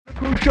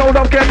Who showed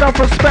up, get enough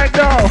respect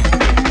now.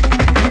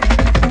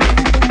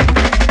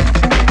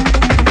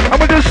 And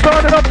we're just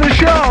starting up the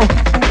show.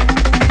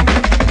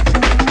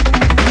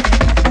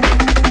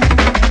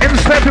 In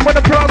stepping with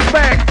the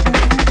prospect.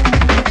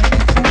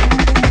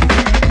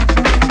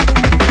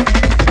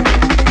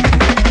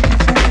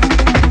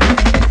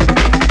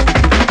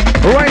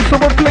 Right,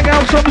 someone fling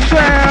out some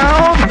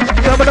sound.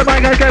 Some of the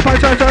mic, I get my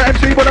time,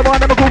 MC with the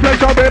one, I'm a cool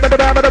place, I'll be with the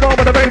band, with the bomb,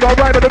 with the bass, I'll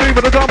ride with the beat,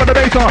 with the drum, with the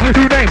bass, who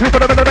name, with the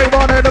bass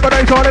on, and the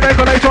bass on, and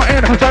the bass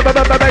in, time with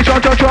the bass on,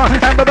 cha-cha,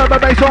 and with the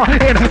bass on,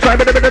 in, time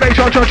with the bass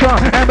on, cha-cha,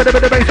 and with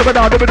the bass on, and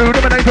the bass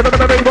on, and the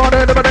bass on,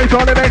 and the bass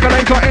on, and the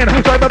bass on, in,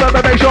 time with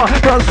the bass on,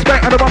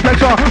 prospect, and the one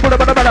flex on, with the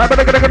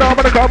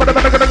car, with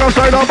the go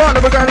side on, but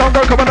we're going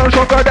longer, coming on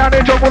stronger, down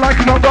in jungle like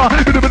a conga,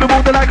 with the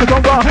water like a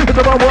tonga, with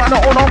the bubble, and the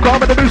on,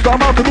 with the booster,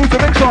 mouth to boost the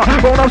mixer,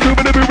 roll up,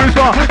 super the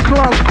booster,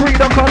 class, creed,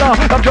 and color,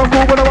 I'm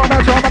jungle with a one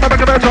man time, I'm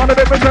back of the time, the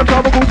different time,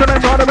 I'm going to the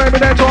time, the baby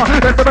mentor,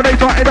 that's the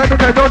nator, and that's the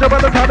tenor, the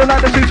brother powder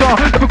like the seesaw,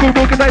 the cool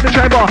book and the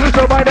chamber,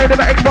 so my name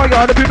never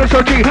expire, the people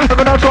so cheap, I'm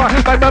gonna try,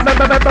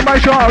 my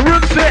shot,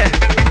 roots it.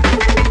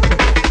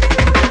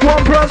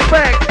 One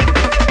prospect,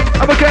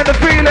 I'm getting the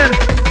feeling.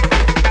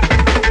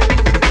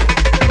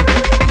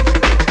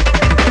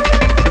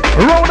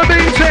 Roll the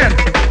beats in.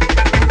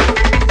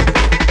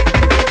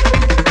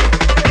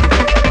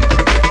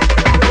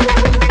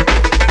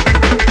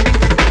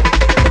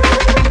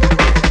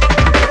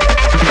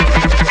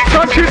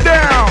 Touch it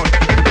down.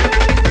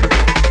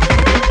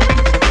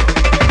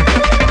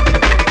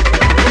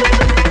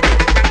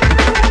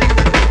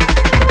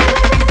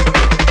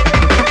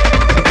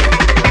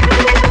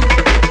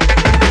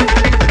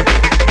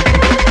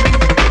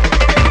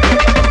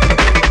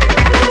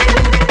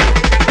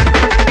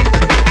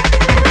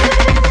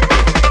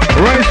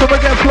 Right, so we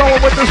get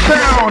flowing with the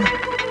sound.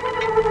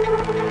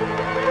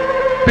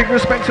 Big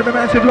respect to the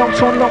massive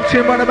locked on, locked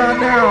in right about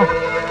now.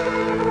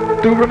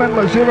 Do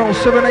remember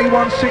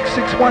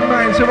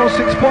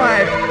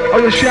 0781661965.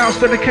 All your shouts,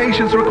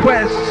 dedications,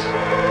 requests.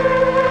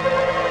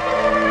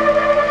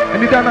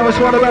 And you don't know it's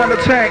all about the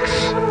text.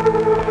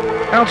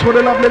 Out to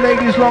the lovely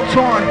ladies locked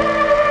on.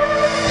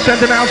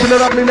 Send it out to the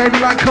lovely lady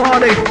like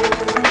Carly.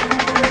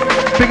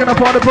 Picking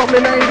up all the lovely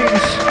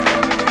ladies.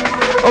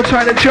 Oh,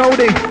 try to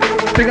Jody.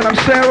 Picking up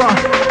Sarah.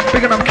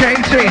 Picking up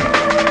Katie.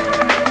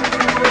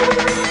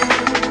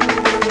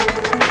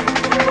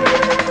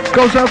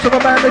 Goes out to my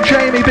man, the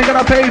Jamie, picking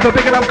up Ava,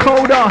 picking up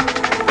Coda,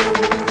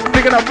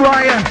 picking up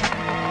Ryan.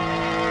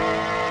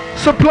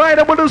 Supply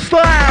them with a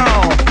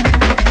style.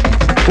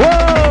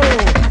 Whoa!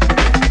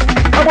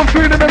 I'm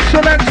feeling the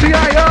select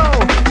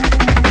CIO.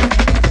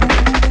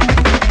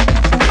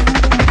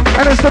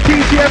 And it's the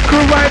PTF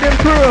crew riding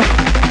through.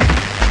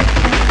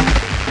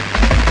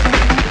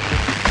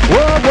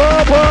 Whoa,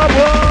 whoa, whoa,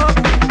 whoa.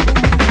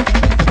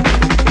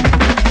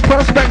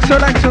 Prospect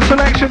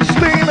selection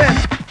steaming.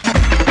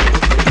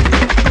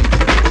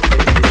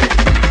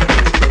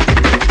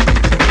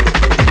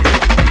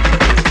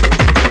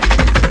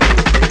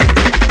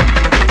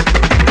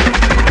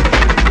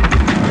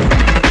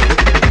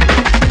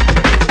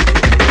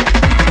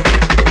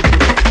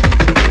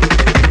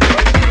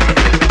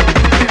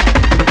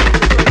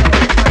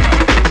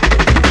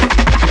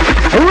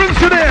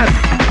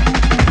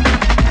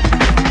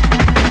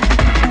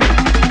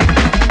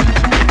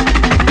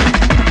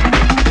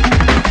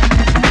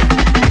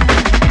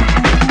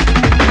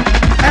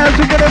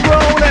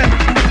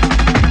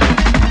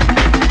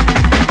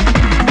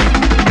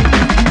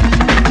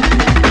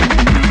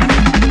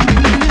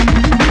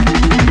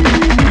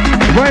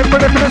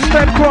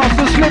 Cross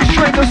the slip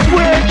straight, the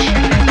switch.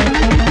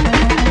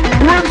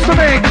 Rinse the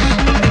mix.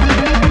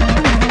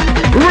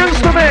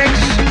 Rinse the mix.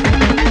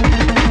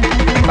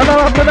 And I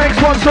love the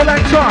next one,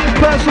 selector.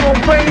 Personal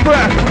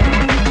favorite.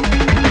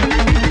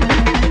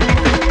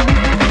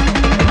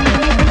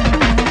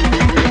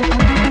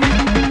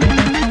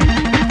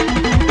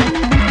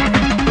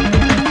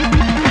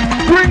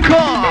 Drink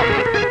up.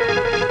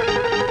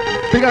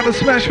 Big up the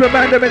smash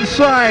momentum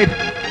inside.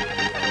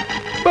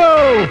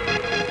 Boom.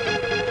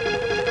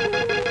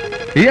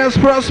 Yes,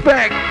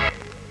 prospect.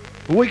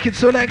 Wicked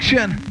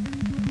selection.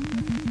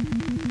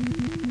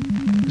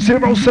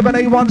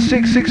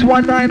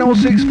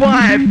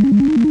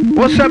 0781661965.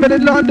 What's happening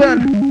in London?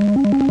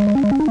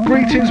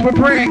 Greetings we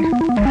bring.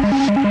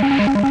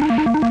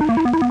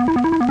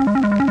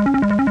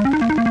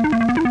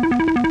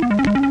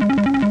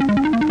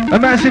 A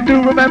massive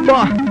do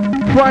remember.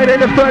 Friday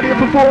the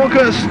 30th of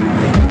August.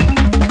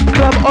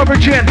 Club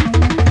Origin.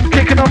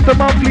 Kicking off the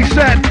monthly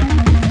set.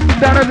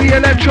 Down at the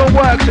Electro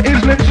Works,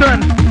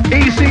 Islington,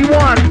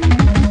 EC1.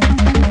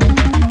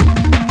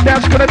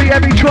 That's gonna be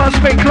every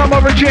Trust Me Club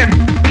Origin.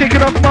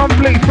 Kicking off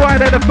monthly,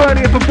 Friday the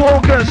 30th of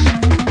August.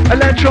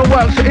 Electro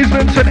Works,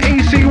 Islington,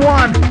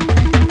 EC1.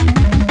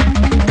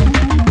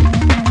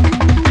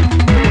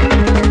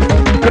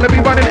 Gonna be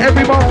running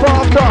every month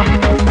after.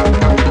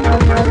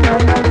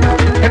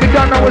 And you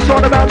don't know it's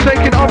all about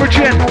taking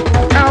Origin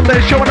out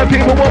there, showing the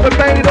people what we're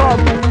made of.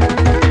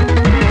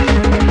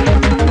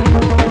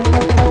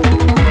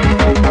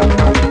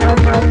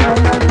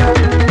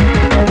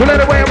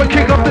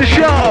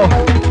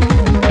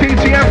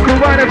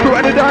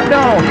 don't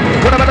know.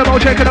 When I'm in the mo,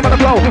 checking them on the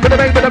flow. With the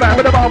bang, with the bang,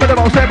 with the ball, with the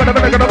ball. Say, with the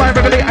bang, with the bang,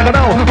 with the I don't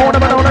know. On the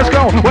man, let's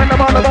go. When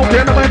I'm on the mo,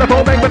 clear the man, the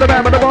phone, bang, with the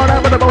bang, with the ball,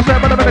 with the ball. Say,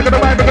 with the bang, with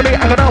the bang, with the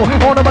I don't know.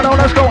 On the man,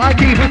 let's go. I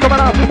keep coming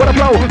up with a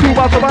flow. 2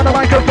 bars around the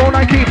microphone.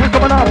 I keep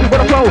coming up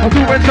with a flow.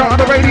 2 rings out on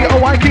the radio.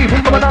 I keep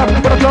coming up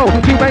with a flow.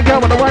 2 bang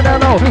out with the one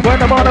down low.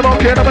 When I'm on the mo,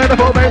 clear the man, the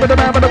phone, bang, with the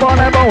bang, with the ball,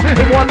 and bow.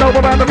 In one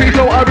over man, the free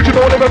flow.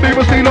 Original, the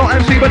Beaver Stilo,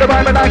 MC with the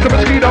bang, and I come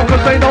mosquito.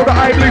 Cause they know that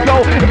I bleed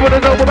flow. If with a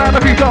over man,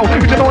 the free flow.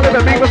 Original,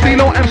 the Beaver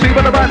Stilo, MC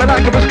with the bang, and I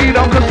come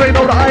mosquito. Cause they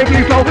know that I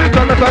bleed flow.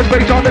 Turn the first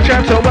page on the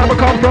chance. So where we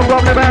come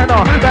from the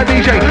manor. That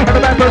DJ and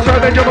the man first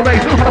serving jump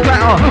bass on the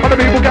platter. On the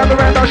people gather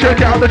around, I'll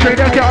shake out the train,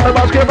 get out the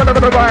bus, give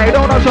another ride.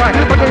 On our side,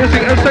 but you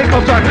see and stay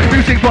outside.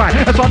 Music fly,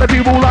 that's on the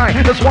people line.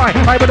 That's why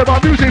I bet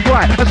about music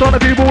fly. That's on the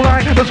people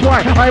line. That's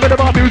why I bet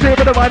about music,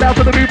 but the right out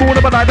to the people in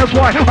the night. That's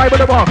why I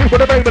bet about with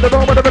the bang, with the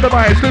bone, with the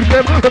right. Slip,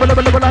 slip, rhythm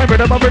of line,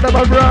 rhythm of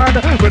run,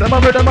 rhythm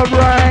of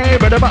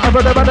right, rhythm of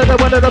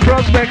the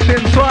prospects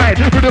inside.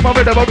 Rhythm of run,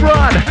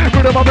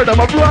 rhythm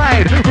of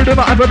ride, rhythm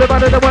of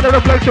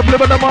the flex,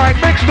 flip of the mic,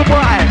 mix the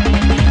mic.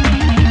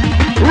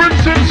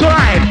 Rinse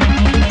inside.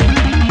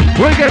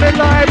 We're getting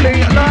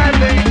lively,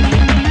 lively.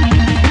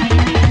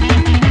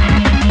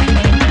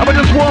 I'm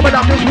just warming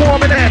up, just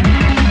warming in.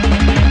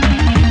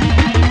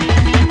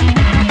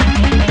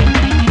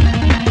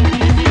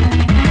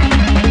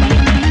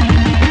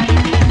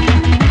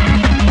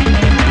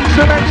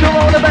 Selector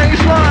on the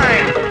bass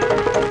line.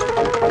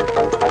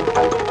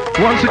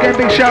 Once again,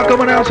 big shout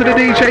going out to the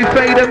DJ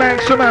Fader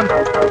Maximum.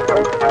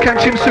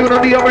 Catch him soon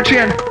on the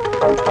origin.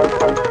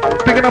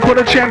 Picking up on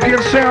the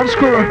Champion Sounds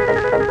crew.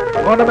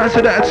 On the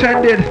master that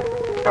attended.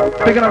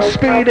 Picking up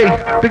Speedy.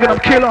 Picking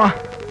up Killer.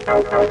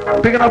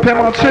 Picking up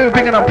MR2.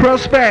 Picking up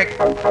Prospect.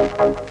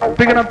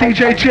 Picking up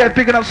DJ Jet.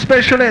 Picking up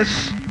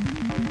Specialists.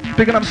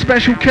 Picking up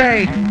Special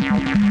K.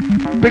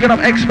 Picking up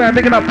X-Man.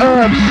 Picking up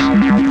Herbs.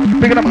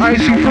 Picking up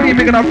IC3.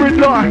 Picking up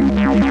Riddler.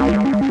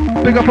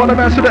 Pick up on the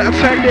master that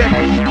attended.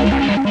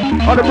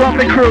 On the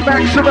Bromley crew.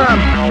 Maximum.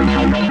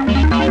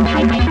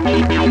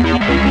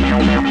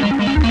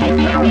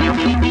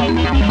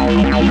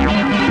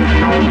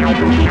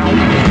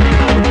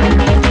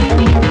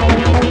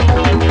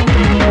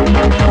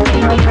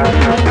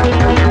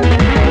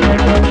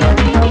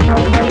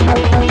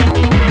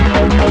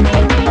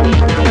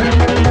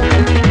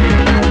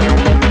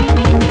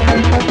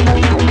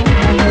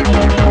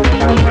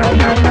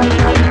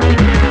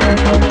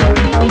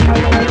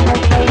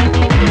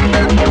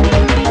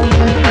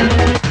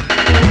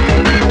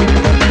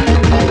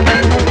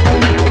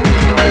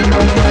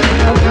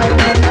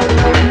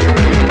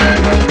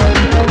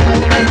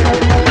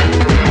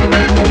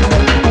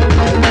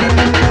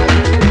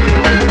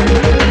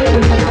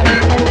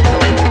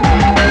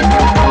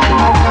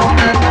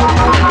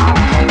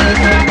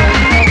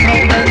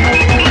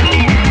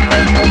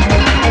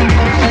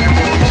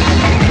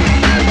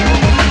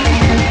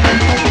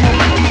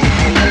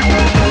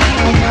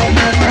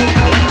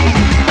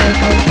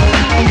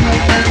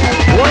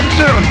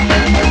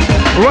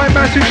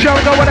 Massive show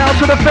going out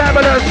to the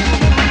Fabulous.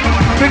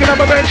 Picking up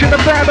a bench in the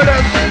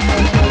Fabulous.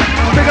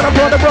 Picking up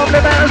on the Bromley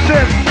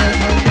Madison.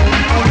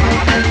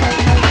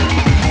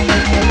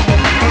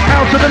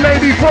 Out to the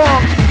Lady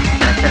Farm.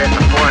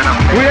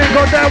 We ain't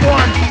got that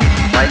one.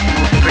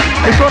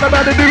 It's all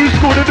about the new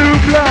school, the new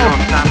flow.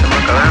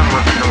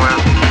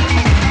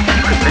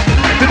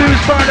 The new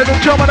style of the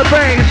drum on the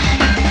bass.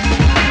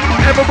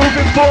 Ever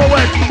moving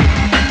forward.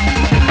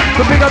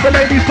 So pick up the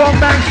Lady Farm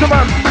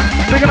Maximum.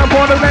 Picking up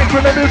all the length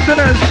with the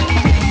listeners.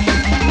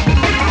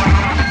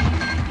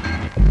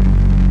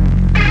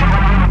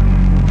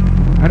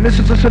 And this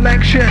is a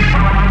selection.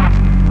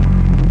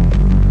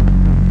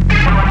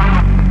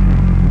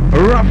 A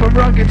rough and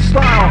rugged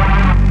style.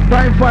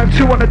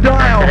 952 on the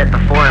dial. I said it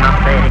before and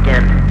I'll say it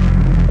again.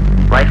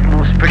 Life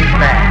moves pretty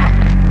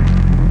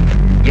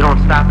fast. You don't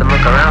stop and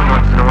look around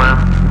once in a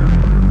while.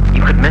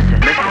 You could miss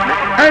it.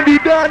 And you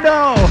don't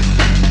know.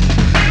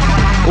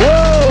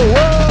 Whoa,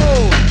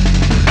 whoa.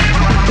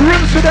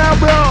 Rinse it out,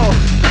 bro.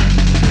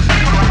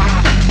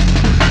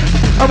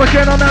 I'm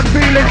again on that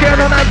feeling, again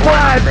on that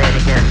vibe. Say it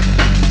again.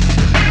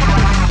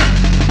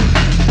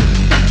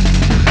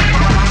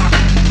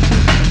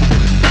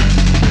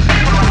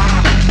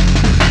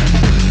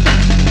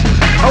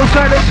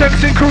 Outside the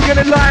sexy crew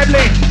getting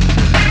lively.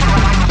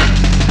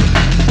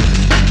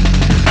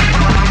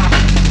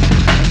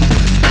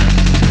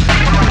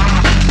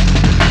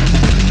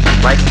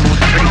 Life moves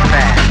pretty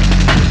fast.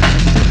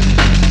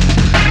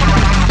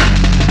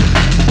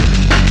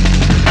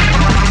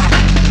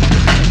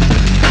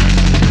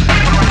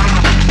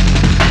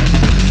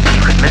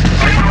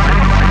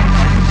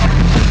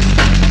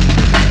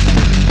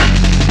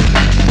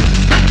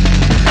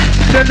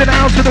 Sending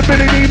out to the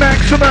Billy D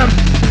Maximum.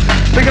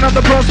 Picking up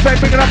the Prospect,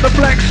 picking up the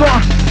Flexa.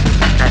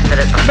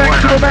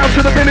 Maximum out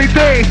to the Billy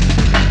D.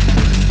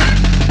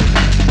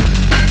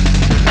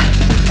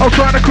 I'll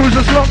try to cruise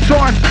this long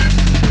time.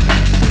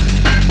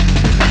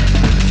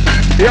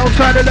 The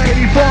outside of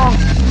Lady Fong.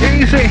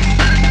 Easy.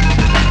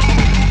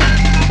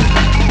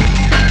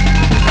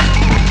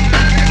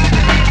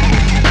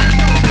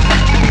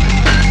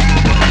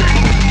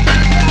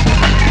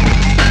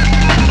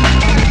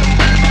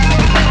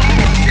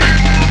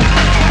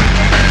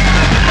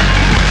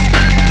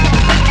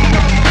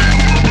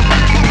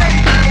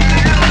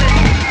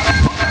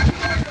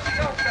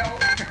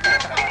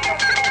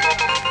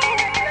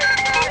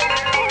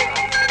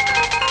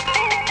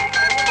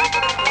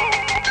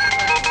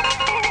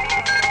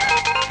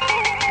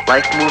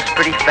 Life moves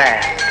pretty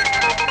fast.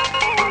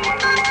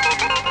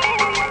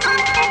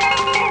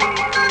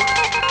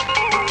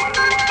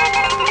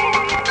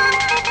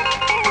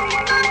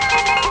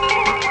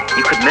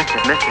 You could miss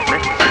it.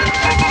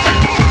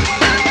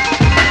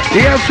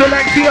 Yeah,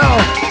 Selectio.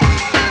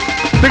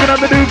 Picking up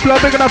the Nuflo,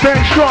 picking up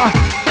Xtra.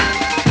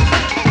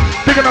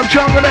 Picking up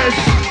Junglers.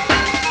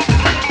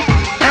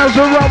 How's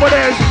the run with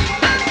this?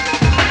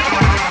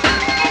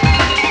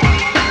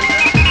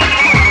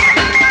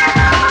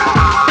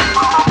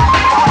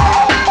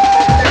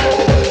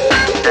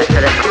 I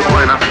said it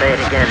before and I'll say it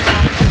again.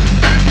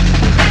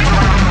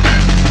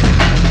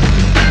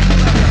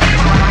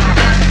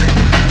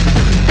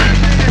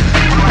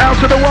 Out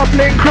to the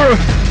wobbling crew.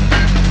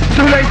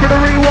 Too late for the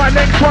rewind,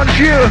 next one's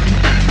you.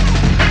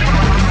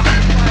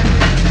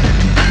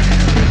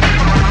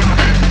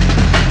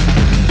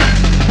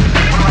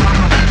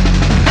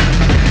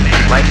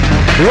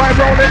 Right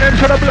rolling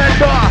into the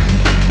blender.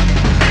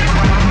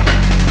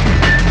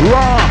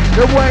 Raw,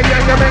 the way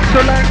you mix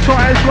the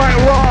Xtra is like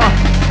raw.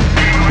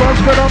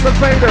 First bit on the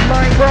fader,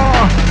 like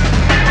raw.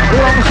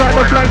 Alongside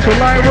the Flexa,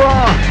 like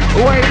raw.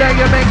 Way that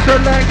you mix the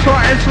Xtra,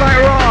 it's like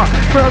raw.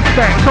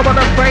 Prospect, some of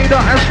the fader,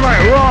 it's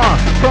like raw.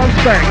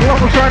 Prospect,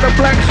 alongside the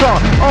Flexa,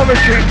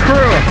 origin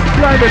crew.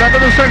 Blinded under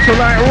the sector,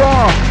 like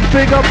raw.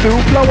 Big up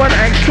Nuflo and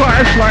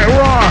Xtra, it's like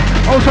raw.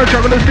 Also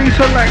jugglers,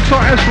 decent Xtra,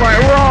 it's like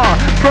raw.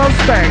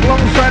 Prospect,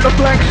 alongside the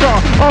Flexa,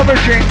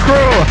 origin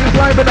crew.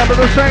 Blinded under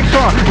the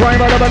sector, right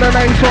under the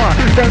laser.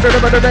 Then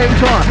deliver the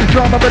data,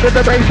 drum up into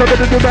the bass, up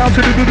into the bounce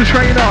to do the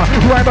trainer.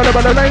 Right under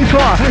the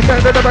laser,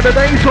 then deliver the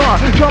data,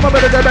 drum up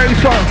into the bass,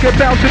 get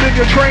bouncing in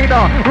your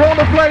trainer. Roll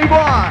the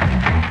flavor.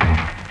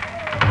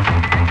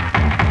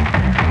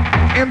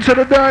 Into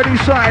the dirty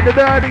side,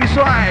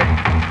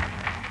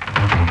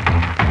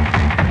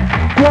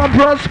 Go on,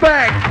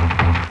 Prospect.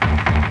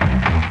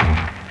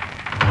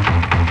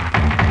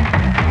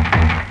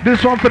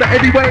 This one for the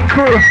heavyweight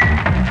crew.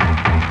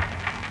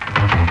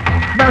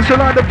 Master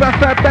line, the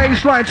fat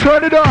bass line,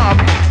 turn it up.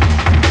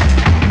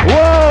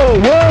 Whoa.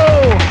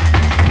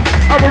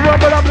 I'm a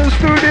rumble up in the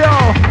studio.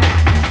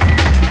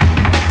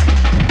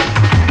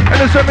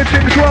 And as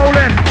everything's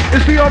rolling,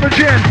 it's the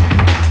origin.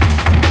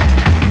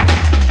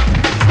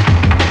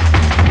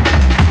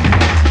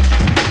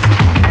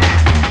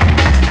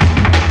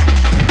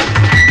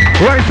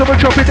 Right, so we'll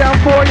drop it down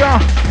for ya.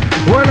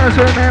 Well, as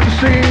an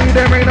MC,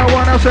 there ain't no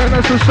one else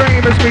that's the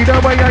same as me. The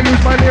way I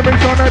use my lyrics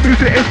on that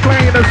music is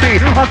plain to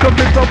see. I can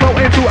flip the flow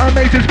into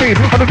amazing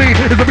speed. On the beat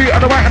is the beat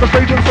on the right and the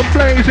stage and some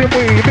blazing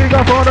weed. Big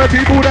up all the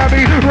people that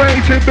be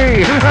rating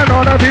me, and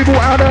all the people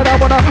out there that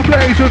wanna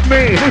blaze with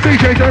me.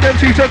 DJs and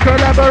MCs to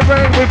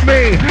collaborate with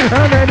me,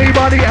 and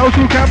anybody else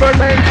who can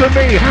relate to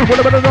me. Well,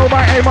 I better know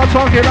my aim, I'm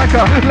talking like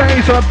a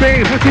laser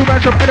beam. To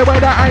match up anyway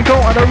that I go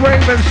on a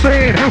raving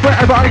scene.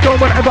 Wherever I go,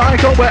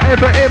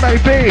 wherever it may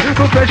be.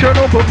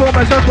 Professional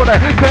performance, that's what they're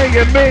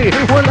paying me.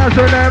 Well, as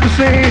an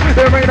MC,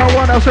 there ain't no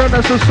one else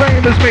that's the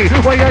same as me.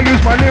 Way I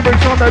use my lyrics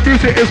on the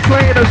music is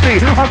plain to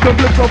see. I can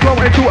flip so flow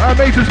into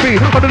amazing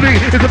speed. On the beat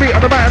is the beat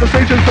on the right and the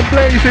stage is some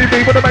blazing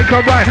beat. But the make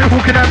her right,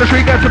 walking down the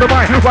street, get to the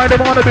right, right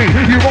them on the beat.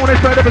 You won't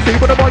expect to see,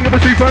 but the more you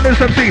see from this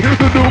MC,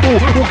 the new move,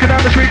 walking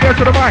down the street, get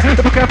to the right.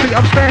 The book feet,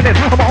 I'm standing,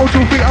 I'm on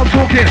 2 feet, I'm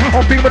talking,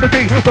 on beat with the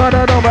beat. But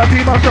I don't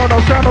repeat myself, no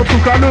sound, no too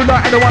look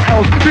like anyone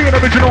else. Being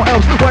original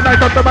else, when I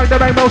got the mic,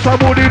 that ain't no, so I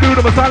would do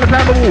them a silent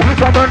flammable.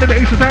 So I'm burning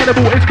it's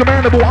sustainable, it's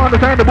commandable,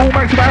 understandable,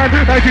 maximum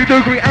and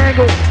 90-degree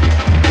angle.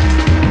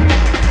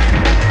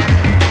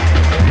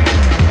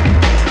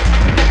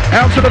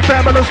 Out to the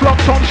fabulous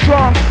locks on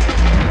strong.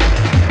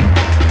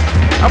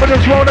 I'ma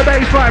just roll the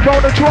bass line,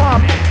 roll the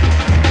drum.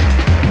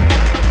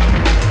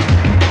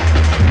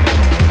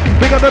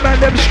 Big up the man,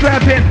 them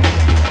strapping.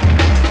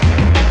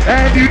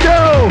 And you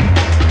know,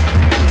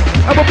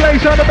 I'ma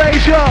blaze on the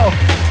bass, yo.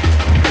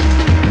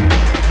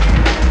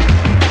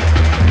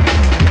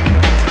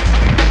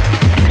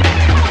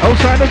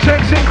 Outside the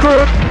Texan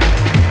crew.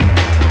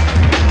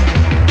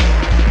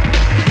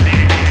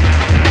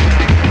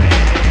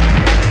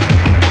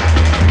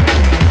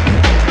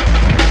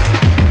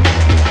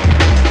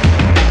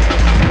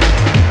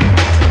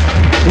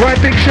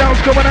 Right, big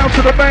shouts going out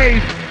to the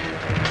bass.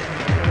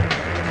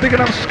 Picking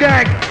up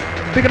Skag,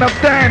 picking up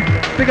Dan,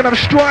 picking up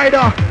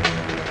Strider,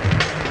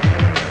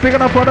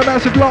 picking up on the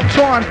massive locks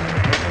on.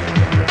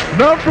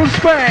 Enough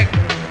respect.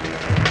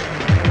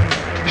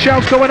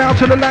 Shouts going out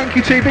to the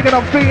Lanky team, picking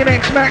up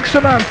Phoenix,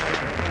 Maximum.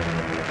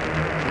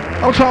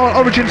 Ultra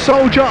Origin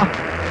Soldier.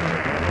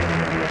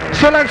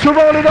 Selector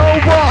rolling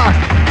over.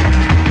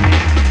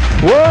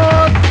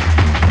 What?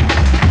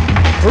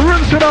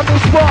 Rinsing up the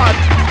spot.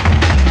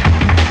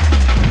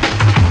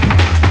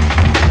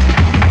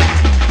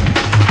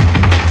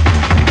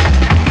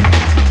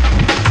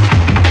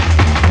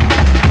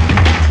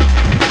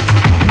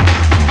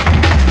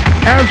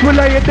 As we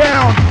lay it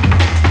down.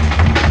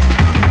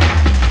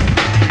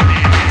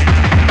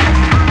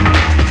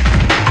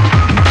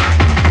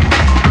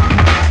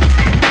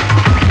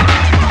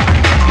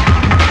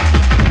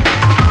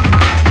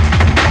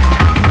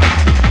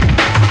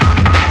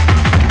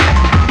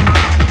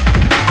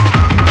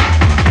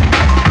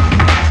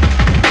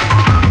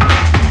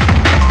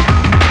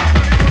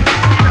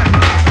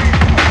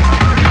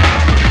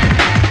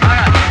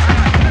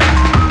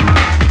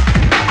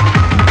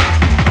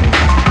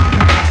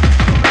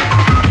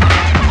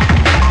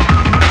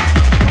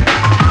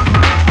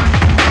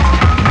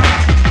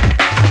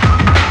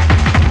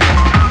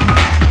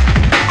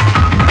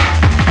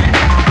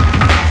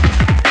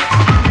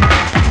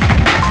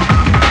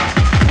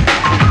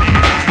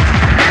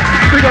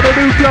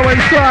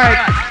 slide.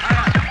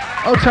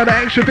 Outside the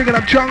extra, big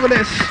up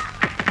junglist.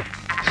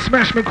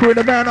 Smash my crew in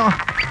the manner.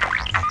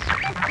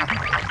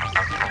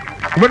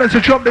 Ready to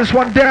drop this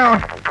one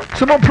down.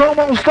 Some more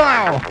promo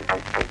style.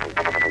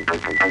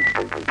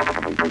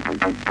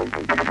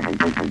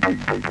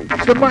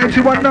 It's the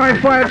mighty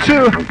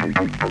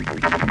 1952.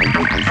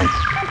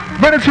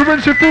 Ready to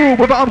rinse it through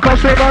with an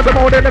upcast straight on the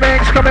mode in the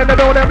mix. Come in the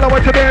door, then blow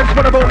it to dance.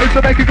 When the boat is to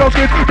make it go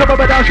skits. Double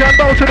the dash and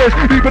bow to this.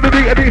 Deep in the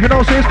beat, a deep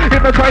hypnosis.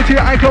 Hypnotize here,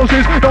 eye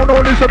closes. Don't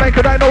know this to make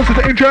a diagnosis.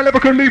 Injure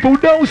lyrical lethal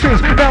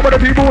doses. Now when the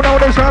people know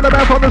this, how the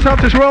man from the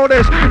south to show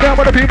this. Now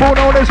when the people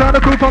know this, how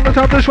the crew from the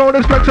south to show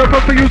this. Flexa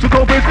push for use of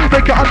copies.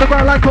 Make it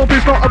underground like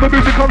copies. Not other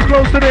music comes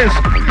close to this.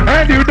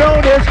 And you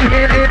know this.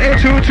 In,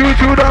 2,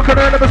 darker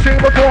than I've never seen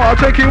before. I'll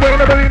take you way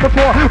never been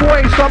before.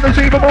 Wait, something's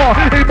even more.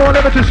 Need more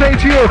never to say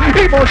to you.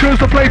 Need more tunes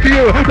to play for you.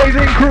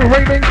 Blazing crew,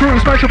 raving crew,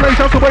 smash the place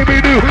out the way we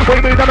do.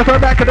 Way we done it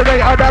from back in the day,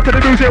 I adapted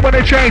the music when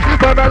it changed.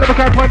 Burn my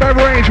Liverpool point by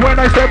range, when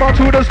I step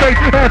onto the stage.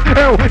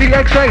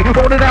 F-L-E-X-A,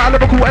 rolling out a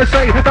Liverpool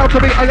essay. Now to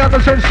me, I am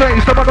the sensei.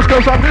 Step on the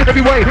skills up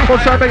every way.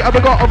 One side mate, I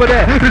forgot over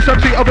there. This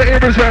MC of the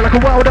ear is rare, like a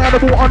wild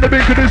animal on the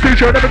beat of this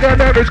feature. Never get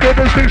there, it's good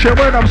distinction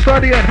when I'm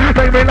studying.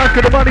 Blame me like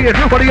the money in,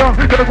 what are young,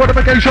 got a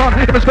qualification.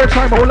 If it's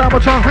bedtime, all out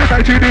my tongue.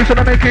 19 news and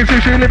I'm making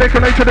sushi, living,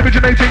 collating,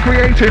 originating,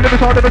 creating. Never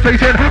start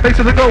imitating,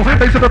 places to go,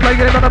 places to play,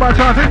 none of my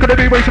time. Gonna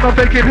be wasting on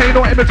faking, hey,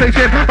 not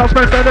imitating. Last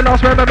man standing,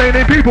 last man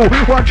remaining people.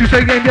 What you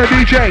saying, yeah,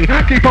 DJ?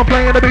 Keep on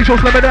playing the beat, so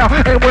slim it down.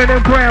 Ain't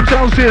winning grams,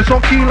 ounces, or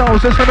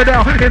kilos. Let's slim it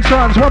down in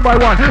tons, one by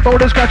one.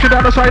 Boulders scratching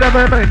down the side of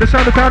MMA. The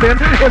sound of pounding,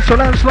 it's a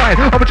landslide.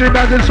 Of a dream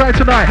band inside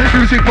tonight.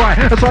 Music fight,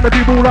 that's on the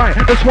people line.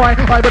 That's why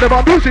I better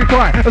buy music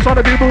fight. That's on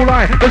the people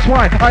line. That's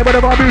why I better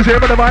buy music.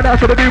 Better buy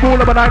that's for the people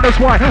of the night. That's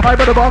why I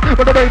better buy,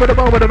 better buy, better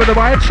buy, better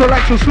buy. It's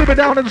select, so slip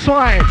it down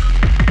inside.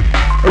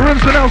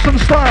 Rinse and Nelson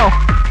style.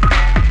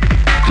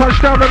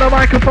 Touchdown on the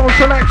microphone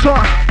selector.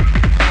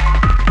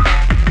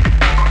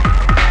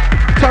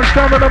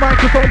 Touchdown on the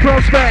microphone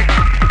prospect.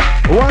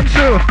 1,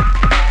 2.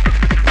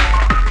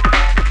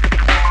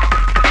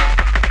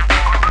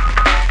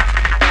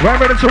 Right,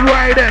 ready to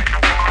ride it.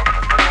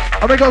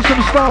 And we got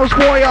some styles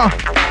for ya.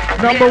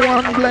 Number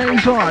 1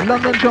 blazer,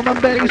 London drum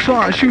and bass,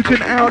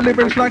 shooting out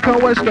lyrics like a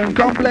western,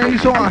 gun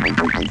blazer.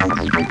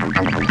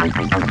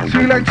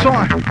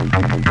 Selector.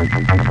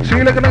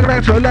 Selector,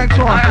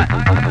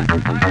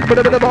 bit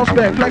of the boss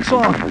back,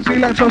 flexor.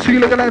 Selector,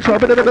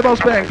 bit of the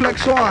boss back,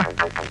 flexor.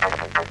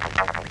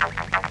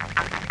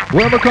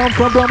 Where we come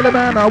from, from the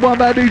man, one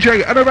bad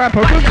DJ and a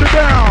rapper, puts it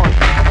down.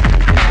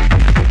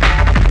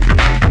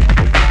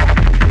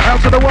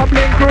 Out to the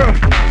wobbling crew.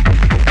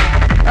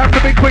 Have to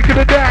be quicker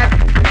than that.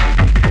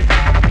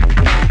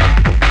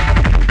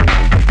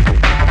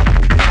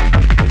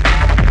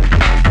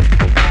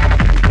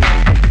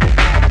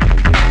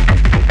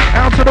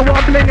 Out to the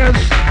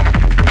wobblingers.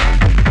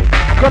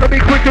 Gotta be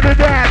quicker than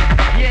that.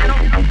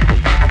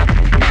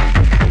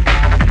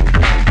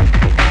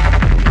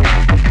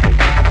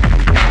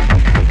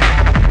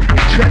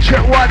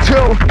 Check 1, 2.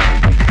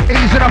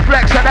 Easing a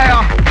Flexa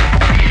there.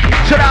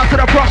 Shout out to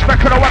the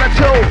prospect on the 1 and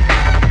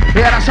 2.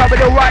 Yeah, that's how we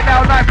do right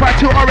now.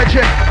 952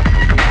 origin.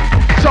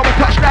 So we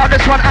touch now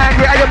this one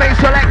angry. Are your main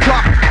selector?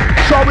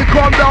 So we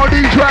come down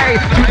DJ.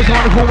 Super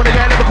on the cool when they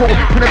get Liverpool.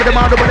 Whenever the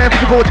man whenever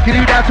to go to get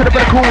you down to the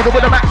bit of cool.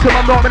 With the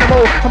maximum not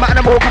minimal. I'm at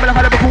the mall, coming out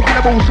of Liverpool,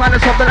 cannibal.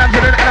 Silence of the lambs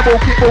and an animal.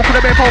 Keep walking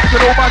the bit focused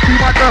on all my team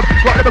and them.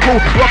 Rock Liverpool,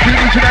 rock you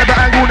each and every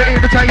angle. The aim,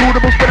 the tangle,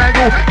 the spin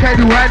angle. Can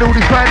you handle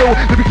this triangle?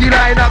 The bikini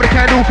line out with the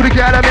candle. For the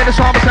cat, I'm in the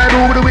summer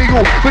sandal with the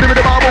wiggle. With the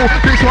bubble,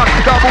 this one,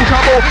 double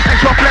trouble.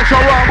 Extra flex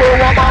or rumble,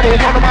 one bubble.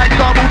 On the mic,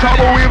 double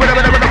trouble. We with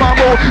the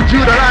bubble.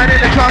 Drew the line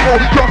in the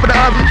jungle. Drop for the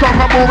earth, stop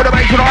humble with the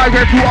bass and I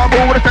get too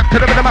humble. With a step to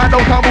the man, no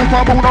tumble,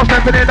 fumble. No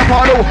stepping in the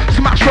puddle,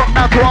 smash rock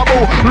down to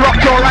rumble. Rock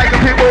jaw like a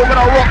pitbull,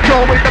 gonna rock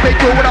jaw with the big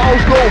tool with the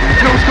old school,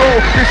 new school.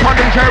 This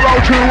 100K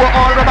roll true, we're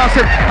all the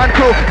massive and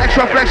cool.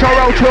 Extra flex or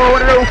roll true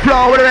with a new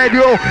flow with a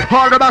radio.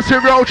 All the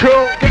massive roll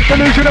true.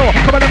 Delusional,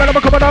 come on,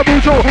 come on,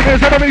 brutal.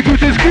 Here's enemy to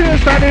this gear,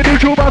 standing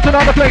neutral, bounce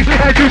another place.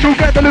 As usual,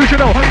 get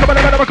delusional. Come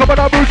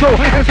on, brutal.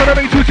 Here's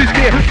enemy to this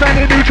gear,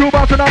 standing neutral,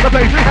 bounce another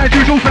place. As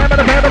usual, slam at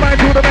the pedal, right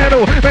to the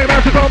middle. Make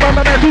man to go on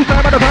the metal,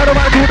 slam at the pedal,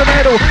 right to the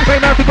middle.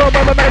 Make man to go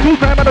on the metal,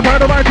 slam at the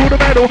pedal, right to the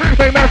middle.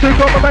 Make massive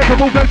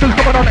complimentable flexes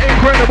coming on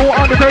incredible,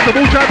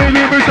 undetectable, jamming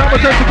you moves sound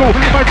sensible.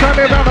 My time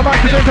around the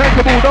mic is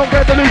impeccable, don't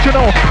get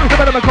delusional. The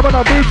venom coming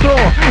on brutal,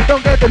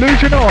 don't get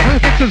delusional.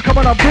 Mixers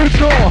coming on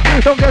brutal,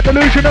 don't get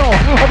delusional.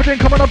 Everything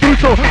coming on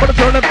brutal, but I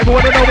tell them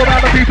everyone to know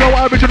about the people.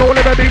 Original,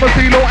 live be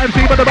Mosquito, MC,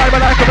 but the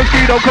Bible like a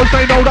mosquito, cause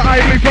they know that I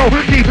really flow.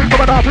 Keep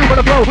coming up with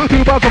the flow,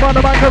 2 bars on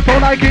the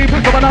microphone, I keep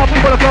coming up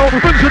with the flow.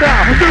 Brings it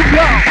down,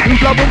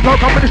 Nuflo, Don't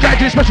come with the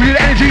strategy, especially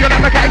the energy. And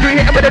I'm a category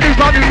hitting with the news,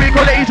 not new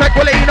quality, tech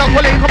quality, not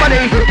quality, company.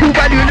 Cool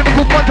value,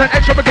 lyrical content,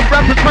 extra big of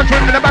rampant,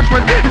 transferring in the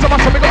bashment. It's a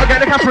must, we gotta get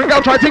the cash for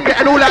girl, try to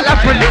get all that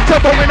last friend.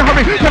 Turbo in a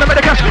hurry, tell them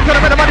the cash, tell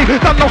them the money.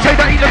 Don't no say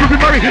that ain't the Ruby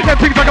Murray. Them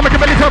things I can make a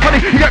million tell funny.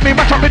 You get me,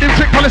 match up with him,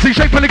 trick policy,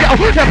 shape for the ghetto.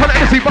 They're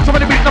policy, but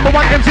somebody beat number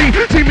one MC.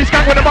 See me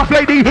skank with a buff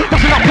lady,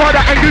 busting up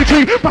Prada and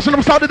Gucci. Busting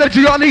them started the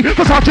Gianni.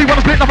 Versace,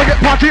 wanna split, never get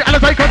party. And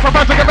as I come from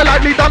France, I get me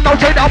lively, done no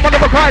shade, I'm one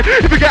of a kind.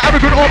 If you get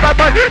arrogant or bad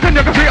mind, then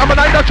you can see I'm a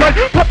night that try.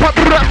 Pop, pop,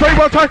 that's very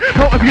well time.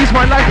 Don't abuse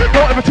my life,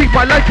 don't ever teach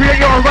my life. Create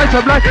your own right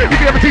of life. If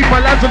you ever teach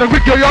my lands and a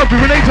rig your yard, we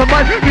grenades on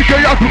mine. Rig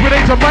your yard, we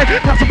grenades on mine.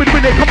 That's the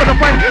when they come on the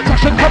fight.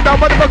 Touch and come down,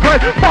 one of a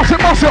kind. Boss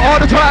it all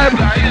the time.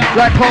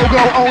 Like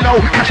Pogo, oh no.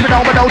 Catch me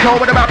down with dojo.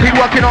 With about people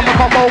working on my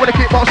combo. With a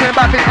kickboxing,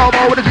 back in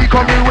elbow. With a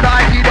G-con with an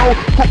Aikido.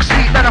 Hook,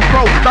 sweet, then a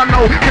throw. Done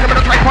no. Kill him with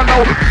a taekwondo.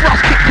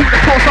 Thrust, kick to the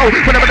torso.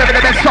 Whenever they're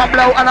the best sub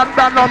low. And I'm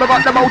done no. I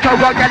got the moto.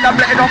 Got get them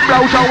letting off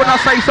flow. When I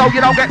say so,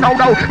 you don't get no.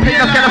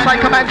 Penis get us like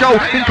Commando.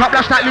 In cup,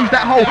 dash that, lose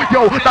that hole.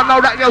 Yo, don't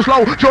know that girl's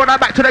low. Draw that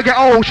back to the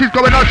ghetto. She's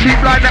going on cheap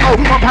line net.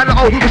 One pan the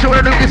O. She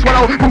wanna do this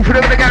swallow. Move for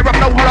them in the get rough,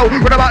 no hollow.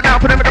 What about now?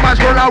 Put them in the match,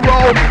 roll out,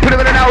 roll. Put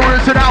them in the now,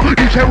 rinse it out.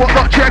 You say what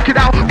not, check it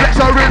out.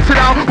 Flexa, rinse it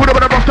out. Put them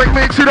in the rough, take,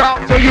 mix it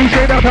out. So you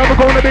say that I'm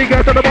gonna be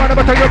get to the bottom,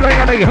 but take a blame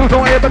on me.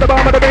 Don't hear but the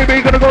bomb of the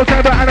baby. Gonna go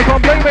stand and I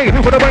can't blame me.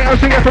 With the way I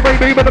sing, it's a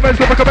baby, but the best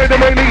of a commander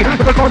lately.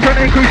 But the content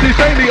increases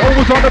daily.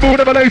 Always on the moon,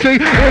 never lazy.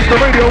 It's the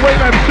radio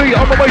wave MC.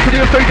 On the way to the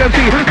estate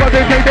MC. But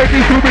they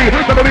needs to be.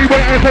 Gonna be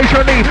waiting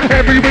patiently.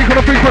 Every week on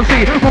a frequency.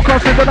 We'll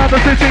cross into another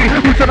city.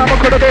 We said I'm a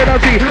could have been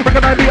MC.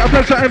 Recognize me a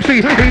Flexa MC.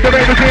 Either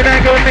energy and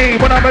agony.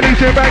 When I'm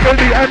releasing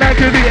agony and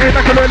accurately,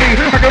 inaccurately.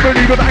 I can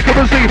believe with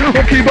accuracy.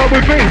 Won't keep up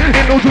with me.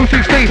 In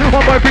 0260. 1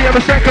 by 3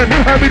 a second.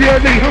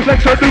 Immediately.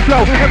 Flexa, Nuflo,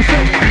 MC.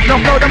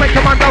 Nuflo, they make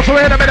the man bounce. So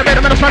in a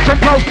minute, smash and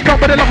close. Don't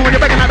put it love when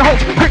you're begging at the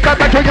host. Quick that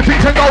back, join your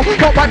feet and go.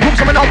 Don't bite, boom,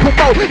 something, I'll put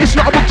go. It's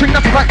not a book thing,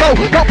 that's a fact, go.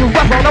 Don't prove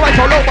rap, no, I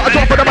so low. But I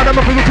drop for the man, I'm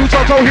looking too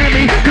so hear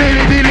me.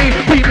 Clearly,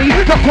 beat me.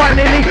 Not quite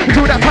nearly.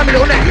 Until that time,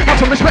 little neck. Have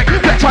some respect.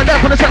 Flex right there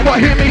from the set, what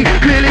hear me.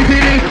 Clearly,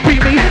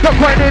 beat me. Not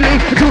quite nearly.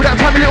 Until that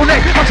time, little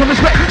neck. Have some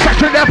respect.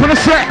 Straight there from the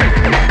set.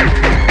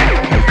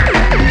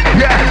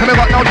 Yeah, and I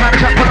got no time to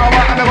chat for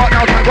lava. And I got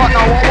no time,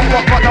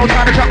 got no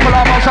time to chat for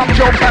lava. Some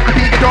jokes like a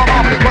Tiga drama.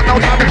 Got no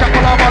time to chat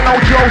for lava. No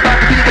jokes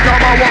like a Tiga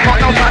drama. Got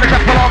no time to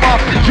chat for lava.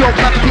 Jokes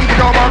like a Tiga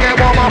drama. Get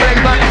warmer,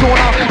 blaze like a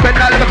sauna. Bend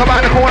that look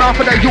around the corner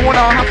for the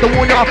yawner. Have to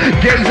warn ya.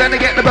 Gaze and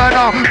they get the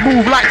burner.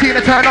 Move like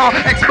Tina Turner.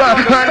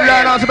 Expert, learn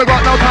learners. And I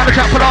got no time to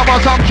chat for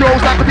lava. Some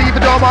jokes like a Tiga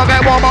drama.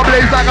 Get warmer,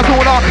 blaze like a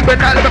sauna.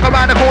 Bend that look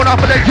around the corner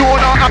for the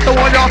yawner. Have to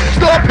warn ya.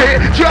 Stop it,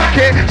 jerk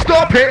it,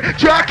 stop it,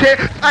 jerk it.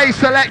 Hey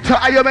selector,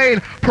 how you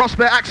mean?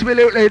 Prospect,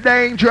 absolutely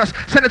dangerous.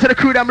 Send it to the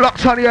crew, them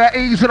locked on here.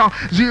 Easy on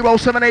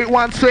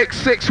 07816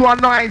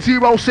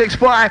 619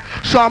 065.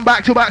 Some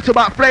back to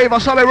back flavor.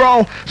 So we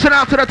roll. Send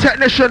out to the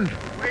technician.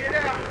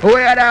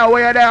 Where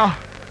there.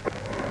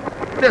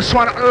 This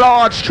one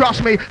large,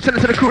 trust me. Send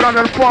it to the crew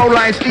under the phone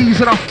lines.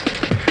 Easy enough.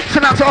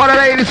 Send out to all the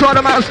ladies, all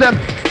the mans them.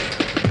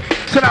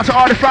 Send out to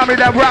all the family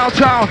them round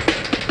town.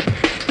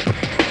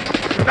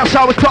 That's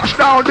how we touch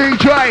down,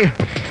 DJ.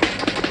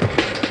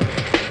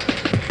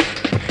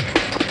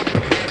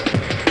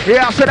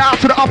 Yeah, I said out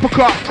to the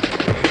uppercut.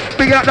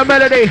 Big up the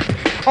melody.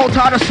 Out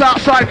to the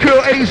south side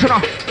crew, easy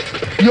enough.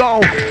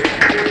 Yo.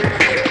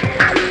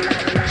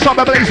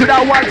 Summer blazing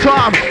that one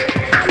time.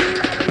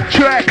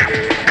 Check.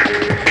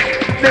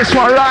 This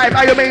one live,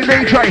 how you mean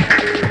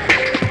DJ?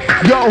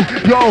 Yo,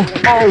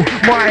 oh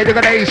my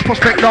nigga days,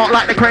 prospect not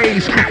like the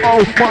craze.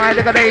 Oh my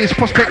nigga days,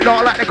 prospect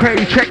not like the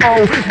craze. Check,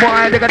 oh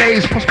my nigga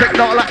days,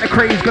 prospect not like the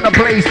craze. Gonna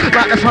blaze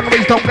like the sun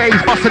rays don't gaze.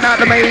 Busting out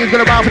the mains,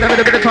 gonna ride for them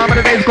in a bit of time of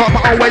the days. Got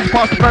my always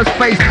past the first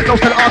face. No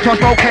still archers,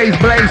 no K's,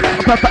 blaze.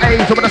 A purple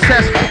A's, I'm gonna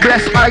assess,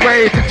 bless my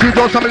grade. Two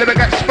doors, some living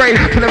get sprayed.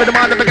 Put them in the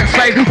mind, never get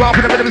slayed. Ride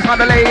for them in the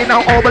behind the lane,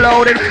 now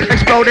overloading,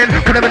 exploding.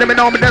 Put them in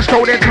the arm and they're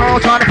strolling.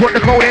 Trying to put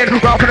the code in.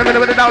 Ride for them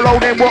in the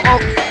downloading, what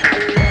up?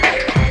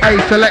 Hey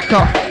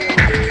selector.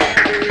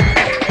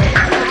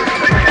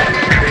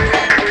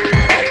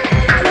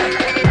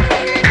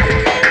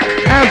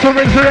 So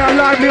rinse it out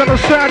lively on a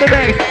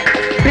Saturday.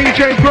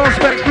 DJ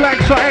Prospect,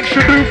 Flexa,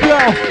 Xtra,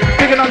 Nuflo.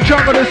 Digging up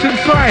junglers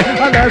inside.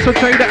 I'll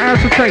acetate.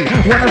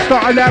 When I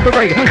start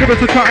elaborate, give us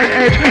a cutting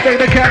edge, they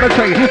the camera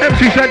say.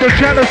 MC said the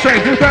shadow say,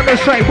 then the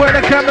same, where the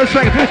camera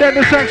say, then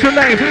the section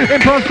name. In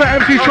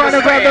Prospect, MC trying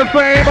to grab the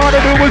fame. All they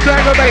do is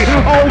aggravate,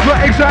 over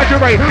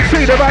exaggerate.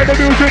 See the right, the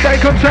music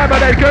they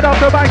contaminate. Get off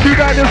the back, you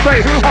got to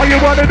say. All you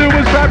wanna do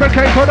is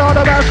fabricate, put on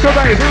a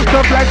masquerade.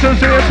 The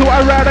Flexa's here to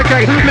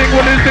eradicate.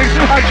 Lingual instincts,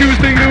 I choose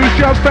to use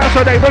just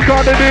fascinate.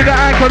 Regarded in the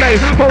accolade.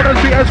 Bonus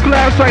MCS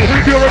class A.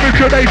 You're a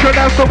richer nation,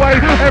 that's the way.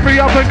 Every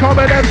up and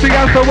coming MC,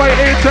 that's the way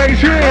it takes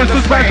years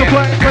to smash the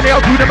play. When they all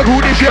do them,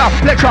 cool this year.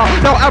 Flexa,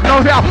 no up, no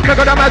here. Look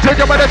at the message,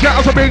 I'm gonna chat,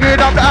 so bring it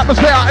up the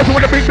atmosphere. If you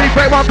want a big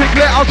play, one big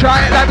clear, I'll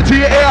try it live into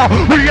your ear.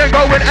 We ain't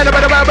going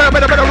anywhere,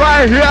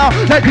 right here.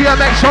 Let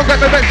DMX song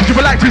get the next, cause you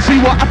would like to see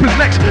what happens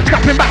next.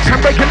 Snapping backs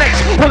and breaking necks.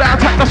 All out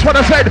attack, that's what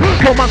I said.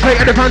 4 months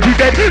later, the fans you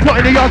dead.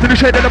 Not in the yard, in the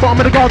shade, at the bottom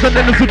of the garden.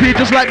 Then there's the beat,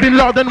 just like Bin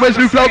Laden. Where's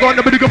Nuflo gone?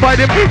 Nobody can find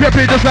him. We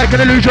appear just like an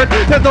illusion.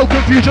 There's no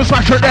confusion,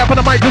 smash right there for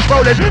the mic, just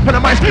rolling. For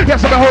the mics,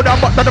 yes, I'm a hold on,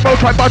 but then the road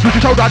try budge with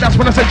your shoulder. That's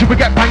when I said you would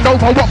get banged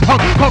over. What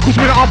punk? Can't cause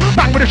me the arm.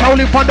 Bang with the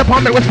shoulder, fun the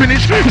palm, it was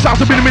finished. It's out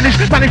to be diminished.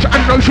 Manage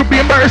and know should be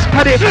embarrassed.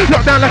 Had it,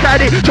 locked down like I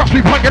had it. Trust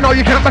me, punk, you know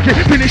you can't back it.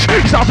 Finish,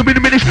 it's out to be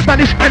diminished.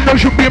 Manage and know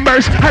should be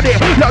embarrassed. Had it,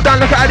 locked down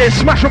like I had it.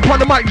 Smash upon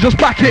the mic, just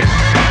back it.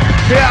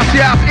 Yeah,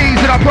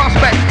 easy on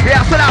prospect.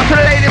 Yeah, send out to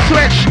the lady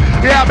switch.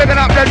 Yeah, bigging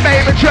up that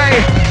baby J.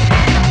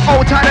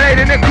 Old time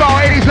lady Nuflo,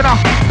 easy enough.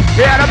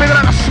 Yeah, they're bigging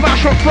up the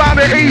smash up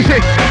family,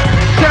 easy.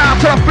 Send out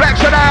to the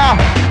Flexa now.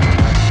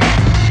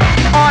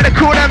 Oh, they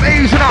call them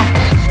easy enough.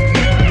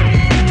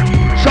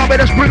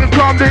 Somebody just bring a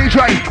calm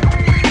DJ.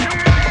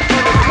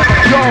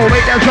 Yo,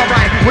 make them jump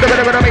like, whatever,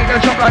 make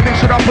them jump like,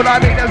 mix it up and I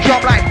make them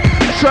jump like.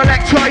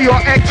 Selector, you're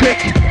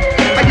hectic,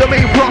 and you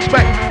mean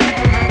prospect.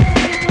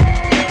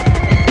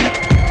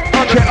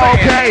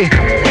 Okay,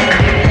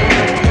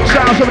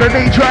 sounds of the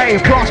DJ,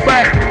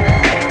 prospect.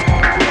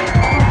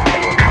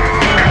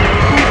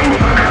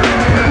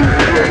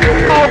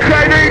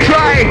 Okay, DJ,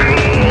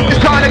 it's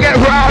time to get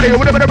rowdy.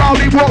 Whatever the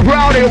rowdy, walk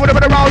rowdy. Whatever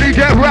the rowdy,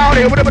 get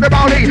rowdy. Whatever the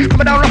rowdy,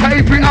 coming down like an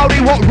A3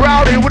 Audi, walk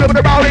rowdy. Whatever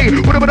the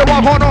rowdy, whatever the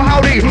walk on, no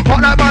howdy.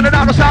 Hot like man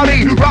down the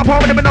Saudi. Rap home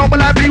with them and no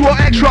like me, what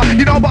extra.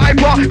 You know what I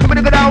brought, coming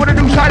to go down with a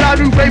new side,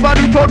 new flavor,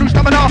 new flow, new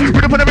stamina.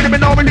 Rhythm for the rhythm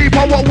and no relief,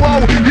 oh whoa.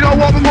 You know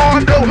what we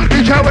want to do,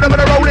 DJ whatever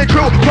the rolling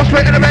through.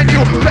 Prospect in the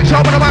menu, flex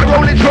up on the mic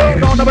rolling through.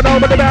 Don't never know,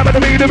 but the bad, but the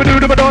me, never do,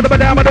 never know, never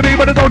down, but the me,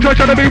 but the don't try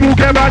to be who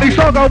can ride these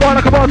songs. I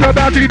wanna come on to a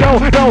bounty, no,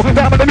 down with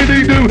the me,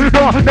 do,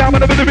 no, down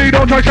with the me,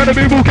 don't try to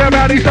be who can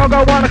ride these songs.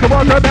 I wanna come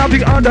on to a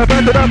bounty,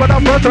 undefended, but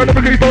I'm flustered,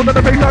 never keep on the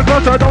face, I'm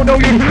closer, don't know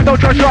you, don't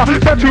trust ya,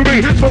 send to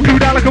me, smoke you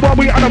down like a bomb,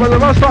 we under the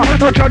roster,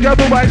 don't charge your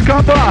boom, it's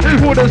cover,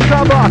 who the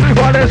summer,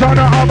 what is on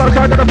the other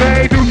side of the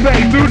bay, new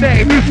space, new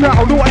name, new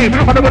style, new aim,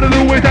 I know what to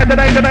do with that, the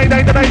name,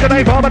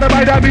 bomb, and the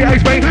might be a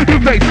space, new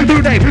face,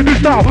 new name, new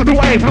style,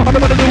 new aim, I know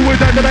what to do with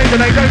that, the name,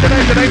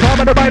 bomb,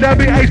 and the might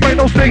be a space,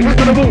 no sting,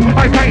 to the wall,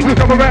 I paint,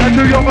 come around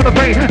to your mother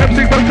pain,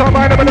 MC first time,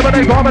 I know what the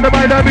name, bomb, and the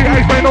might be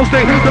a space, no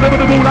sting, to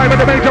the wall, I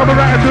the main, come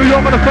around to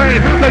your mother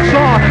pain, let's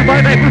start,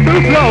 my name,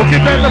 Nuflo,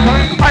 give them the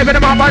pain, I been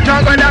about my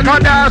jungle, and I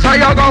come down, so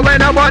you're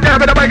going up, what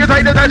never the bike is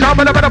like the time,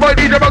 but the boy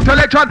needs a book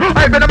selection,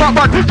 I've been about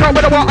one, show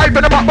me the what, I've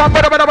been about one,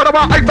 but I've been about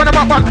one,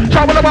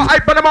 show me the what,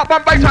 I've been about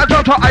one, bike time,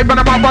 I've been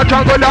about one,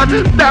 jungle down,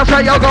 that's how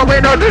you're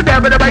going on,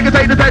 never the bike is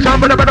like the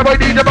time, but the boy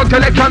needs a book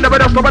selection, never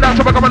just stop it out,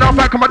 so we're coming off,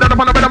 back, come on down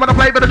upon the bit, I'm gonna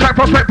play with the track,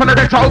 prospect from the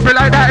next, I'll be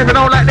like that, if you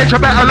don't like this, you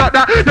better lock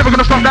that, never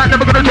gonna stop that,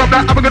 never gonna drop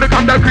that, I'm gonna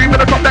come down, cream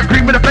with the top, that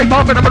cream with the flame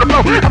off, and I'm gonna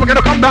blow, I'm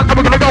gonna come down, I'm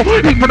gonna go,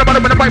 heat from the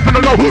bottom and the bite from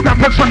the low, rap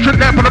construction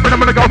there from the bit, I'm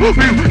gonna go, yo,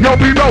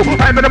 we know,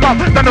 I'm in the mouth,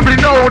 then nobody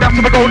know, that's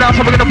how we go, that's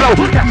how we're gonna blow,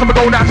 that's how we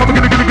go, that's how we're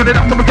gonna do it,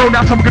 that's how we go,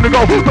 that's how we're gonna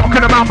go,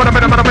 rocking them out for the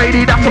bit, I'm gonna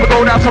baby, that's how we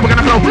go, that's how we're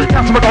gonna flow,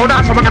 that's how we go,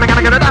 that's how we're gonna get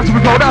it, that's how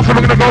we go, that's how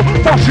we're gonna go,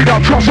 boss it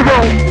up, cross the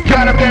road,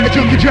 girl, I'm getting a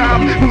junkie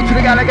jam, move to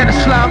the gal, I get a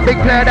slam,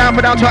 big player down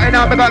for down, trying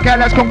out, we got girl,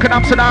 let's conquer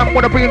Amsterdam,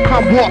 wanna bring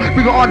come what,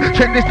 we got on,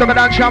 check this dog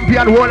and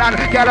champion, Holland,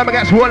 girl, I'm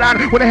against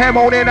Holland, with a hair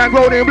moaning and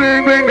groaning,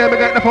 bling, bling, then we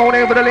get the phone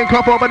in for the link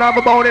up over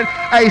another boning,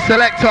 hey,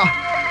 selector.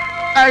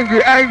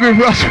 Angry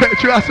prospect,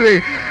 trust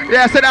me.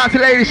 Yeah, send out to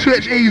Lady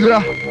Switch,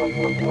 easier.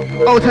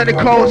 Old Teddy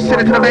Coles,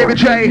 send it to the baby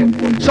J.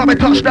 Summit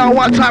touchdown,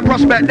 one time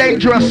prospect,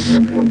 dangerous.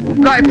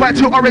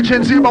 952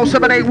 origin,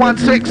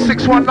 07816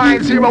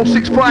 619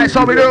 065,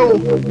 so we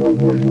do.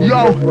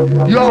 Yo.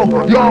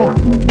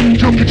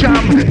 Junkie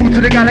jam, move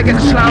to the gal, get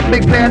the slam,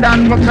 big player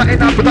down, from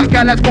setting up with that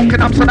gal, let's conquer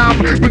Amsterdam.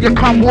 Bring your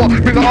come war,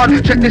 bring it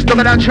on, check this dog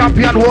and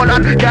champion,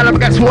 Holland. Gal, I'm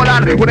against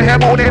Holland, with the hair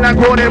moaning and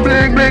groaning,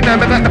 bling, bling. Then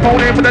we got the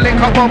phone in with the link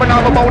up over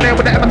another moaning,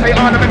 with the imitate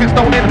on, and make it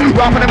stoning.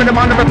 Rapping them in the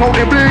man, never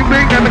phoning, bling,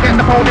 bling. Then we get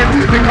the phone in,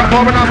 link up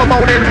over another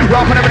moaning.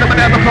 Rapping them in the man,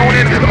 never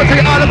phoning.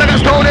 Imitate on, and make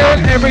it stoning.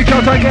 Every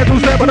chance I get to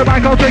step on the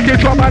mic, I'll take it,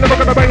 drop my never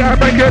gonna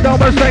break it,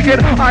 don't mistake it.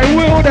 I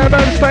will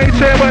never stay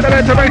here when I'm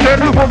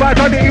intimated. One bite,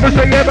 I didn't even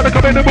say it, but I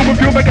come in the move with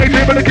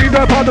fumigated, but I keep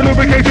that part of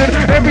lubricated.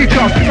 Every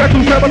chance, get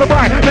to step on the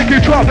mic, make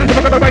it drop,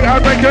 never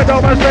gonna break it,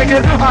 don't mistake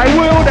it. I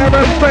will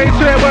never stay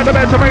here when I'm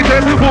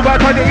intimated. One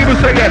bite, I didn't even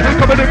say it,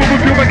 come in the move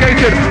with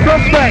fumigated.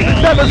 Prospect,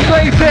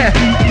 demonstrate it.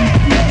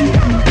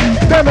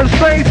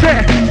 Demonstrate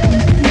it.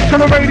 To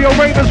the radio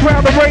ravers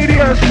round the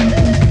radius.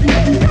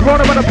 Run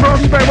up on the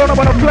prospect, run up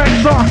on the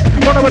Flexa,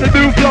 run up on the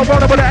Nuflo,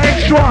 run up on the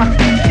Xtra.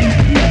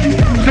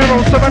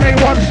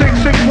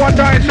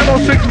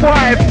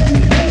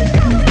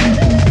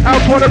 07816619065.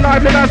 Out for the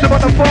live, the lads up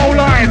on the phone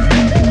line.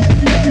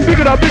 Big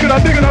it up.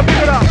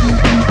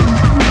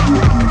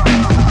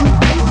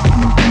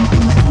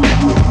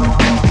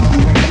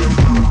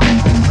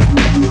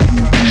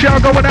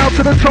 Shout going out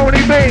to the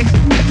Tony B.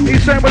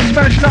 He's saying we're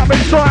smashing up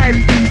inside.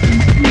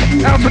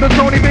 Out to the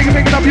Tony, bigging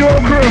up your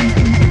crew.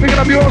 Bigging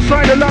up your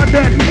side of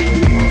London.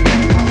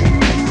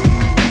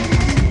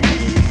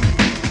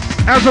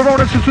 As a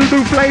roller to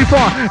do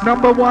flavor.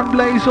 Number one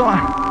blazer.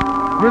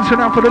 Rinsing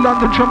out for the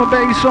London drum and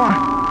bass.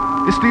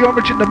 It's the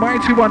origin, the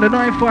mighty one, the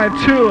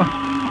 952.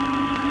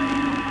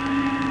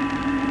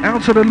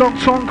 Out to the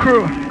locked on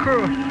crew.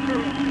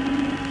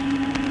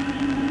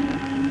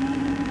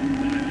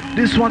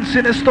 This one's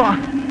sinister.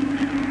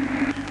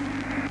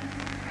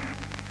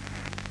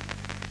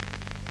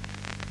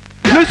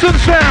 Listen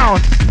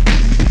sound.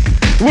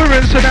 We're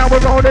rinsing down,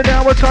 we're rolling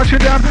down, we're touching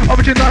down.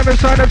 Origin live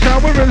inside the town.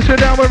 We're rinsing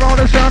down, we're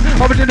rolling sound.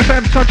 Origin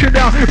defense touching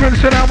down.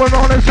 Rinsing down, we're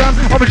rolling sound.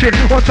 Origin,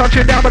 we're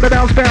touching down, but the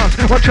bounce.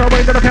 Watch your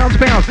way to the bounce.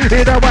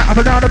 Hit a whack up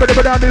and down, a bit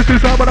down. This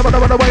is sound, but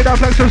the way that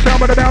Flexa sound,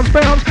 but the bounce.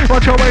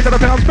 Watch your way to the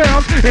bounce.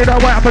 Hit a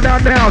whack up and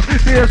down now.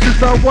 This is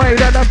the way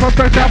that the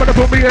prospect out, but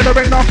put me in the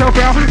ring, knocked out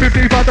crowd.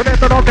 55 to net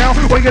the knockdown.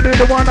 When you do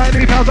the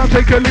 190 pounds, I'm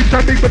taking leaps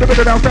and leaps, but the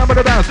bit of down, down,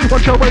 but the bounce.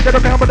 Watch your way to the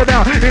pound, but the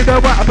down. Hit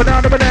a whack up and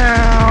down, but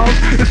down.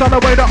 It's on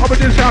the way to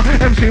Origin sound.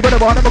 MC with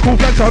the one, never cool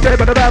flex, I'm dead,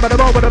 but the bad, but the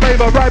roll, but the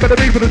baby, right, but the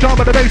beat, for the jump,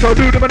 but the bass, so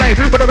do the name,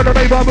 but the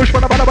baby, bush,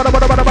 but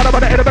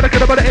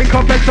the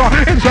income flex,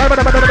 inside,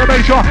 but the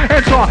bass,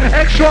 enter,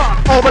 extra,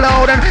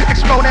 overloading,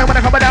 exploding, when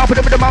I come down,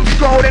 put it with the mum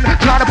scrolling,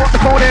 trying to put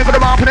the phone in, for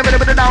the mouth, and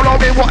the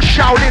downloading, what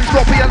shouting,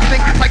 scorpion sing,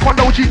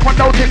 taekwondo,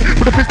 G-Kwando ting,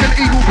 with the piston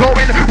eagle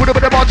glowing, with a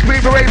bit of odds,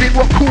 green raving,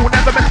 what cool,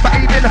 never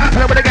misbehaving,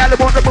 and with the gal, the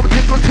one, the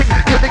tingle ting,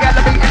 with the gal,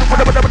 the beating,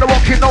 with the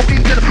walking, no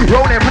eating,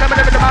 rolling, put them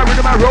in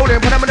the man, rolling,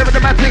 put them in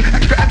the man ting,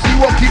 extra MC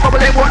walk, keep bubbling,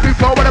 what new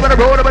flow, whatever the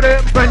road,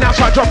 right now,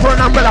 so I drop for an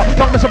umbrella.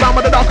 Don't mess around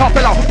with the dark half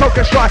fella.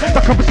 Focus dry,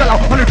 back up a seller.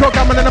 On the drug,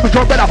 I'm gonna never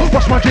draw better.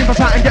 Watch my dream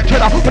pass out and get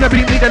cheddar. Whenever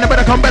you need, then I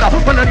better come better.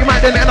 Run on your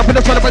mind, then end up in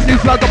the sun of a new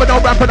flow. Double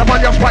down, ramp, put up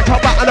on your spike,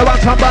 top back, and around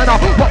some burner.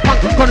 What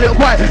punk, gone a little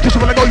quiet. Just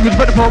wanna go, you was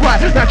better for a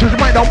ride. Now change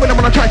your mind, don't win, I'm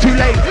gonna try too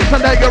late.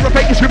 Sunday, you're a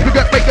fake, you script,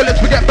 forget fake, your lips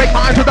forget fake.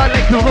 My eyes will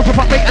dilate, cause I'm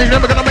not fake, and you're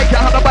never gonna make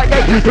it out the back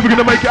gate. Never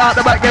gonna make it out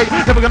the back gate.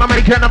 Never gonna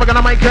make it, never gonna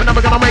make it,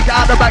 never gonna make it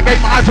out the back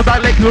gate. My eyes will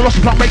dilate, cause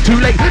I'm not make too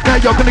late.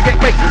 Now you're gonna get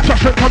baked.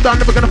 Suspect, come down,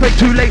 never gonna fake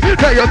too late.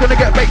 Now you're gonna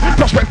get baked.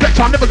 Prospect flex,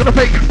 I'm never gonna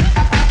fake.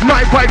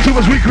 952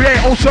 as we create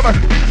 07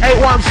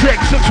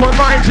 816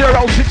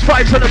 6190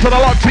 65 send it to the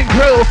locked in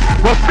crew.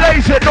 We're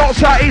blazing north,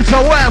 south, east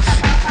and west.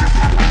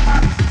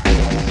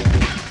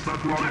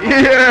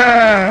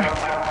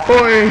 Yeah.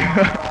 Oi.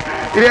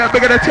 Yeah,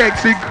 big of the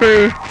texting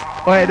crew.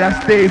 Oi,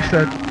 that's Dave,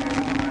 son.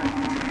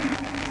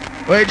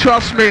 Oi,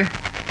 trust me.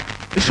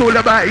 It's all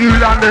about you,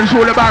 London. It's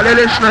all about the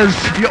listeners.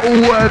 You're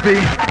all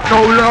worthy.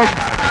 No love.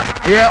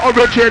 Yeah,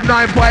 Origin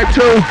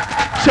 952.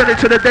 Send it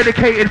to the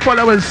dedicated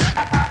followers.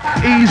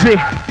 Easy.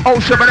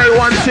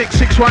 07816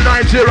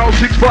 6190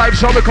 65.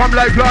 So we come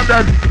like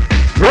London.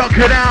 Rock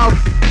it out.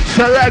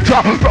 Selector,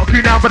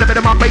 rocking out for the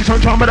bit of my bass on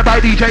drum, but the by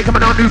DJ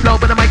coming on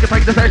Nuflo, but I make it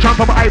take the session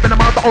from my hype in the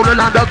mouth, the older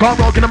land, come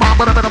rocking the mouth,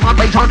 but a bit of my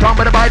bass on drum,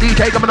 but the by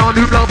DJ coming on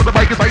Nuflo, but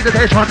I make it take the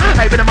session,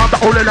 hype in the mouth, the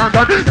older land,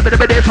 the bit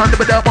of this one, the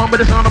bit of one,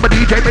 with the sound of a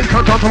DJ, bass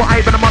on drum, so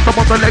hype in the mouth, the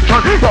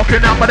selection,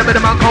 rocking out for the bit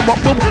of man, come rock,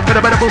 boom, with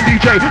a bit of boom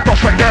DJ, boss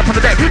right there from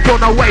the deck, go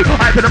no way,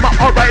 hype in the mouth,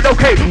 alright,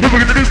 okay, what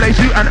we're gonna do,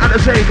 blaze you and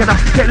say, gonna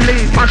get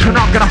lean, mashing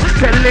up, gonna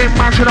get lean,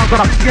 mashing up,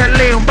 gonna get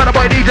lean, but the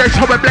boy DJ,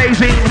 so we're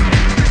blazing.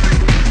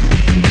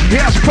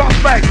 Yes,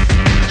 Prospect.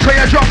 So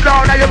you drop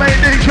down, now you main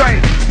DJ.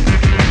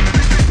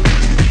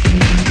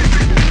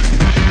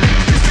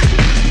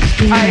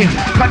 Hey,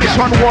 cut this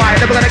one wide,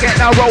 never gonna get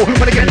no roll.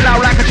 Gonna get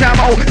loud like a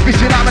jamo.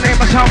 Missing out my name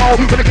is Samo.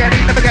 Gonna get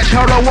eat, never get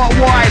shallow. What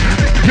wide?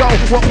 Yo,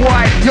 what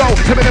wide? Yo,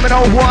 let me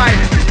know why.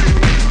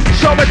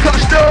 So we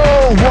touch no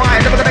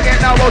wide, never gonna get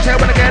no roll. Say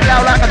gonna get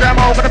loud like a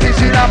jamo. Gonna be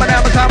seen out my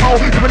name is Samo.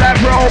 Give me like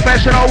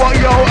professional, what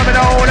yo? Let me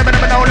know, let me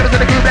know. Let me to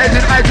the group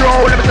blazing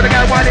hydro. Let me to the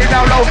guy winding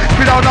down low. If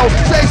you don't know,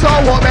 say so.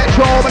 What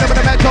metro? Let me to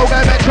the metro,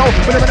 get metro.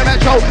 Let me to the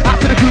metro.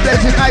 After the group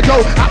blazing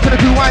hydro. After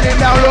the group winding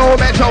down low.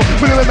 Metro. Let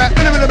me to the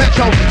metro. Let me to the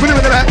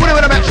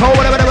metro.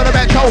 Let me to the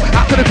metro.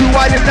 After the group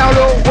winding down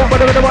low.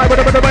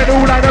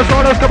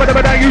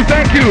 You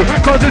thank you,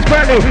 cause it's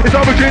brand new. It's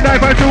Origin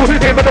 952.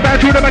 Aim for the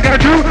band, never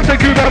got you.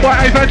 Thank you, man, why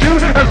I found you.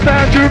 And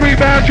stand you,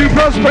 rebound you,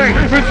 prospect.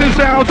 Rinse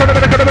sound, so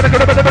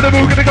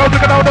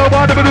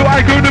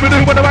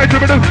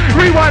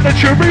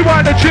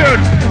rewind the tune.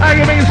 And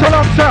you mean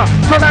selector.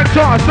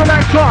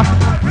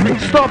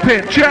 Stop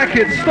it,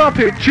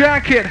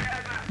 jack it.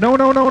 No,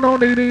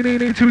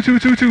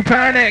 2,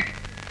 panic.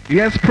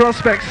 Yes,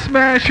 prospect,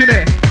 smashing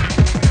it.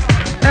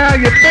 Now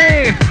you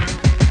mean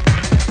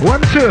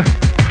 1, 2.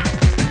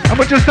 And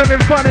we're just having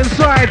fun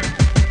inside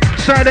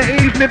the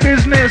evening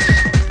business.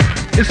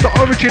 It's the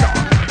Origin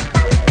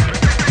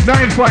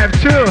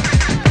 952.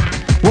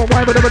 What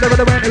why went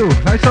to?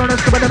 I saw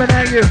us coming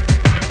at you.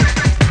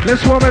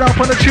 Let's warm it up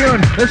on the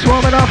tune. Let's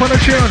warm it up on the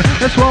tune.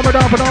 Let's warm it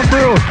up and on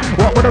through.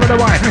 What would I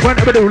why? When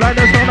I do like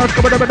the sun, I'll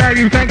come over now.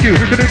 You thank you.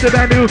 To do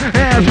the new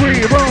as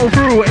we roll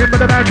through. In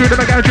the bad you, then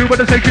I got you.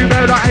 But I say you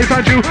better. I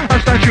find you. I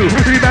start you.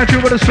 Rebound you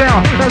with a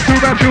sound. That's too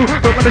bad you.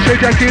 But when I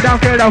shake that key down,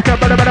 get out.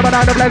 But the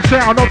black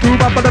sound. Not too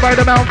much, but the right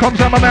amount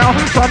comes out my mouth.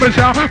 Summer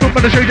sound. But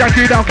when I shake that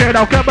key down, get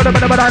out. But the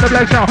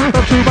black sound.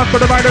 Not too much,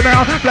 but the right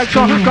amount. Black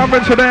sound.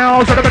 Conference to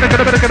now. So the better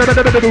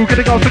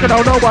getting off. Sticking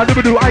out. No one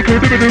to do. I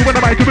could do. When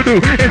am I to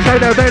do? Inside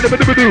there, they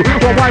never do.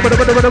 Well, why? But I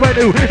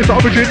do. It's the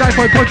origin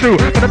 9.2.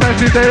 But the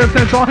best is there.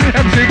 Sensor.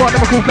 MC. What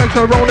never cool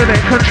Flexa rolling it.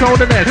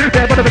 Controlling it.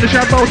 There, but I'm in the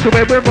shampoo to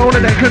it. We're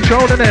rolling it.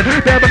 Controlling it.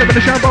 There, but I'm in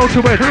the shampoo to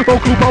it.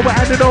 Vocal power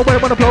and it over.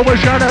 When the flow is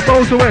shine that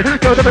bows to it.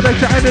 Go to the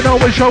next and it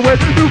always show it.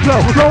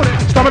 Nuflo, roll it.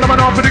 Stopping them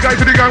on for the guy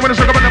to the gang. When it's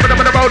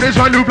about this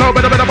one. Nuflo,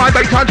 better my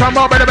bait time. Time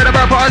more. Better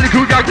for all the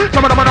cool gang.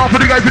 Some of them on for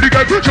the guy to the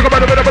gang. Sugar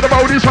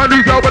about this one.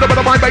 Nuflo,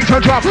 better my bait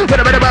time.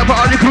 Better for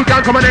all the cool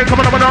gang. Come on in.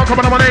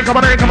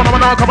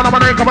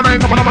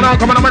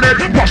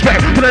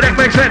 Prospect. For the neck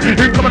makes sense.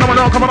 Come on in.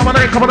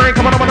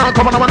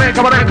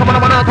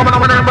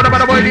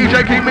 But boy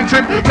DJ keep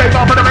mixing. Play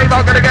ball for the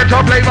Maybach. Gonna get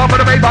your play ball for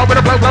the Maybach. With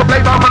a blow.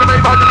 Play ball for the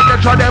Maybach. Gonna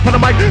get your there for the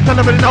mic.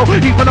 Don't really know.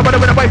 He's gonna win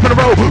away for the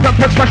roll. Run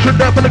press fashion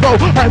there for the goal.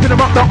 I hit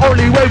him up the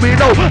only way we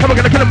know. And we're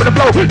gonna kill him with the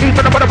flow. He's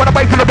gonna win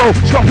away for the bow.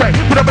 Stop it.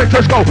 Put a bit,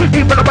 let's go. He's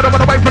gonna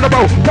win away for the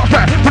bow.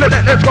 Prospect. Put it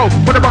in, let's go.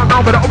 Put him on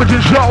now for the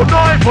origin show.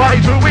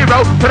 9-5-2 we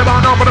roll. Put him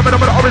on now for the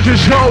origin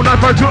show.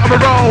 9-5-2 on the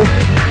roll.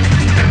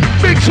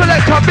 Big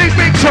selector, big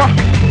mixer.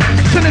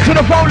 Send it to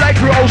the phone like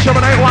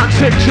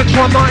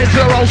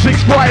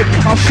 07816619065.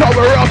 I'm so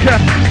rocket.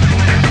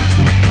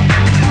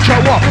 Show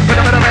up, for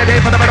the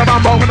ready, for the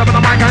bumbo, for the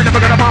mic, I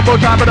never gonna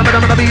bumbo, time for the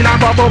beeline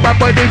bumbo, but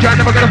boy DJ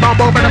never gonna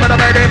bumbo, for the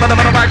ready, for the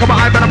mic, come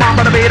on, for the mom,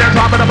 for the beat, and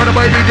top of the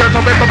boy DJ,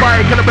 so with the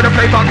bike, and a bit of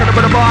playback, and a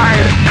bit of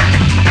ride.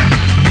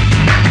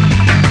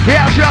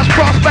 Yeah, just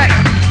prospect,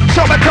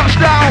 summer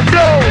touchdown,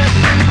 blues.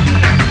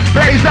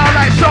 Blaze down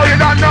like so, you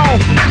don't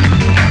know.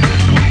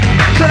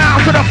 So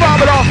now to the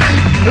formula,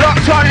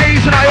 locked on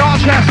E's and I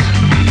chest.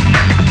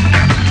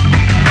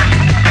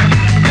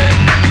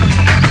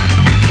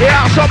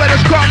 Yeah, so better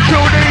scrum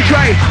through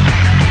DJ.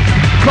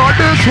 Got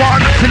this one,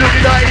 salute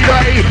the day,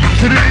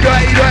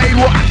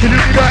 what?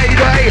 Salute the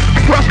day,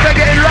 prospect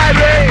getting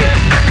lively.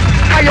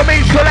 How you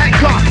mean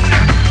selector?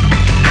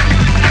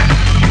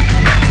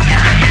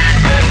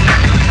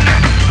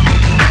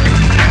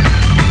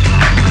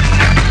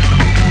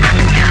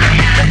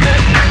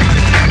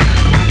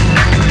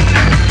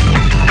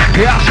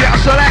 Yeah,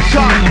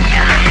 selector.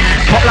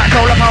 Hot like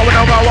solar power,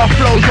 no power,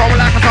 flows roll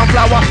like a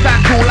sunflower, stand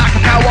cool like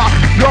a tower.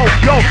 Yo,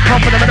 come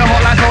for them in the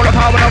hot like solar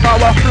power, no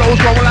power, flows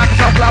roll like a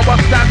sunflower,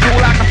 stand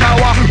cool like a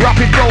tower,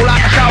 rapid flow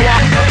like a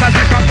shower. Sometimes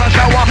it's not a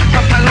shower,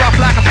 sometimes rough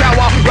like a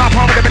shower. Rap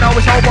on with them and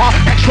always over,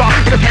 extra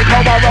with a take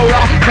over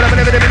roller. Put them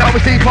in them and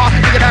always deeper,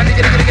 dig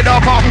it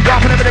darker.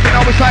 Rap on them and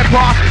always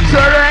hyper.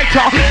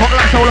 Selector, hot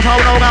like solar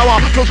power, no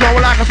power, flows roll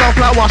like a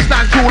sunflower,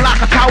 stand cool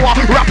like a tower,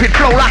 rapid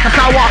flow like a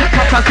shower.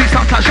 Sometimes deep,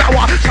 sometimes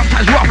shower,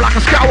 sometimes rough like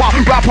a scour.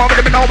 Rap on with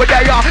them and always there.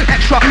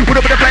 Extra, put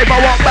them in the flavor,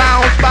 walk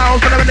bounce,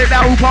 put them in the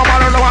down, who palm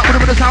on the white, put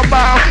them in the sound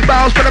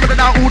bounce, put them in the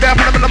down, who there,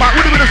 put them in the mic,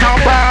 put them in the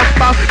sound bounce,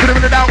 put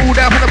them in the down, who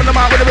there, put them in the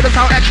mic, put them in the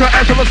sound extra,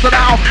 what's the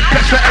now?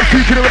 Extra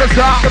MC, put them in the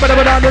sound. Put them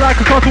down like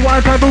a castle,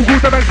 one time, boom,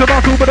 good, the next to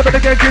battle, put them in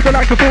the game, keep it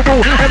like a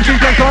football. MC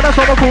Xtra, that's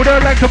what I call the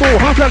flexible,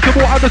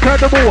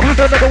 understandable,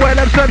 another way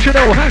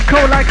exceptional,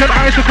 cold like an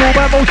icicle,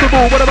 but most of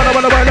all, whatever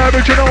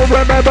original,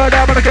 remember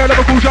that, when I get a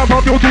cool jump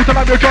up your tooth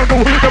and I'm your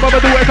jungle, never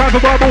do it, time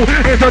for bubble,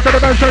 into the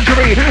 9th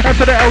century, M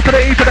to the L to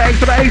the E to the X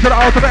to the A to the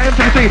R to the M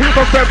to the C.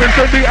 From reference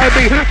to the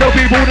MB, no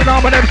people in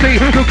I'm an MC.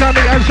 Look at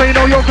me and say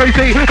no, you're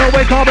crazy. No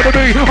way, come to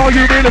me. Are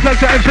you really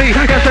Flexa MC?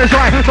 Yes, that's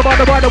right. The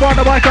one, the right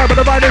side, but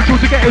the right is to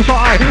get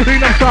inside. The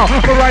next star,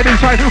 the right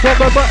inside. What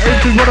the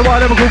buttons is what the right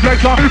never call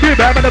Flexa.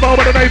 Remember the ball,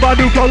 but the Maybach,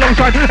 Nuflo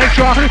alongside.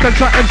 Extra,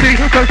 Flexa MC,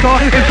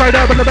 Flexa inside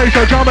up in the bass,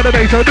 jump in the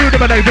bass, do the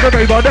manate for the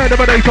Maybach, then the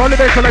manate, all the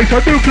bass,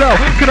 Nuflo.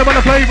 Can I run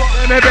a flavor?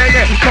 Let me bring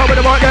it. Show me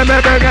the one, let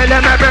me bring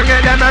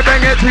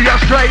it to you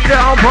straight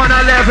down on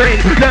a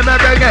levy. Let me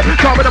bring it,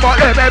 top of the ball,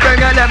 let me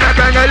bring it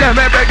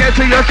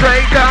to you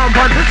straight down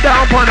on a,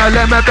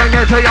 let me bring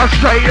it to you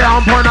straight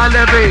down on a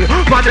levy.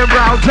 Running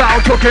round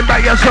town, talking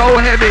about you so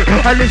heavy.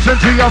 I listen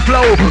to your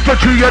flow,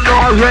 but you're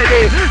not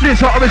ready.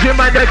 This origin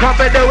man, they can't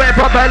do it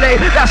properly.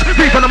 That's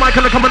people on the mic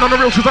and they're coming on the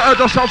real, so they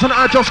urge ourselves and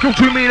urge your skill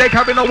to me. They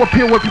carry no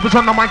appeal when people's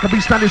on the mic and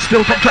be standing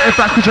still. Top chatting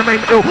fast cause your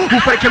name ill. Who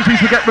fake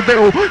MCs will get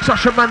revealed.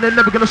 Such a man, they're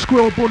never gonna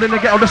squirrel, born in the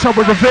ghetto, the sub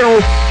will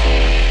reveal.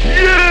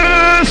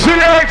 Yeah,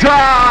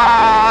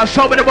 selector!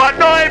 Something about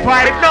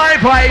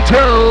 952,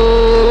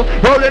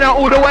 rolling out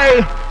all the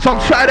way.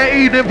 Some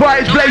Saturday evening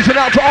vibes blazing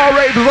out to all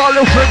ravers, all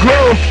Nuflo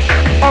crew.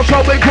 I'm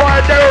so big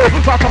quiet now.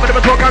 Some of them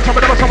talk and some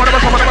of them talk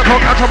and some of them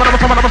talk and some of them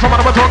talk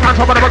and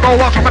some of them go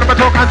on. Some of them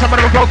talk and some of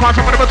them go on.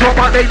 Some of them talk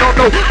but they don't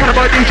know. What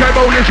about DJ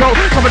Bowling Show?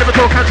 Some of them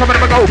talk and some of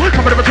them go.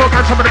 Some of them talk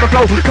and some of them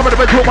flow. Some of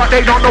them talk but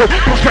they don't know.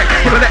 Prospect,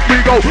 gonna let me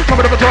go.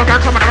 Some of them talk and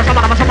some of them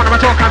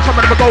talk and some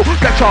of them go.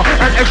 Xtra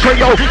and Xtra,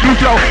 yo,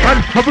 Nuflo and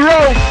have a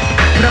roll.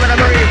 Put them in the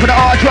marine, for the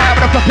hard drive,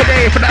 for the floppy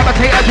day, for the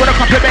imitators, with a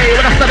copy me.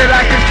 When I study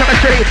like this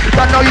chemistry,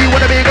 don't know you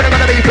wanna be,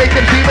 gonna be. Fake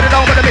them see, but it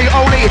don't wanna be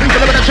only.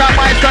 When I'm gonna chop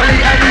my Stanley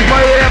and use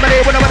my Emily.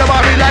 When I'm gonna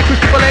marry like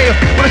Christopher Lee.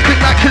 When I stick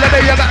like Killer Me,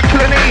 I got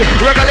killing me.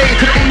 Regulate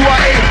to the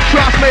EYA,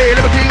 trust me,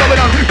 liberty going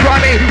on, try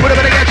me. When I'm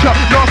gonna get you,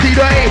 nasty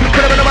day.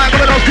 Put them in the mic,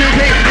 I'm on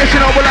stupid. Yes, you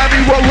know what I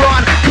mean, what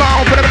run.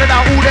 Clown, put them in the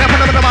down, all there, put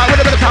them in the mic, put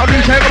them in the town.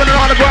 DJ coming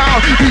on the ground,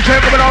 DJ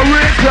coming on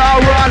Rick,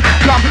 run.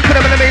 Come, put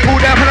them in the mic, all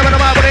there, put them in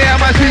the mic, with the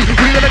MIC.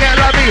 We gonna get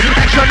lovely.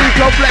 Extra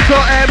Nuflo, Flexa,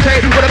 MT.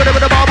 Put them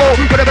in the bubble,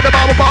 put them in the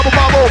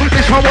bubble.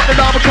 This one, what the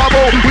double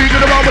trouble. We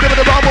gonna run with them in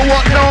the bubble,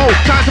 what no.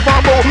 Time to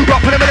fumble,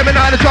 rock, put them in the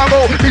midnight, the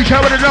jungle. DJ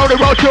with the know, the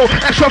road chill.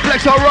 Extra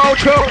Flexa, road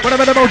chill. Put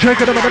them in the boat,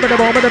 check it, put them in the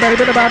bomb, in the bang,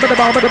 in the bang, in the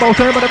bomb, in the boat,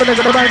 turn, put them in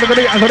the bang, in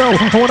the I don't know.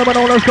 I wanna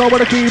know, let's go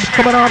with the keep.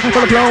 Coming up, with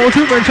the flow,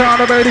 to bring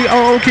China,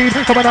 radio, keep.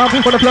 Coming up,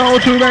 with the flow,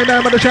 to bring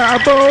them in the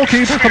shadow,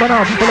 keep. Coming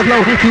up, with the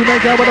flow, to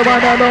make out with the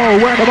one I know.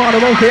 Where the ball, the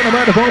road, hit,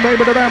 the phone,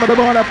 maybe the band, with the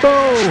ball, the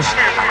bow.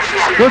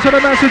 What's the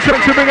message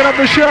to bringing up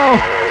the show?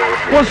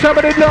 What's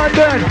happening in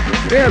London?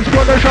 Yes,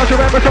 got the shots,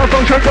 remember some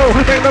function go.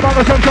 Take the ball,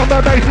 some from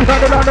the bass, and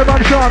the London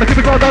function. Keep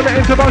it going on the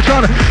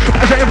intervention.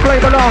 As I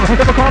inflame along,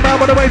 never calm down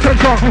with the weight and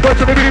song.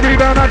 What's the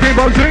BB down at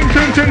people?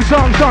 Sing,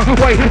 song.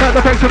 Wait, let the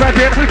face of that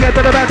in. Get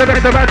to the band,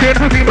 the band in.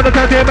 Team with the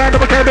 30 man, the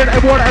cabin,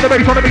 and water and the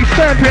bass on the beat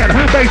stamping.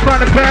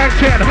 Baseline and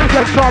action.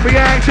 Let's start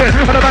reaction.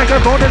 And the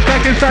microphone is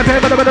back in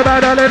stamping, but the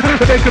bad island.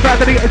 The big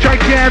capacity,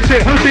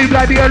 gigantic. Deep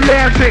like the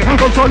Atlantic.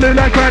 Also,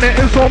 like granite,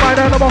 it's all mine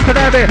and I'm on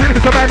Canary.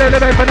 It's a man that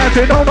live in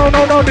fanatic.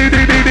 No, need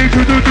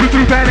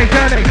to panic.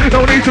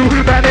 No need to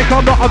panic,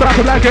 I'm not about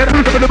to like it.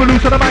 The little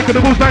loose on the mic and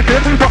the boost back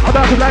in. Not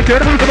about to like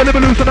it. The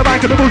little loose on the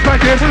mic and the boost back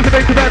in. The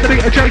big capacity,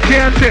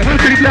 gigantic.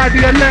 Deep like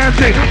the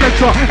Atlantic.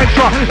 Extra,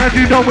 as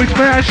you know we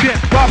smash it.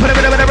 Right, put them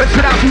in the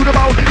sit out to the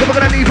bone. Never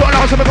gonna leave on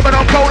us, I'm coming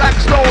on cold like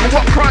stone.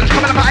 What crunch,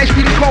 coming like ice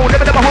cream cold.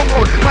 Never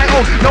homegrown, my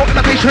own. No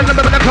imitation,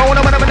 never in the cone.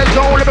 I'm in the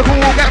zone, never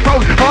cool, get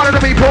thrown. All of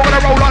the people gonna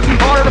roll on.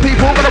 All of the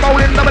people gonna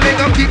roll in. Doubling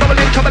up, keep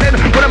doubling, coming in.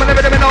 When I'm in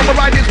the rhythm, on the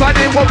riding,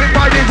 sliding, walking,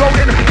 riding,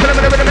 rolling. Put them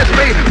in the rhythm, it's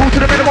me. Move to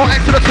the minimum,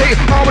 X to the T.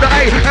 R with the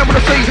A, M with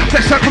the C.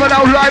 Flexa coming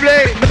out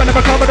lively.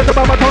 Never coming in the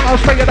bomb, I don't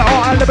stay in the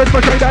art. I live in my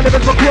trade, I live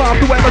in my craft.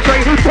 Do whatever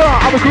trade.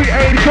 I'm a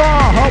creator.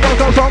 I wanna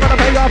go song, gonna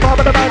pay off. I'm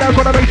in the band, that's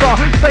what I make for.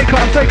 Stay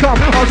calm.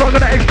 I'm so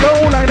gonna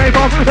explode like they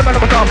bomb. The man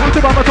of a come. The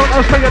bomb, I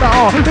don't stay in the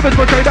art. Live in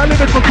my trade, I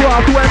live in my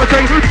craft. Do whatever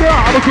trade.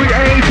 I'm a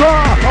creator.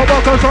 I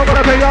wanna go song,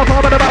 gonna pay off.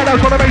 I'm in the band,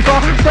 that's what I make for.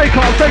 Stay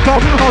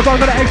calm. I'm so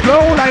gonna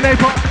explode like they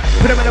bomb.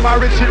 Put them in my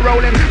wrist shit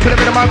rolling. Put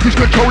them in my cruise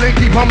controlling.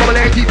 Keep on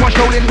bubbling, keep on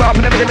strolling. Well,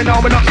 put them in now,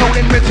 we're not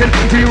soling, written.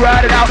 We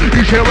ride it out.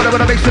 You share whatever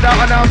to mix it out.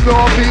 And I'm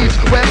North Beach.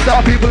 West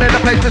Star people in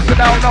the place,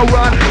 listen out, no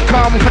run.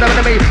 Come, put them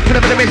in me. Put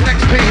them in the mix,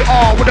 next P.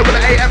 R with the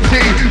AMC.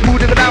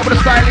 Moving it down with a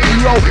styling.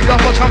 Roll,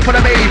 young ones come for the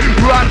me.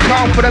 Run,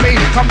 come for the me.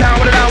 Come down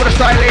with a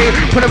styling.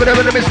 Put them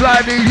in the mix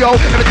lively, yo.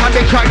 Every time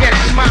they try get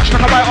smashed, like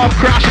a right off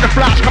crash in a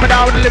flash. Coming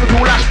down with a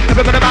Liverpool lash. If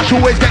I'm gonna mash,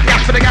 always get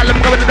gas for the gal. I'm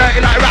going to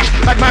dirty like rash.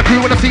 Like my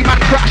crew when I see man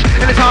crash.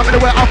 Anytime in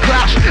the way I'll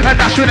clash. And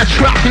that's in a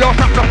trap, you're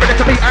trapped up ready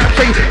to be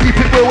MC. Keep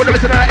it real with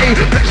originality.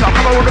 Flex up,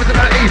 have a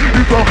originality.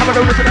 Nuflo, have a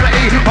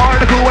originality.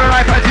 Hard to cool when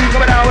I fight you.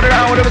 Coming down with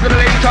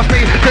originality. Trust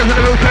me, there's a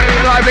little thing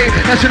lively.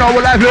 Yes, you know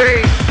we're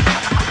lively.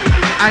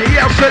 And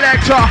yeah,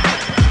 selector.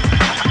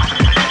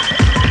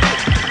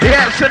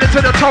 Yeah, send it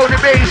to the Tony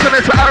B, send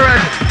it to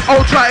Aaron.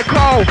 Old tight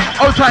Cole,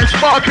 old tight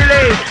Sparkly.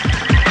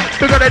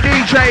 Big on the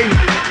DJ.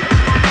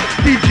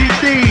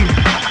 DGD.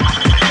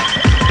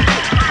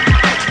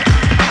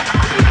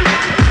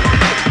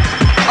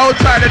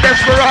 Outside the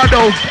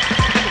Desperado.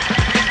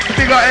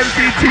 Big up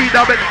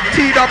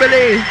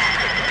MCTWE.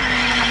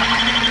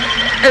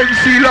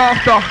 MC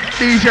Laughter.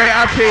 DJ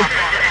Happy.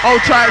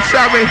 Outside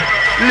Sammy.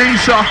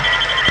 Lisa.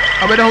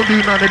 And we don't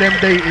do none of them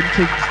dating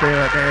things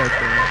there.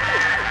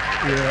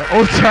 Yeah.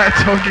 Outside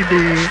Tony D.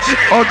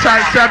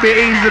 Outside Sammy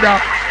easing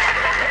up.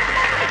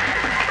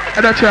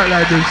 And I track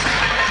like this.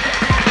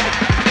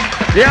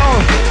 Yo.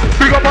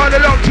 Big up on the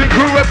Lockton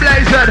crew we're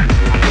blazing.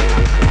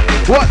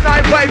 What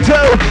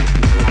 952?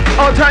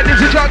 On time, this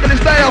is Jungle,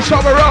 this day, I'll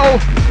stop a roll.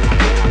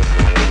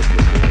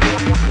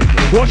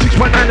 What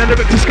 6.9 on the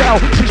Victor scale?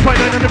 6.9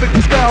 on the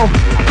Victor scale.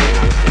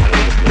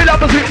 Bill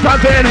up a 6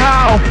 times in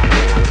how?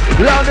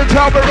 London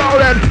town, we're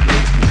rolling.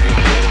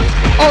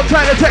 On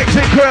time, the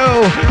Texan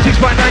crew.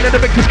 6.9 on the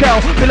Victor scale.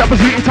 Bill up a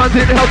 6 times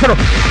in the hotel.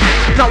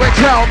 Now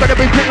excel, better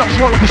be quick, not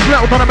strong like a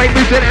smell. Don't make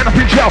me then end up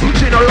in jail.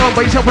 Sitting alone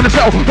by yourself in the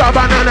cell. Got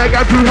a banana,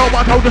 go through hell,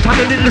 but I told us I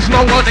didn't listen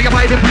on one. They got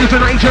paid in views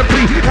and ancient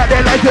plea. That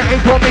their life, that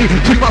ain't for me.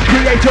 Too much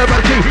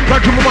creativity. Run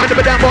through my mind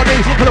of a damn body.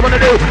 All I wanna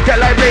do, get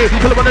lively.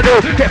 All I wanna do,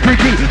 get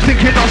freaky.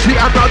 Stinking nasty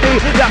and bloody.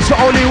 That's the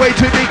only way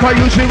to be quite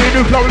used to in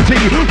Nuflo and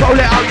tea. Roll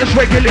it out just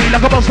regularly,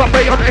 like a monster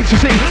bay on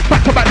ecstasy.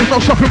 Back to back, there's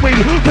no stopping me.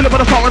 Fill up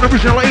on the start on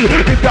original E.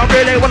 If down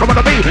really family, what I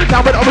wanna be.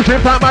 Down with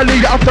original family,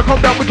 you have to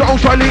come down with your own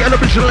slightly and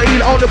originally.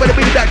 The only way to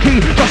be that key,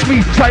 just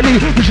me, slightly,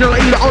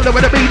 originally. The only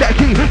way to be that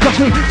key, just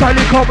me,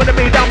 slightly. Come with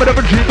me, down with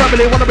original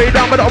family, wanna be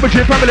down with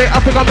original family. I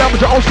think I'm down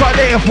with your own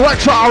slightly.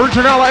 Flexa,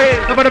 originality.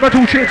 Never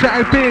too shit to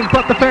ain't big,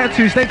 but the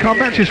fancies, they can't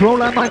match us. Roll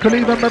like Michael,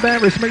 even the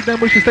Maris, make them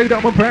wish to stay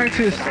down and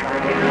practice.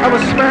 I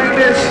was smack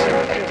this.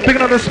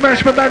 Picking up the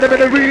smash, but man, them in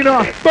the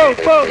arena. Boom,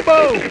 boom,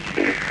 boom.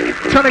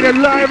 Trying to get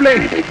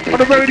lively on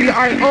the radio.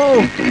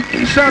 I.O.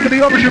 Sound of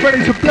the origin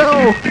ready to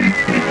blow.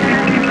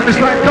 And it's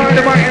like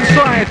dynamite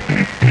inside.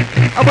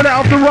 I put it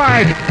off the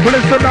ride. Well,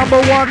 it's the number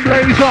one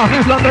blazer.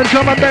 London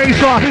drum and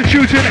baser.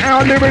 Shooting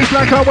out lyrics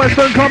like a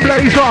Western come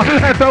blazer.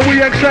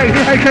 F-L-E-X-A,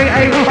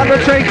 aka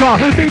Undertaker.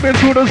 Deep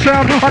into the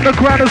sound.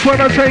 Underground is where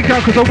I take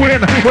out. Cause I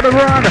win with a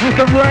run.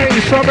 The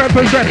race. I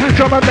represent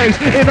drum and bass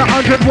in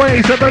 100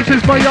 ways. Ever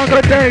since my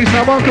younger days.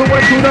 Now I'm going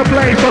to the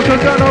place. Such a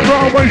gun of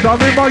wrong ways.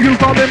 I'm in my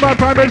youth. I'm in my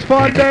prime. It's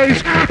fun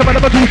days. The man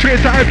of two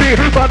shits that I be.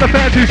 But the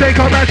fancies, they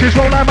can't match it.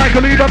 Roll like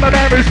Michael, leave on the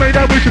Maris. Made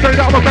that wish to take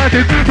out my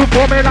matches.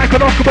 Performing like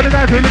an Oscar, but it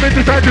has to limit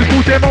the fractures,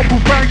 cause they're multiple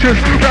fractures.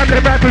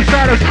 Random rappers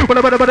status. When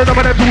I'm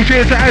two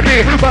shits that I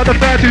be. But the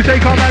fancies, they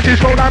can't match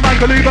it. Roll like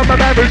Michael, leave on the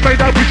Maris. Made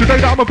that wish to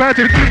take out my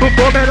matches.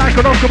 Performing like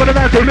an Oscar, but it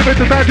has to limit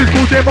the fractures,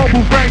 cause they're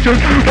multiple fractures.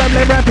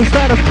 Random rappers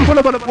status.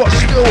 What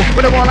still?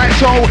 When I'm all like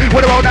so.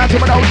 When I'm all down to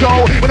my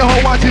dojo. When the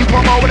whole 1, 2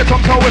 promo. When the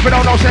top toe. If I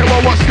don't know, say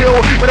well, what still?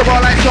 When I'm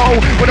all like so.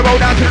 When I roll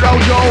down to the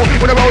dojo.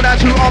 When I roll down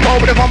to Ombo.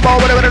 With the combo.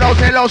 When I don't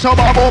say low, so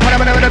bubble. When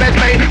I'm the best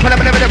mate. When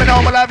I'm never know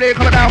my lovely.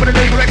 Coming down with a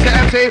new Xtra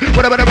MC.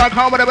 Whatever the rock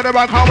home, whatever the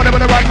rock home, whatever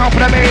the rock home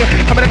for me.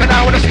 Coming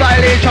down with a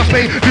stylish, trust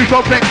me.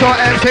 Nuflo, Flexa,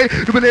 MC.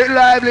 Doing it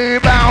lively,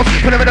 bounce.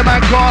 Whenever the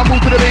man come,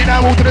 move to the beat,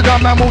 now move to the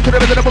drum, now move to the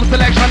rhythm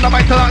selection. I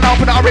might turn now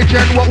for the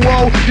origin.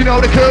 Whoa, you know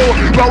the crew.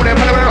 Rolling,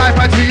 whenever the life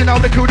I see, you know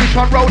the crew. This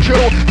one roll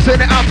through.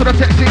 Send it out to the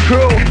Texas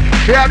crew.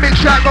 Yeah, big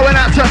shot going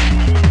out to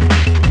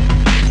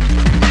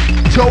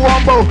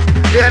Wombo.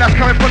 Yeah, that's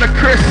coming from the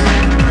Chris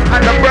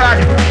and the Brad.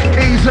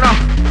 Easing up.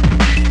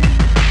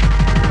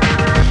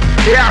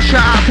 Yeah, shout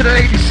out to the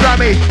lady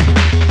Sammy.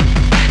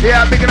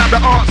 Yeah, bigging up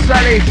the Aunt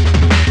Sally.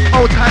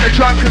 Old time the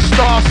drunken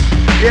stars.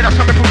 Yeah, that's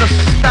coming from the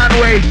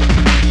Stanway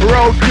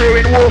road crew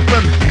in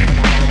Wolfen.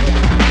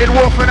 In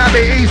Wolfen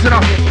Abbey, easing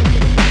up.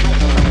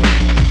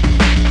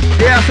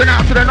 Yeah, send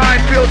out to the 9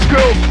 Fields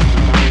crew.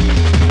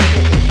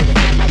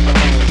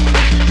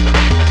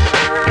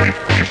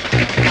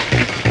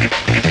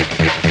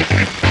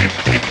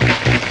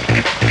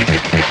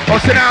 I'll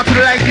send out to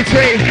the Lanky T.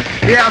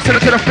 Yeah, I'll send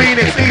it to the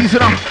Phoenix,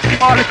 easing up.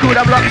 All the crew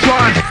that locked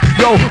on.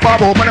 Yo,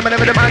 bubble, when I'm in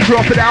the man,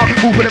 drop it out.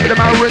 Moving in the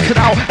man, rinse it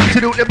out.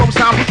 Absolutely bomb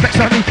sound.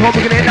 Flexa, Nuflo,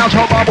 we're gonna hit now.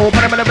 Show bubble,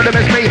 when I'm in the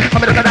best me. I'm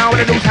in the down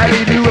with the news,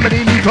 hey, new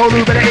remedy, Nuflo,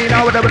 new remedy,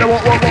 now, whatever the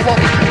what.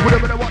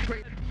 Whatever the what.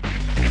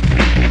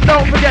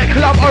 Don't forget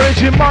Club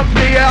Origin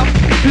Monthly, yeah.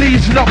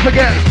 Please not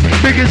forget.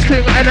 Biggest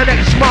thing in the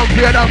next month,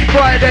 yeah. That's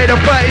Friday the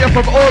 30th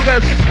of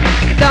August.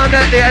 Down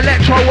at the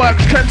Electro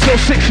Works, 10 till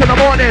 6 in the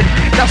morning.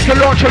 That's the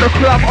launch of the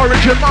Club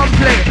Origin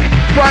Monthly.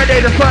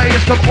 Friday the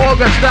 30th of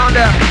August down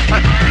there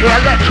at the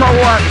Electro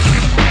Works.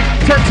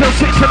 10 till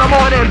 6 in the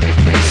morning.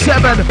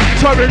 7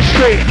 Torrance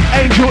Street,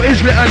 Angel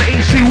Islington,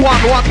 EC1,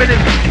 1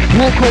 minute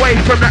walk away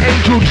from the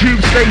Angel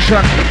Tube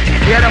Station.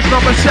 Yeah, that's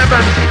number 7,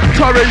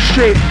 Torrance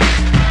Street,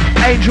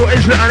 Angel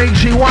Islington,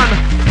 EC1.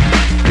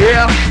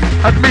 Yeah,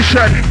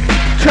 admission,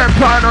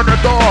 £10 on the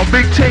door,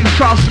 big things,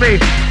 trust me.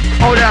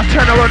 Oh, there,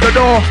 tenner on the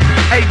door,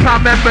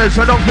 £8 members,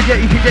 and don't forget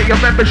you can get your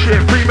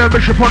membership, free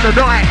membership on the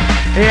night,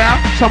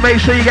 yeah? So make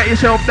sure you get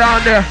yourself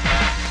down there.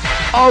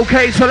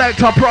 Okay,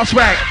 Selector,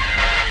 Prospect.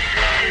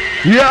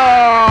 Yo!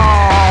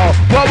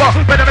 Whoa,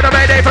 better the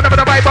Mayday, for the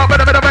bike,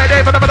 better the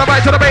Mayday, for the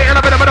bike to the bait, and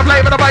a bit of the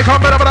play for the bike,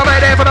 better the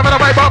Mayday, for the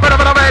bike, better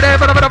the Mayday,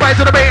 for the bike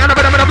to the bait, and a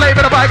bit of the play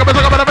for the bike, I'm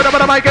going to bit of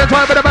the bike, and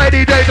time for the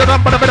DJ, to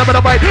dump a bit of the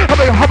bike, I'm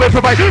going to hum it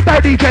for bike,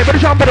 bad DJ, but a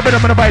jump a bit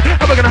of the bike,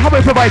 I'm going to hum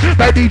it for bike,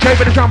 bad DJ,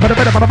 but a jump a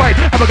bit of the bike,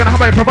 I'm going to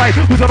hum it for bike,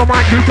 who's on the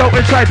mic, Nuflo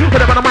inside,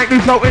 whatever the mic,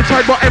 Nuflo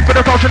inside, what M for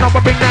the function of a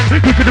big nang,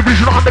 P for the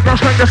regional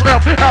underground strength, that's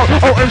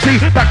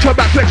L-O-M-C, back to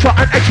back, Flexa,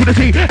 and X for the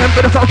T, M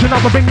for the function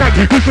of a big nang,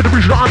 P for the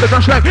regional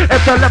underground strength,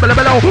 F the level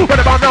below.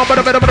 What about now?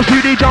 But a bit of a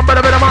CD jump, but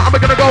a bit of I'm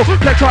gonna go.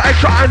 Flexa,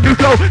 Xtra, and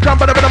Nuflo.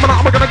 Jump, but a bit of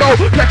I'm gonna go.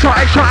 Flexa,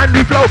 Xtra, and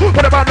Nuflo.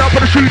 What about now for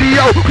the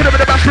studio? Could have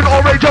been a bashing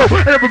or radio.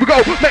 And there we go.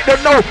 Make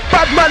them know.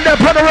 Bad man, they're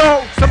on the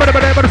roll. Somebody,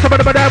 but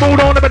somebody, but dabble.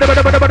 Don't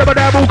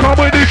dabble. Come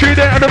with this shit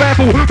and the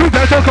raffle. 2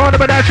 Flexa, can't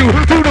have at you.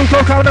 2 Nuflo,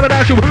 can't have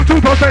at you.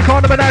 2 Prospect,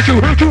 can't have at you.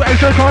 2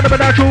 Xtra, can't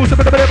have at you.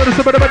 Somebody,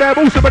 but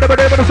dabble. Somebody,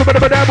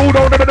 but dabble.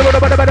 Don't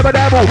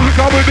dabble.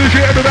 Come with this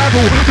shit and the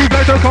raffle. 2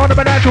 Flexa, can't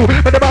have at you.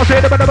 But the boss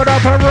said, but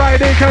I'm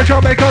riding. Catch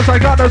up, because I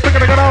got no stick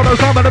and I got all no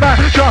some in the back.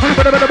 Shot,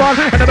 but a bit of ball,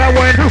 and about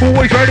when,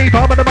 always ready,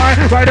 pump in the mind.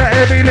 Write out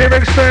every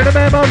lyric, spin a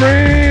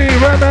memory.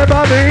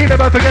 Remember me,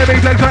 never forget me.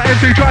 Flexa,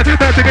 MC, try to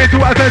get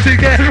to a fancy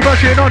get.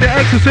 Rushing on your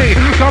ecstasy.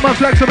 Come on,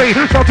 Flexa me,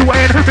 start to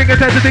end. Bring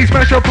intensity,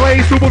 special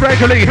play, super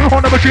regularly.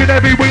 On the machine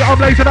every week, I'm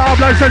blazing up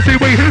like sexy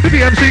we. The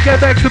MC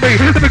get next to me.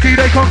 The key,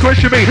 they can't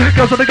question me.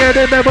 Girls on the get,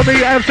 remember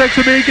me, have sex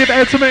to me, give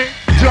head to me.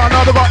 John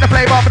Noble got the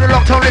flavor for the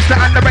lockdown listener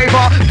and the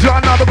raver.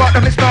 John Noble got the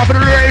listener for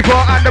the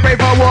raver and the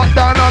raver. What?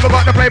 John Noble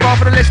got the flavor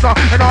for the listener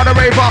and all the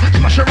raver.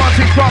 Smash and run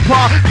things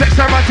proper.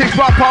 Flexa run things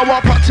proper.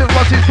 What practice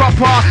run things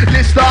proper?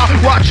 Listener,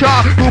 watch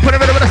out. Who put a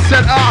bit of the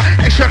center?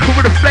 Extra cool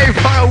with the flavor.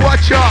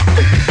 Watch out.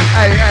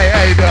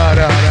 Hey, no.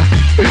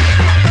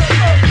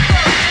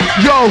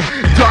 Yo,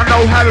 don't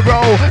know how to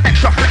roll.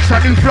 Extra flex, a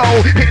new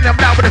flow. Hitting them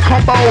down with a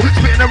combo.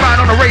 Spitting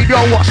around on the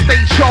radio. What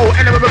stage show?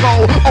 Anywhere we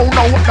go. Oh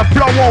no, what the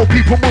flow. Oh,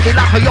 people moving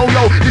like a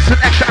yo-yo. Listen,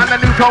 extra and the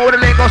new flow. The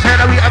lingo,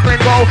 Henry, a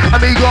glingo.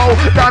 Amigo,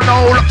 don't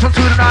know. Locks on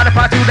to the 9 if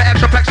I do the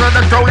extra flex on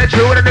the stroll. Let's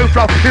with a new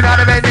flow. You know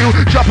the menu.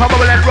 Jump on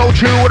bubble and roll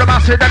through. With a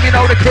massive, then you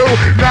know the crew.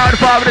 9 to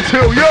 5 and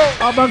 2. Yo,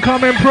 I'm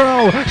coming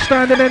pro.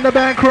 Standing in the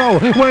back row.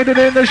 Waiting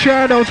in the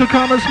shadow to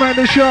come and smack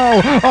the show.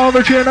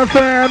 Origin of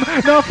fam.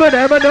 Not for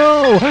them, I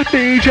know.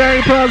 DJ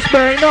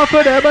Prospect, not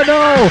for them, I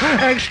know.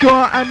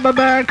 Extra and my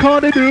man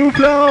called the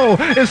Nuflo.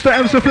 It's the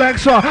MC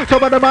Flexa,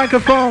 top of the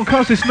microphone,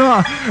 cause it's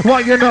not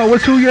what you know,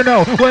 it's who you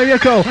know, where you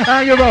go,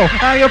 and you roll,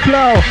 and you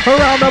flow.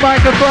 Around the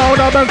microphone,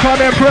 I'm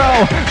coming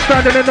pro.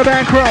 Standing in the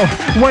back row,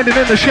 waiting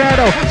in the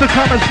shadow to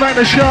come and smack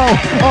the show.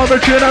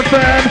 Origin of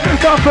fam,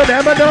 not for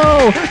them, I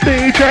know.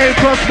 DJ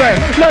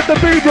Prospect, let the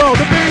beat roll,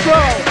 the beat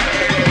roll.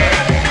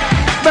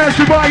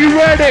 Master, are you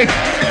ready?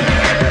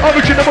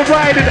 Origin of a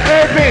riding,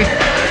 Eddie.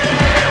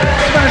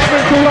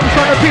 Smashman cool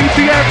alongside the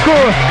PTM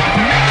crew.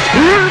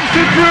 Rooms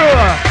to through.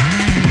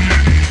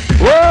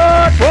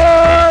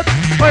 What?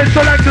 Wait,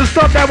 selector,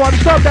 stop that one.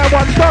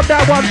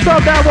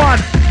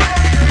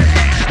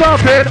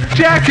 Stop it.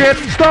 Jacket,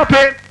 stop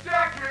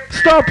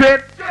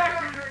it.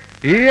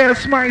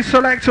 Yes, my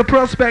selector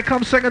Prospect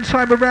comes second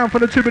time around for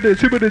the two minute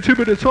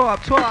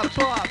top.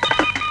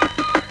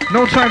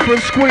 No time for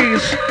a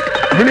squeeze.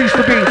 Release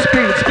the beats.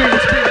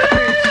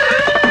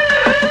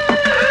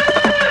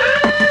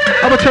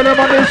 I'ma tell him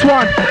on this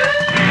one.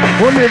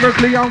 Well,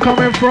 lyrically I'm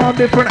coming from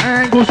different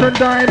angles and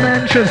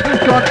dimensions.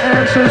 Got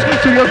answers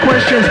to your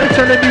questions,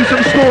 telling you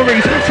some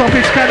stories,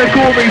 topics,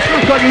 categories.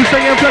 Got you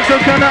saying Flexa,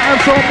 can I have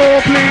some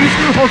more please?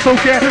 Also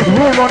get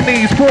raw on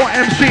these 4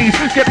 MCs,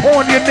 get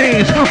on your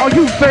knees. Are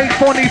you fake,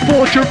 funny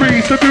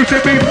forgeries? The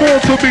music means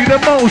more to be the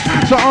most.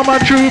 So are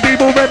my true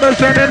people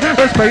representing.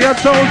 Let's pay a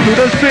toast to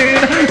the scene.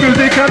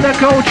 Music and the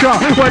culture,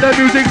 where the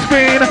music's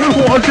been.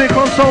 What is it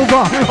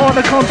crossover on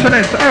the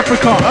continents?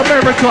 Africa,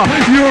 America,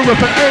 Europe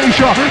and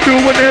Asia.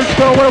 Doing this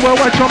for where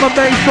watch on the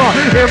mesa.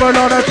 Here a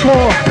lot of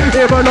talk,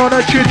 here a lot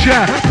of chit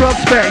chat.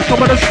 Prospect,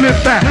 some of the slip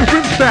that,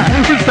 rinse that.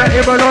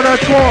 Here a lot of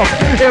talk,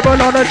 here a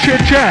lot of chit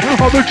chat.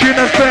 Origin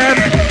of fan,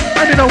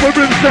 and you know we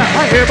rinse that.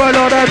 I hear a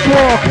lot of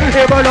talk,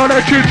 hear a lot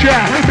of chit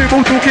chat.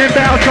 People talking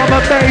down, drum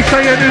and bass,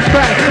 saying it's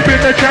back.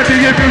 Been the chat to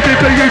your music,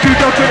 the YouTube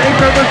just an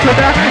ignorance to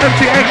that.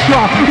 MC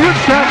Extra,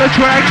 rinse out the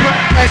track.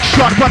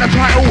 Extra, got the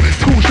title,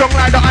 too strong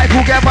like the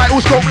Eiffel, get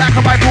vital, scope like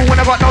a Bible. When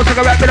I got no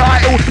cigarette with the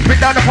idol, bring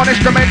down upon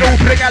instrumental,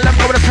 bring out them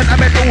over the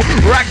sentimental,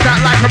 rags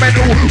out like a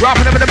mental,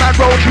 rapping them in the man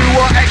roll through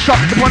or extra,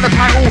 upon the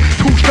title,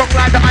 too strong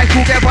like the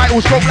Eiffel, get vital,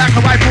 scope like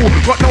a rifle,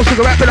 got no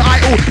cigarette with the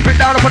idol, bring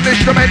down upon the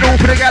instrumental,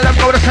 bring out them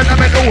over the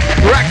sentimental,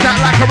 rags out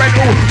like a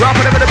rental,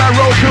 rapping them in the man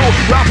roll through,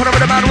 rapping them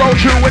in the man roll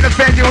through, in the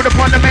venue,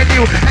 upon the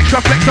menu,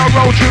 extra flex on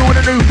roll through,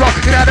 with a new flow,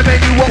 get out the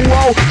menu,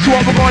 whoa, so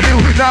what we're gonna do,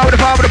 now with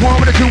the 5, with the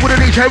 1, with the 2, with the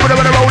DJ, with the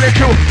roll it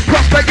through,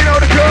 Prospect, you know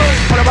the crew,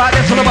 all about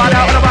this, all about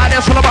that, all about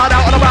this, all about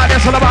that, all about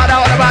this, all about that,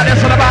 all about this,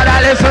 all about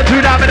that, listen to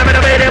that,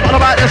 all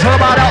about this, all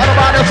about that, all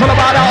about this, all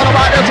about that, all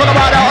about this, all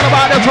about that, all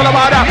about this, all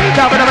about that.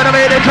 Now in a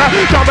minute,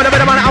 jump in a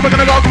minute, I'm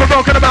gonna go from a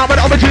broken about,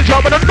 but I'm a chin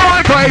jump in a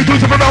 9 play, do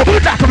some roll.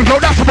 That's how we go,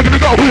 that's how we're gonna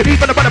go.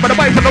 Even the bottom of the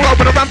way from the road,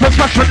 but the ramp is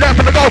smash from left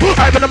and the go.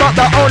 I'm in about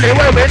the only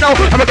way we know.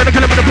 I'm gonna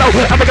kill him with the flow.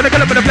 I'm gonna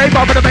kill him with the flame,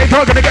 bomb with the main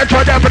pro, gonna get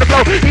tried down for the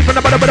flow. Even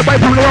the bottom of the way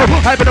from the road.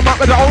 I'm in about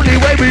the only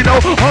way we know,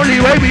 only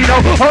way we know,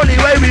 only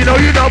way we know.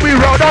 You know we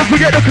roll. Don't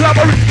forget the club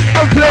on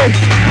play.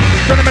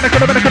 Could have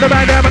been a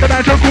bad damn, and the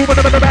bad joke, but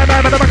the bad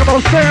man, and the back of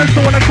those stands,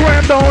 so when I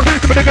grand on,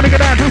 could have been a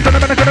bad damn, could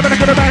have been a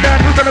bad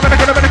damn, could have been a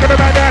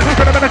bad damn,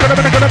 could have been a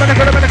bad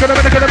damn, could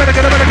have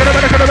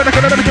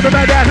been a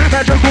bad damn,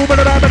 that joke, but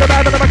the bad,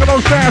 and the back of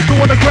those stands, so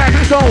when I grand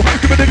on,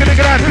 give it a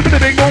bad, with the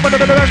ding moment,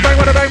 and the bang,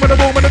 with the bang, with the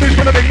boom, and the beast,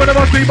 with the bing, with the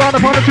most creep on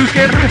upon the 2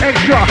 skin,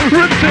 extra,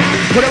 rinses,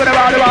 whatever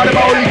about the body,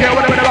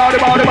 whatever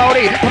about the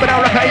body, coming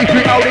out like a E3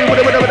 Audi,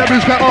 whatever the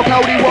blues got all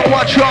cloudy,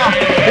 watch out,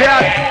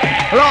 yeah.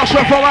 Last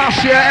one from us,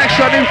 yeah,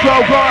 extra new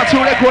flow, going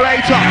to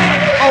liquidator.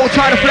 Old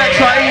time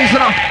Flexa, easing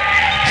up.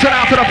 Send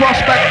out to the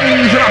Prospect,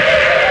 easing up.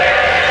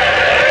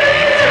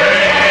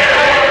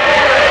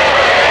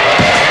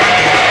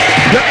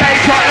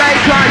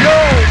 Later, yo.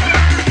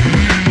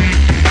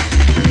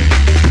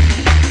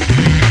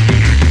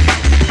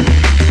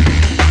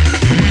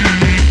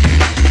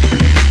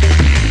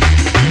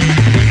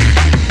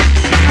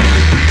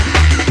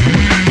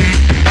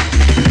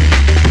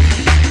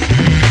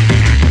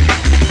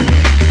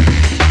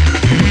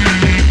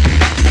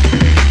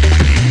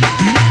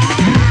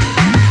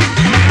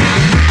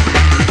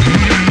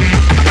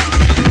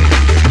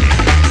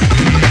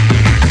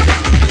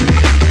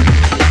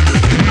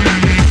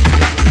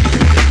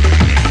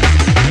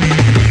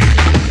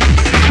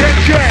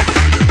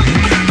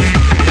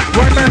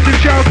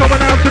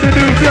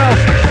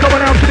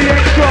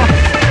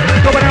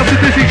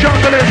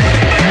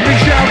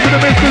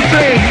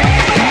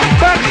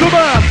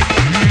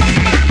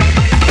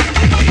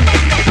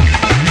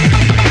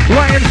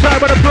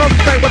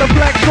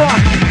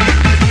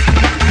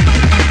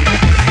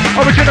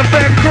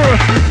 Prospect crew.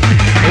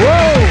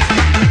 Whoa!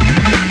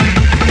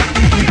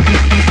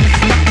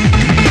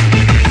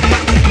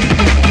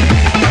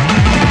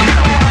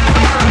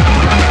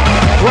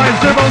 Right,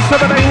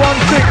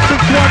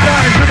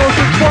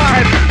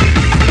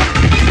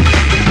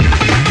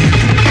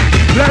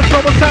 07816619065. Let's go,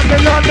 what's happening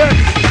in London?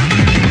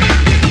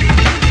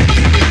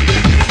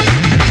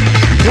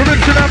 We're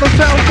international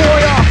sound for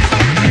ya.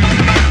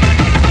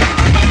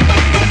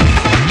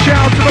 Shout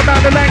out to the man,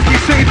 the lanky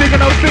sea,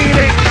 digging up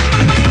Phoenix.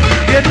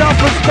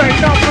 Enough respect,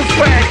 enough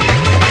respect.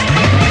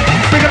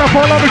 Picking up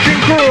all our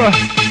machine crew.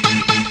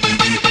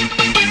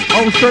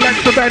 Oh,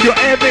 Flexa band, you're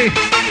heavy.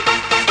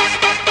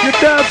 You're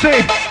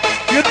dirty.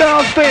 You're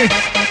nasty.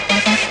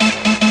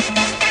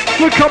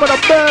 We're coming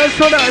up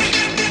burst on us.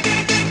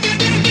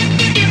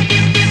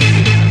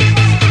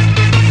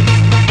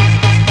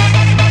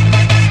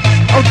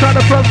 I'm trying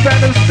to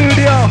prospect the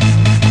studio.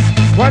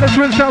 Why the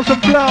twins sound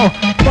some flow?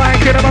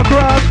 Biking them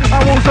across, I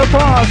will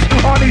surpass.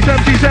 On these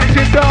empty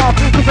sexy dark.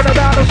 Looking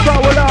about the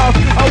start with us.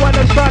 I went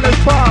as fine as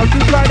fast.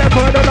 Just like they're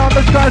putting on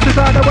the skies. Just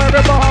like they're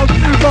wearing masks.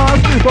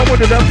 But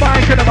with the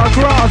biking them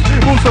across,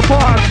 will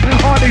surpass.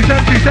 On these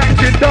empty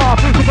sexy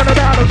dark. Looking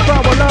about the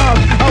start with us.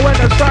 I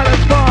went as fine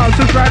as fast.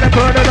 Just like they're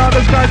putting on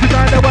the skies. Just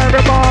like they're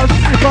wearing masks.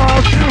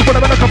 What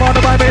I'm gonna come on to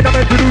my made, I'm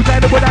introduced.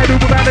 I know what I do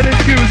without an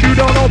excuse. You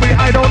don't know me,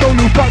 I don't know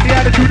you. Fuck the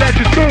attitude that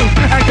you smooth.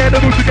 I get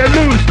the moves to get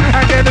loose.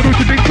 I get the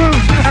moves to big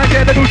boost. I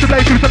get the moves to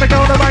play shoes. And I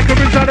go on the mic and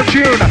inside a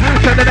tune.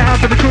 Sending it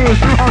out to the cruise.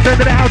 I'm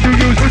sending it out to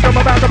use. I'm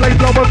about to play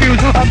slow views.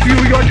 Up to you,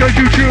 your choice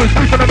you choose.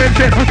 Gonna mince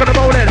it, gonna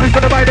roll it,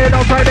 gonna bite it,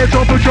 outside it.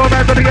 So put your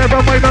hands in the air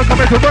from wave.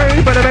 Coming to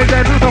rain, better make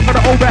that. I'm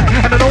gonna hold that,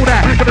 and I know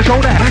that. Gonna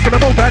show that,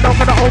 gonna move that. I'm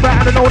gonna hold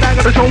that, and I know that.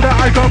 Gonna show that.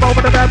 I come over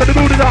the map and the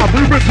mood it up.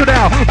 Rinse it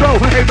out, go,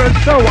 even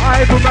so.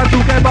 I put my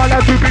two game on.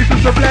 2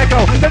 pieces of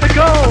Lego, let it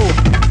go!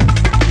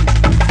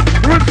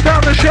 Rinse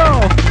down the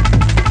show!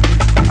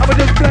 I'ma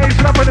just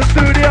blazing up in the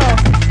studio!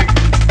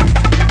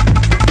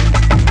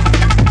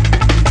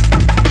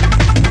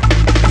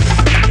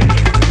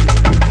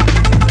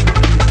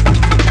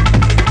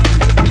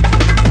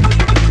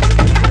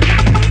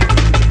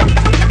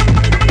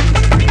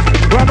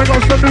 Right, I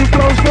got some new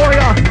flows for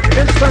ya!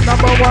 It's the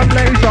 #1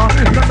 laser,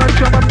 London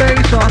drum and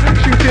baser.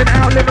 Shooting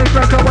out lyrics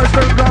like a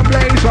Western gun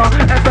blazer.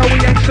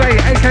 F-L-E-X-A,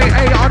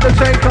 aka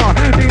Undertaker.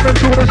 Demons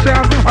to the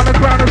sound, on the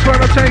ground is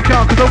where I take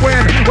ya. Cause I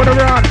win, when I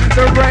run,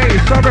 the race.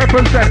 I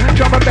represent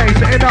drum and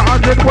bass in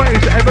 100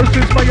 ways. Ever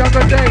since my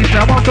younger days,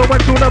 now I'm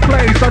going to the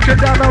place. Touching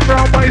down the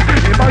runways,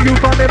 in my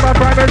youth and in my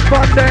private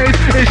fun days.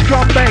 It's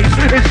drum bass,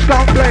 it's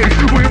skunk blaze.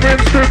 We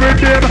rinse the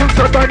rhythm,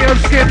 so burn your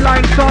skin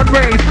like sun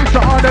rays. So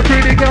all the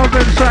pretty girls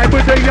inside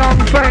with a young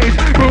face.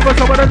 Move on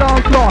top of the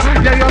dance floor,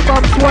 yeah, your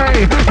thumbs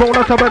sway. Roll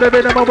on top of the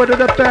minimum with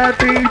the bad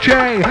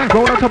DJ.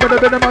 Roll on top of the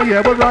minimum,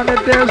 yeah, we're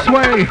running this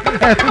way.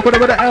 F,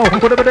 whatever the L,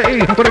 whatever the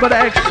E, whatever the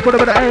X,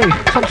 whatever the A.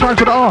 Sometimes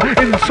with the R,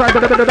 inside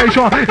of the bass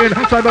on,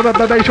 inside of the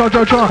bass on,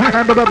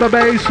 and the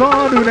bass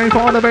on. New name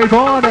for the bass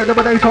on, and the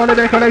bass on, the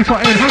decorator,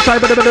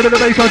 inside of the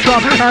bass on,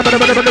 drum, and the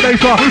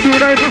bass on. New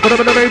name,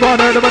 whatever the bass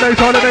on, and the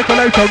bass on, the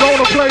decorator. Roll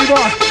the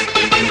flavor.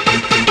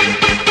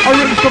 I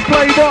rinse the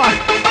flavor.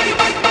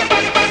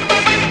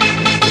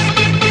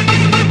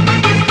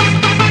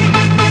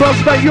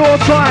 Prospect your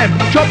time,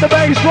 drop the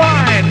bass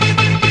line.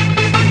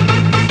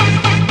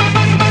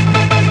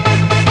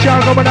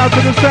 Shout going out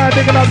to the side,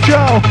 digging up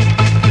Joe,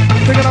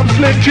 digging up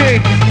Slim G,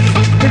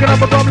 digging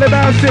up a Bromley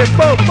Massive,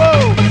 boom,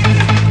 boom.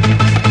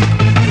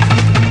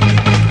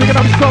 Digging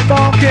up Scott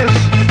Marcus,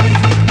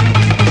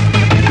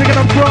 digging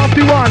up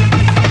Crafty One,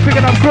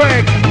 digging up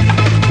Greg,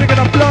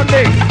 digging up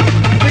Blondie,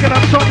 digging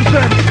up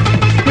Thompson,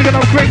 digging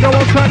up Gringo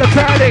outside the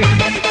paddy.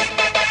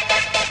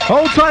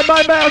 Hold tight, my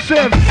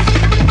Massive.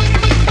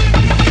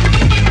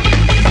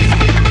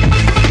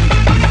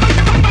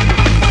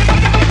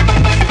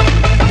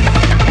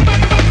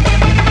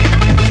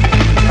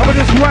 I'm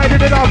just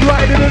riding it up,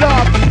 riding it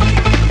up.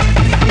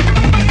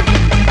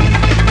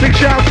 Big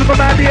shout out to my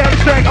man, the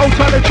M-Sec,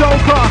 outside the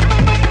Joker.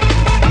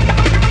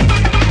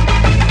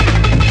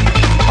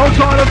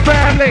 Outside the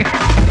family.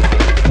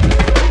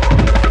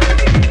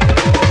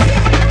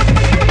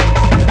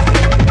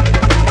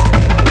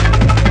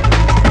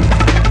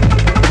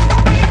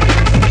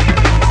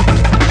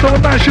 So we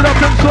mash it up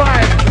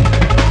inside.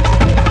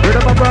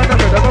 Rhythm of run,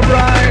 rhythm of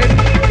ride.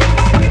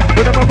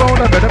 Rhythm of roll,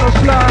 rhythm of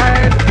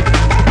slide.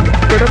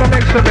 Rhythm of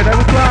mix, rhythm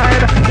of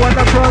glide. One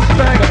of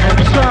prospect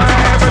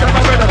inside. Rhythm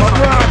of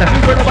run,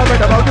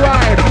 rhythm of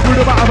ride.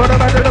 Rhythm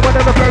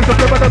of place,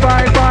 rhythm of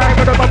ride.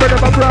 Rhythm of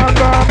run,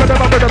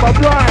 rhythm of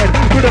ride.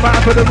 Rhythm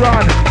of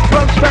run.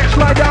 Prospect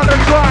slide down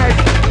and slide.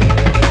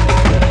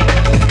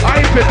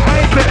 Hype it.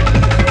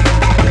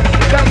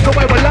 That's the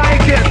way we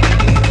like it.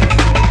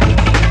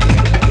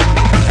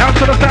 Out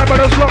to the fan, but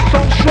those rocks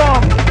on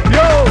strong.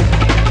 Yo!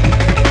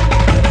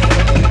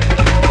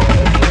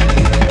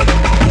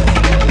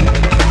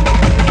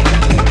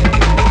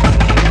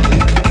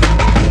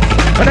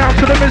 And out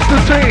to the Mr.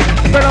 C,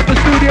 right up the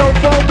studio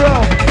phone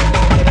bro.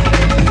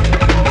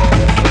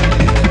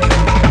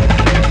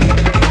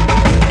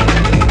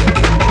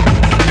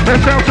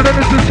 Let's out to the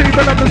Mr.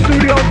 Steven on the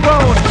studio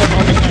phone.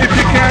 If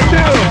you can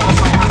do.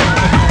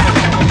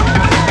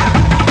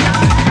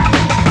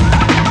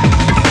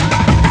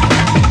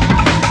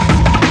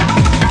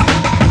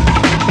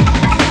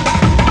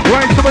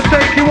 Right, so we'll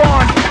take you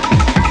on.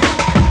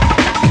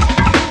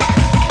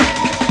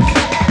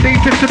 Deep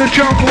into the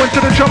jungle,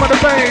 into the drum of the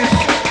bass.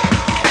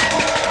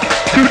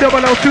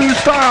 2002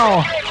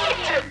 style.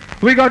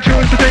 We got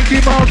tunes to take you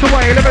miles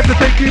away, living to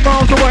take you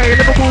miles away.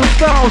 Liverpool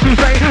styles who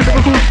say,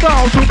 Liverpool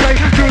styles who play.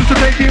 Tunes to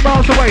take you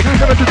miles away,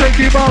 living to take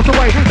you miles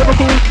away.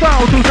 Liverpool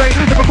styles who say,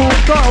 Liverpool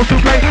styles who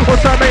play.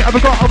 What's that mate? I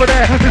forgot over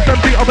there. This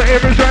empty over here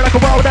is right like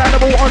a wild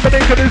animal on the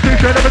brink of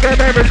distinction. Never get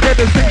there, it's get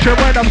distinction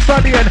when I'm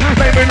studying.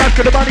 Maybe not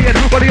good money in,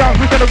 but young,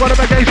 gonna go on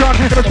a vacation.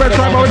 In a spare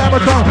time, old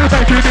Amazon.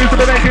 Back to the news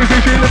of the day, case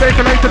issue, the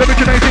bacon, late to the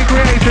originating,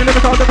 creating, limit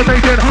on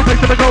limitation.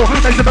 Place to the goal,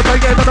 place to the play,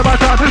 on the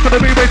baton.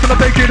 Gonna be based on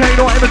the faking, hate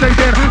or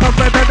imitation. I'm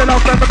spending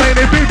love and the main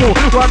people.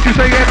 What you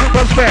say it?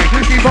 Respect.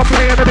 Keep on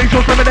playing the big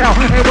shows coming down.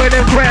 And when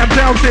them grams,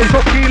 ounces,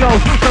 up kilos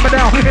coming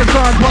down in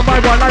sons one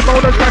by one. Like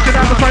boulders scratching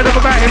out the side of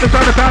a mountain. The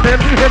side of fountain.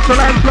 It's a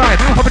landslide.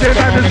 Up and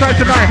down the side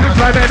tonight.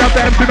 Climbing up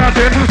the empty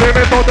mountain.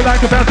 Living both the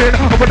like a fountain.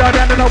 Up and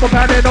down and over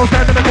pounding. No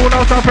stand in the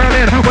corner, stop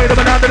frowning. Wait up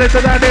and down, it's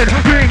a landing.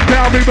 Bring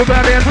down, people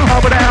banding.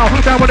 Up and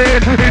down with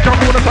it. Each on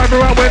corner, side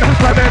around wind.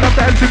 Climbing up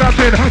the empty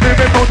mountain.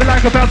 Living both the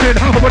like a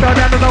fountain. Up and down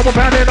and over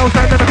pounding. No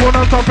stand in the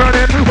corner, stop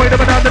frowning. Wait up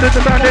and down, it's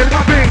a landing.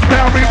 Bring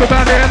down, people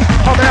banding.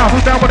 I'm out,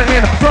 down with it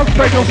in.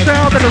 Prospect your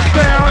sound and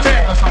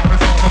astounding.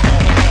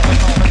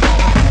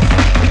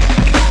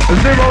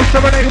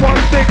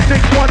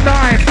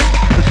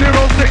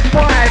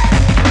 07816619065.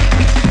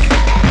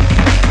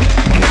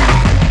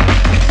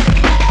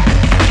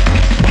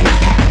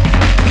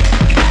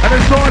 And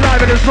it's all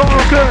live and it's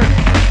all good.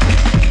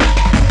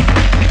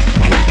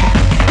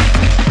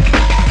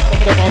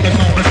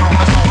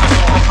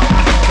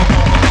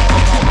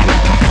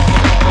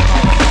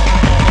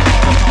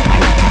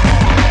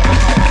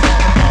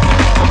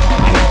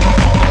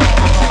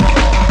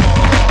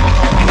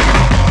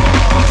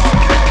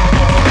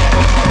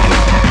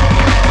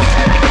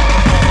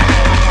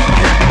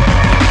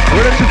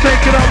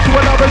 Take it up to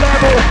another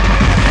level.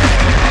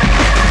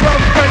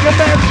 Prospect your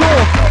mental.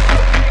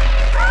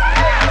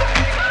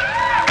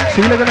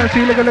 See, look at that,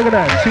 see, look at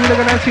that. See, look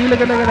at that, see,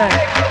 look at that.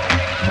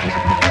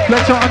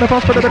 Flexa on the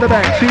bus for the bit of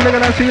back. See, look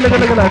at that, see, look at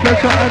that.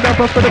 Flexa on the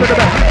bus for the bit of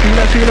back. See,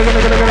 look, see, look at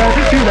that.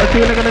 See, look,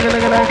 see, look at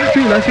that.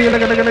 See, look, see,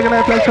 look at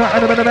that. Flexa on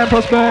the bit of that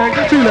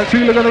prospect. See, look,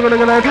 see, look at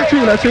that. See,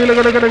 look, see, look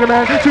at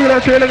that. See, look,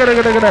 see, look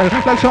at that.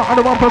 Flexa on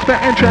the one prospect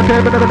entry.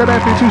 Bit of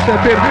that. Be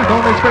two-step in.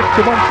 Don't expect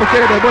to once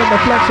forget it when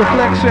the Flexa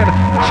flexing.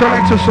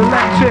 Selector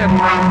selecting.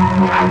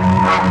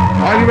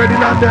 Are you ready,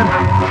 London?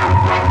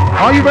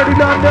 Are you ready,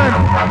 London?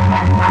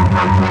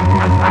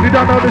 You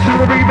don't know this is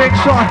the remix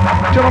on.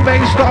 John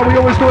Main Star, we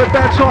always do it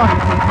better.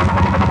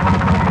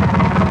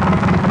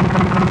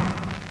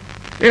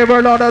 Hear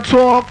a lot of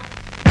talk.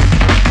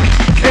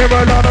 Hear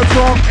a lot of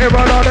talk, hear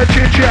a lot of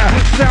chit-chat.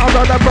 Sound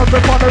on the brother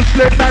on the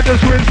slip, now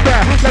just rinse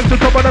that. Legs to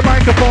top of the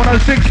microphone, I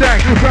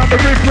zigzag round the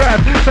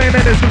riff-raff. Saying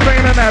that it's the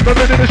saying and that, but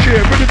ready to shit,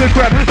 ready to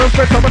grab. Don't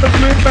spend some of the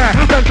slip man.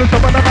 Legs to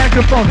top of the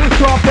microphone.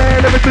 Stop there,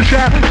 live it to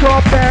chat.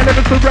 Stop there, live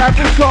it to rap.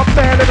 Stop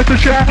there, live it to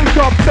chat.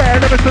 Stop there,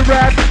 live it to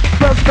rap.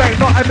 Prospect,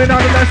 not admin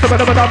on the list, but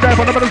I'm up there.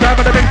 For the middle time,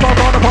 and the big ball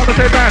on upon the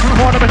tape back.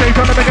 On the mistake,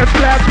 on the biggest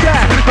splat,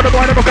 splat. For the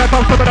boy, never got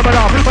pumps, but I'm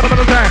up. For the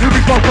middle time,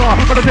 big ball on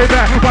the tape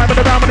back. Why, but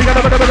the down, but the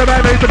other, but the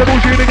bad, to the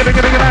bullshit. Get it,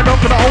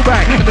 knock to the old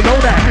back, and the know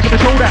that, and the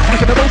show that,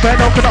 and the know that,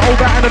 knock to the old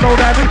back, and the know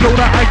that, show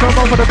that, I come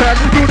over the bed,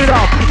 shoot it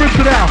up, rinse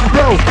it out,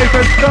 roll,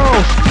 apron,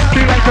 nose,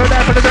 see like turn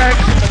that for the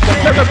next,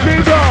 let the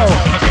beat go,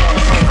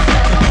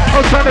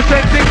 outside the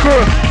sexy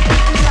crew.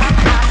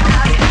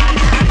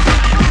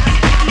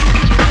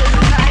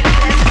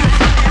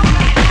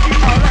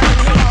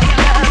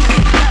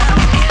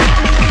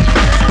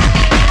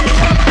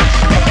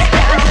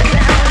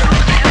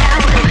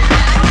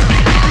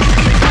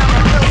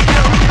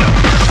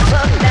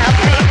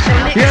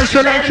 Yes,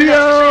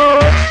 Selectio!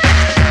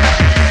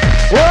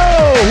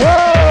 Whoa,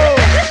 whoa!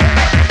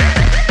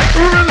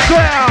 Rinse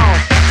out!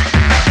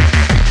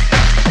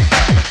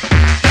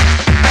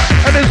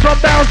 And this one,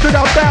 bounce it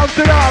up, bounce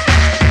it up!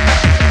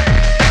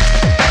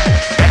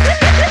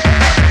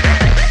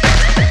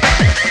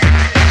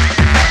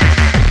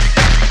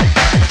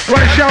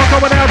 Right, shout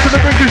coming out to the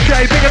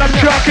Ricochet, picking up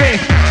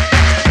Chucky,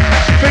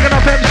 picking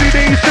up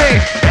MCDC,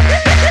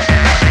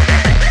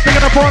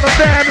 picking up all the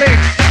family.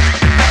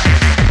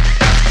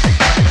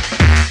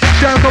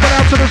 Shout coming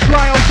out to the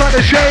Sly outside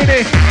the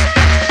Shady,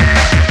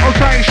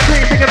 outside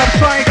Extreme, picking up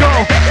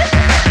Psycho,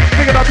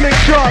 picking up Lick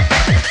Shot,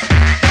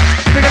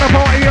 picking up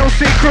all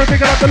ELC crew,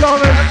 picking up the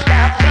Lawrence.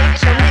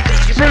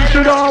 Rinse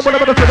it on,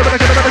 whatever the fiddle, gonna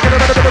go,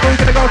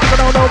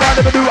 no, I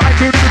never do, I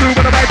could do,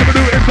 what am I to do,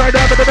 inside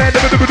out of the band,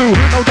 never do,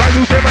 no time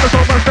to save, but it's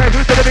all my step,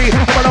 to the beat,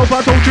 I'm an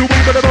over, told you, we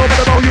better know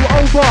you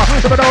over,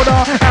 never know the,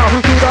 out,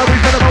 to the, we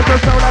better know,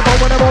 cause now I'm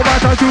over, never my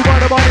time to run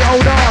the body,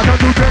 older, time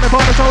to turn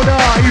upon the shoulder,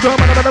 even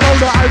when I'm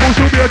older, I will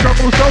soon be a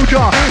jungle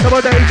soldier,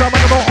 nowadays I'm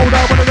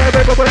older, when I'm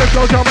but with a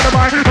slow jump on the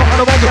right, not on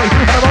the wrong place,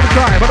 on the wrong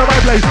side, on the right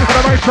place, on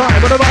the right side,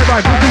 on the right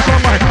rhyme, two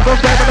combine, don't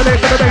step on the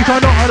left, on the bass,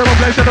 not on the wrong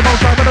place, on the wrong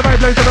side, on the right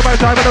place, on the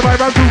right side, on the right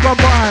rhyme, two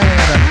combine.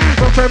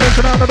 Don't step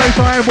in on the bass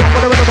line, walk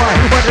on the rhythm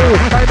line, when ooh,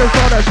 I know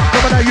sonus,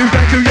 coming at you,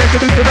 thank you, yes,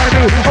 it is the brand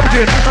new,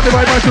 origin, on the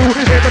right by two,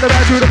 here for the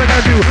bad you, the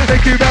bad you,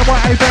 thank you, that why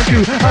I thank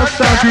you, I'll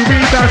start you,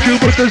 rebound you,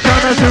 put the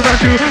sun as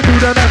around you, do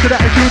the master that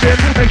is tuned in,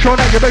 make sure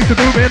that your bass is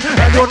moving,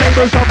 and your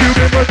neighbors are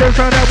fuming, with the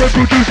sound that we're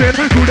producing,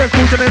 do that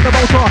cruising in the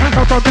motor,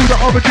 now start do the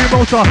origin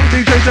motor,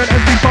 DJs and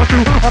MCs part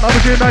two, on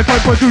origin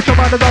 9.2, some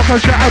man is off,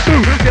 and shout out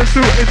through, yes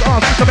through, it's us,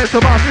 the best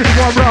of us, it's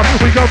one rub,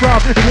 we go rub,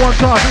 it's one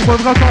time,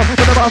 one cut off,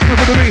 with the bus, with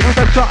the beat,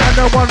 that's shot, and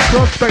the one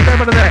prospect,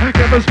 never the there,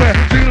 get the spare,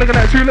 see look at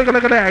that, see look at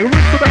that, rinse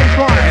the bass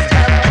line.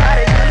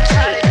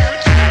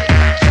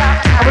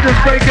 I'm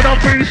just break it up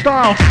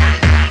freestyle,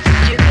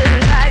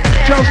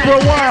 just for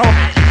a while,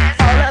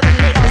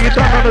 when you're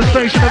done on the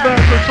station of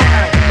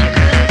versatile.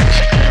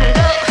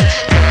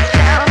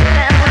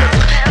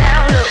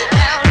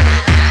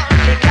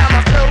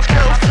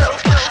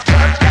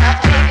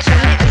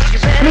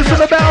 Listen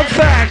to bounce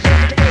back.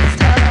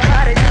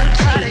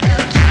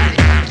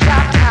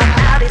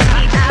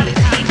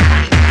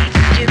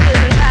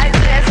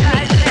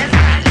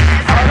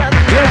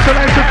 Yes, I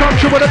like to come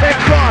through with a big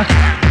cross.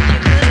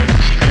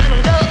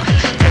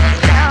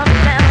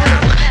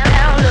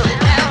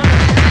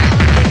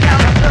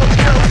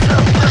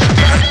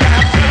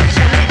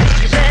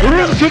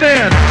 Rinse it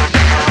in.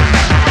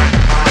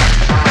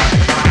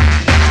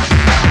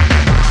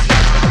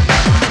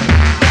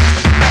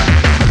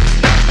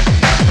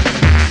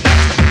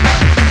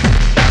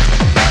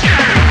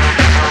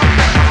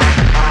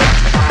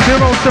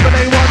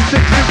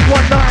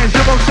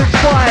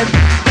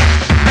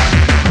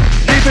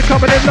 Keep it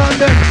coming in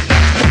London.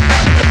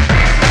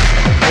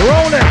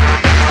 Roll it.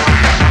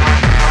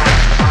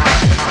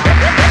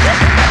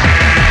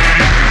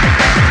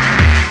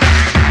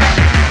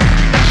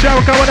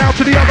 Shout going out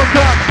to the other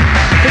club.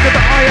 Look at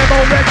the IMO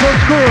Records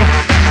crew.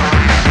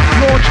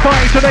 Launch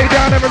party today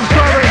down there in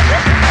Surrey.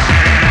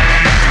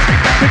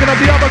 Picking up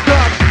the other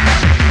club.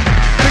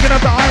 Picking up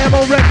the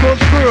IMO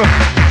Records crew.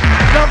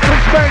 Not to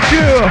expect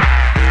you.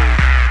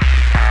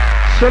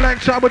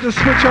 Selector with the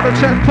switch on the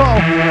tempo,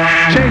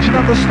 changing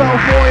up the style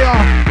for ya.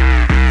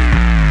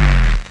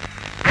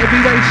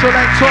 Everyday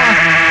selector.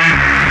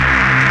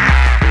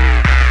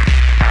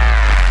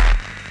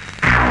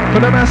 For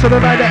the mass of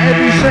the night, the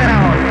heavy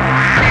sound.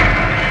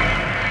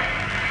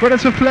 Ready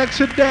to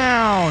flex it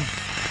down.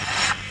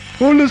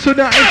 Who listen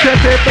to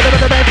enchanted, but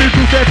the band is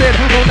too setted.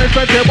 Don't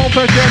expect it, won't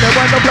forget it.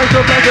 When the place is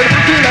blended,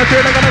 feel that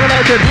shit like I'm gonna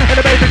legend. And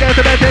the basic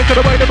answer that takes to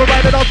the way to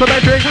provide it also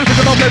metric. It's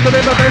an offense to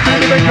live, the face to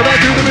the make correct,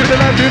 to the middle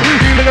legend.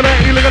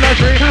 Healing a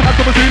tree. I'm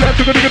so much left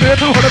to go to get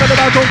it. All the better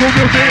about don't go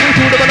guilty.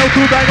 To the one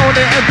to bang on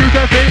it and do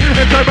testing.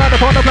 And turn round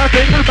upon the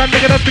plastic.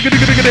 Banding it up to get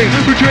it.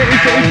 Who treat is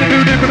the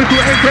new thing for the crew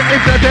and create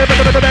enchanted.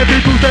 But the band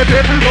is too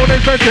setted. Don't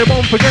expect it,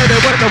 won't forget it.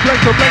 When the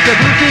flex or blanket.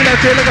 Feel that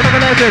shit like I'm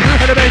gonna legend.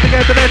 And the basic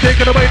answer that takes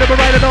to the way to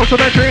provide it also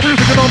metric.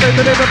 It's an offense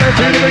to live, the face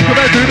to the make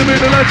correct, to the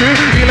middle legend.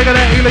 Healing a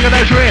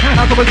tree.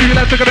 I'm so much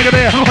left to go to get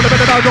it. All the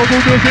better about don't go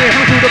guilty.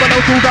 To the one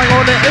to bang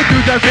on it and do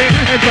testing.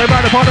 And turn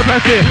round upon the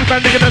plastic.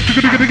 Banding it up to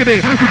get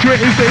it. Who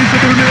treat is the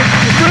new thing.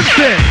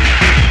 Princeton.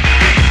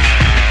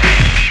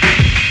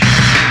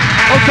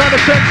 I'm trying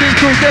to send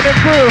things to get it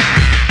through.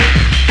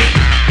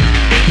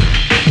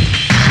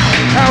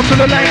 Out to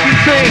the lanky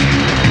team.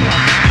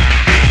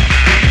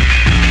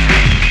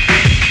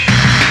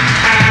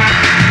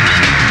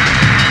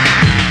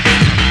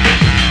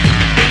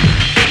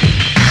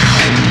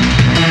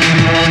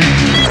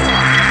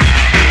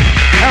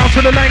 Out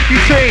to the lanky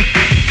team.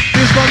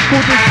 This one's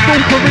called the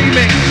Stalker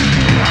Remix.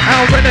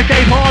 Our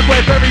Renegade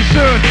Hardware very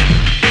soon.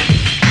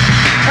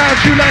 Out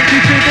to lanky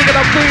team, picking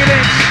up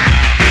Phoenix.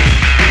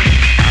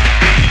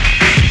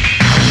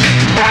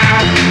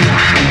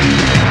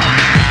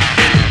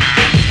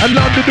 And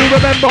London do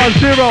remember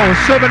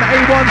 07816 619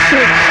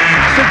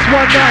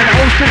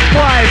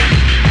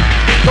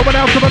 065. Going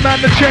out to the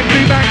man, the check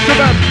B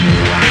maximum.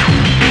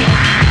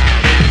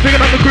 Picking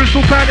up the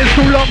Crystal Pan, it's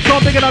too long, so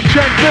I'm picking up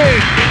check B.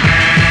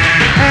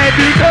 And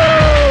you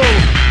know,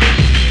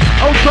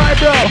 outside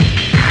bro.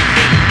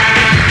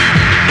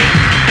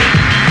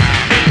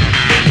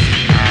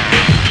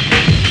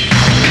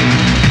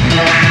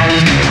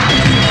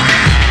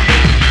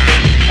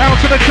 Out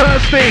to the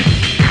Kirsty,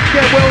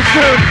 get well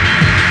soon.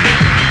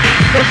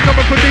 What's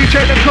coming for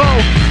DJ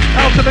Nicole?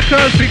 Out to the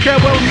Kirsty,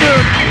 get well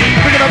soon.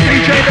 Picking up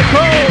DJ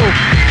Nicole.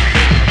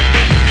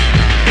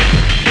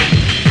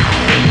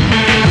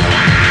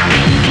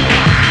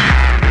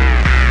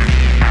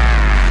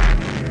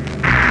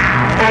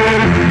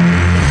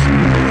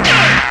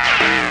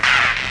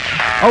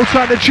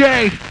 Outside the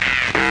J.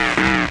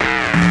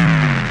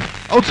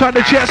 Outside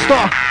the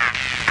Jester.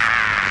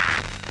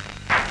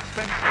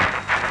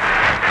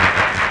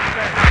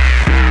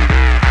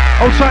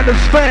 Outside the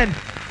Sven.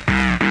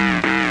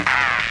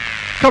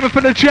 Coming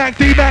from the Jack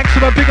D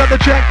Maximum. Pick up the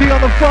Jack D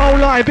on the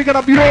phone line. Picking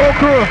up your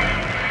crew.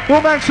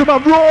 Well,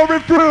 Maximum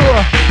roaring through.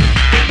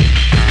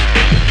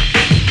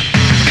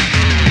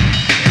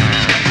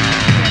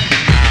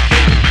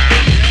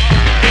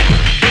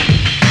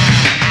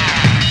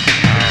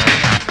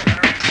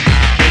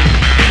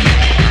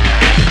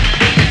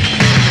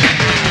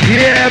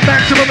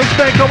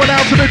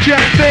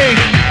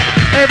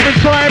 Every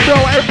time, bro,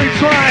 every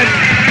time.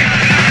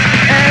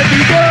 And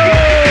we go!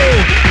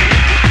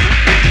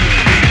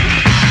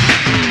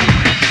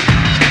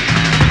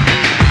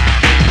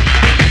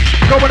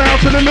 Going out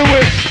to the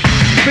Lewis.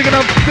 Picking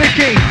up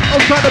Vicky,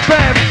 outside the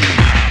band.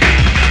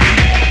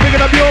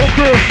 Picking up your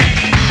crew.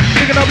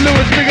 Picking up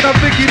Lewis, picking up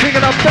Vicky,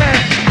 picking up Ben.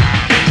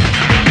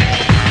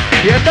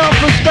 Yeah, enough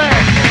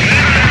respect.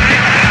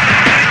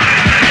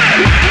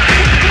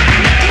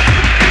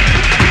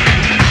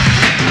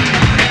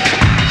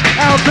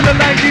 Out to the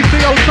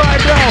 90C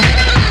outside now.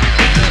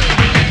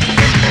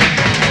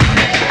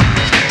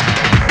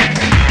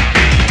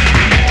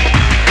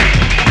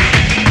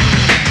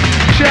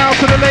 Shout out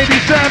to the lady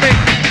Sammy.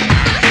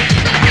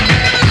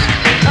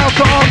 Out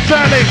to Aunt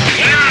Sally.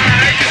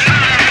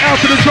 Out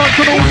to the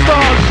Johnson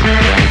All-Stars.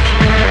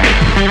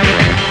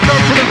 Go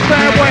to the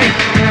stairway.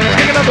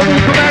 Picking up the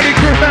Wolfman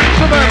crew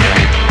maximum.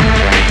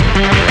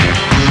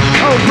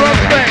 Oh,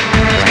 prospect.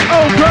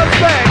 Oh,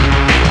 prospect.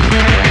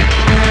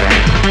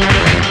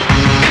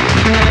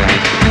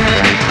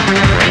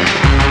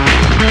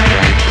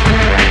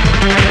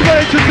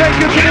 Ready to take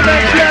you to the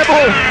next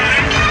level.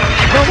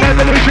 Long and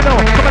delusional,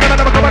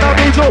 coming out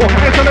brutal.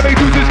 Accelerate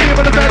to this game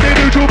and the standing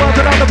neutral,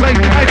 bouncing on the plane.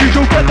 As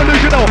usual, get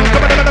delusional,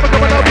 coming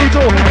out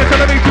brutal.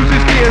 Accelerate to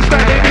this gear,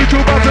 standing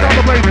neutral, bouncing on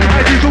the plane.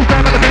 As usual,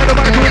 time on the pedal,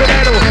 right through the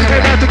middle.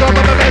 Ain't have to go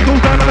from the mental,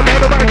 time on the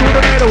pedal, right through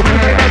the middle.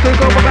 Ain't have to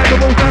go from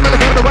mental, time on the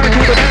pedal, right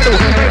through the middle.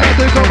 Ain't have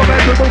to go from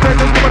mental,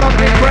 tensions coming on,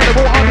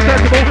 incredible,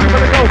 undetectable.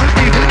 Gonna go,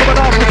 keep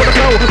coming off, for the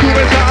flow. 2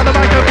 minutes out on the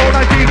microphone,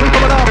 I keep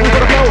coming off, for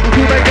the flow.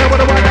 2 make that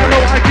with a one down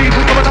low, I keep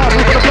coming off,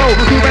 for the flow.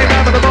 2 make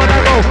that with a one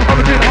down low.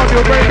 Origin on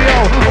your radio,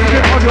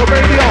 origin on your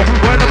radio.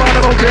 When the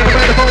bottom of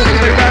the phone,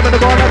 they grab in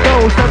the ball and go.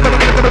 Step in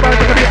the right,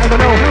 look at the end of the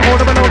know. Hold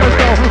them and let's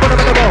go. Put them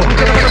in the bow,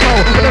 get them in the bow,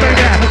 put them in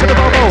there, get the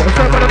bow.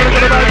 Step in the right,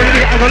 look at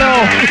the end of the know.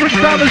 Push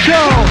down the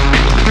show.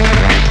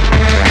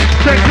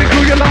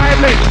 Technically, you're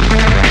lively.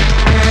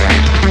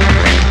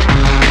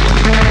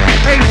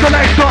 Hey,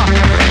 selector,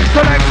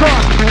 selector,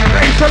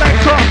 hey,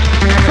 selector,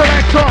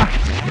 selector.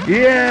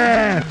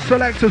 Yeah,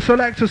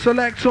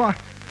 selector.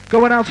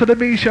 Going out to the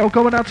Michelle,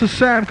 going out to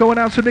Sam, going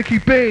out to Nikki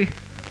B.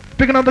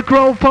 Picking up the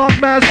Grove Park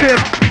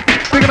Massive.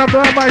 Picking up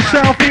my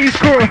Southeast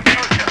crew.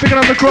 Picking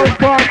up the Grove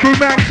Park crew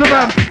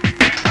maximum.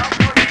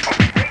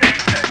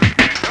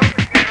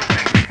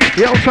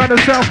 Yeah, outside the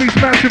Southeast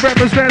Massive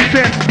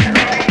representing.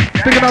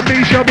 Picking up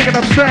Michelle, picking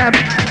up Sam.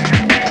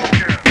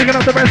 Picking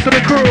up the rest of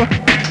the crew.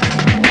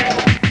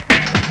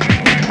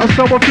 I'm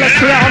someone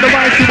Flexa out on the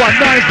mighty one,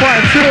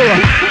 952.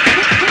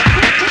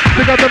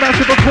 Pick up the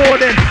massive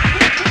recording.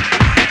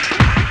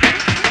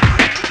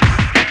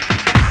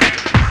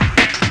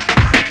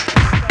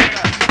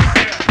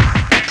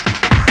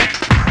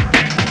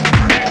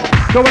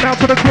 Going out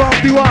to the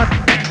crafty one.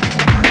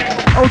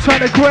 Outside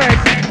the Greg.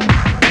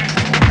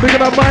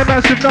 Picking up my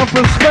massive enough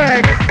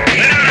respect.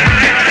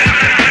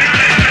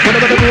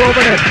 Whenever they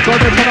over it,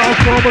 got them to the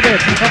floor with it.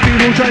 And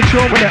people try to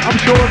show with it, I'm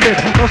sure of it.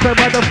 Don't stand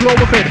by the floor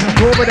with it,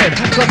 roll with it.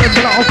 Got them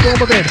to the floor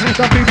with it.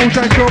 And people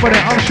try to show with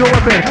it, I'm sure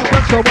of it.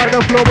 Don't stand by the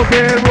floor with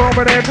it, roll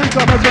with it.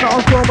 Got them to the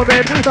floor with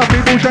it. And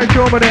people try to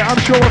show with it, I'm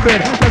sure of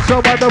it. Don't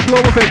stand by the floor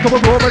with it, come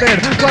on, roll with it.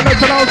 Got them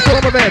to the floor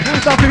with it.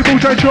 And people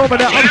try to show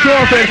with it, I'm sure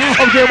of it.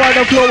 I'm sure by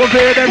the floor with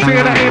it. And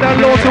seeing that ain't a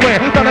law to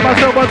it. None of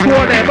myself was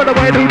sworn it. But the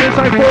way do this,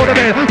 I fought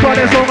it. Try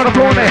this song on the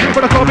floor it.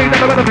 But I can't be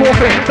never with the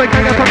forfeit. They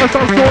can't get time to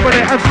start storming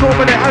it. And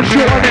storming it, and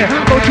short on it.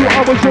 Don't you,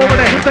 I was drawing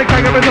it. They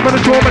can't get rid of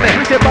the drawing it.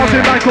 Get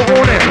bouncing like a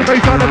on it. They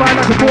sound the mind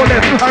like a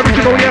bullet.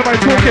 Original, yeah, I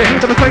talk it.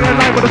 Never say a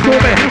line with a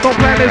storm it. Don't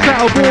plan this out,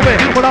 I'll form it.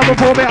 When I'm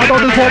perform it, I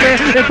don't just form it.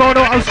 If I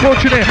know I'm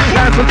scorching it.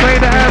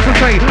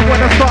 Ascertain. When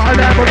I start, I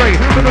elaborate.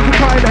 When I'm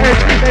cutting the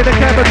edge, they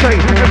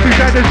decapitate. Every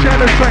day the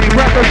shadow train,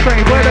 rapper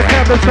train. Where the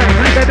camera train,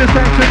 they just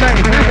dance the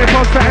name. They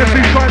pass the MC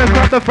trying to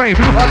grab the fame.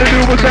 All they do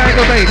was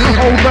aggravate,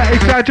 over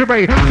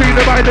exaggerate. See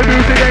the mind, the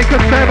music, they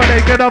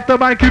contaminate. Get off the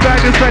mic, you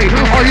bang and say.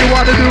 All you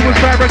wanna do is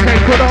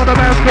fabricate. Put on a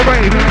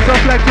masquerade.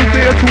 Some flex is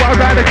there to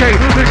eradicate.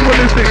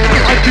 Ritualistic,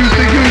 I choose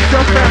to use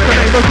just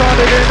fascinate.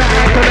 Resulted in an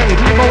accolade.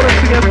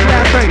 Modesty and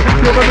class A.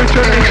 Your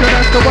origination,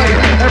 that's the way.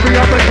 Every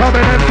other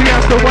coming MC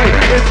has to wait.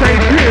 It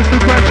takes years to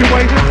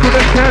graduate.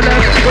 Couldn't care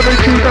less when they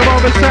choose them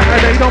on a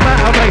Saturday. Don't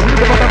matter, mate.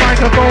 Live on the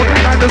microphone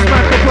and just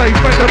smash the place.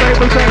 Make the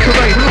labels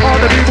activate. All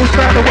the people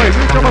stand away.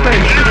 Jump a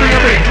bass, bring a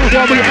beat.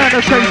 While we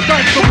annotate,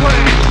 smash the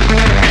place.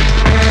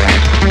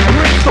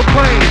 Rinse the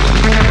place.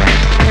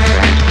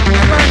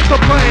 Smash the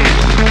place.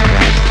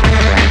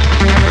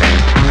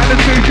 And the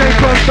DJ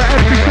plus the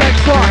empty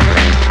Flexa.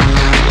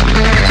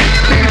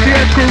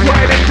 DTS crew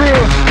riding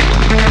through.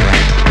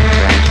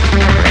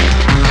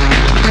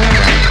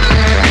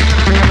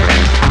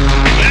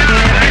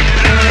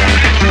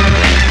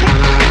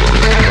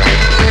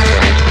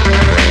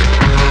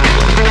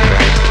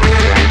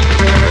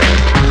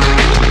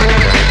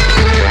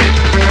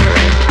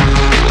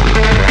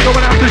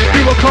 Going out to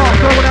Stuart Clark,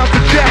 going out to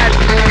Chad.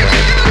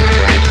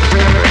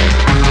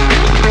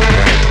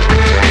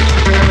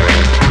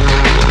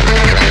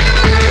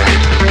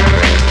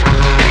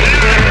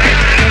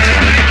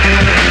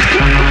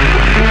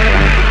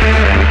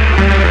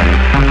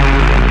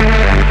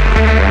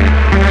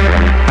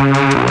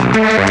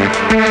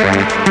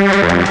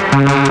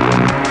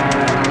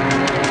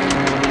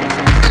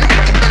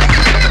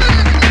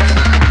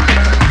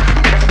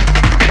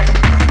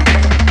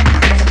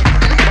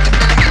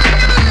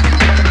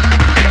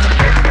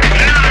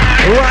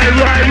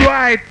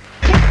 Right.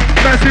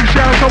 Massive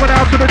shout going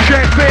out to the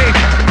Check B.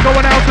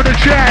 Going out to the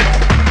chat.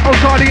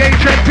 Outside the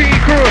HMP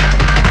crew.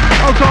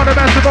 Outside the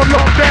massive on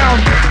lockdown.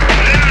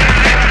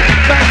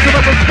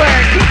 Maximum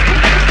respect.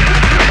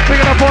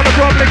 Picking up on the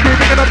Bromley crew.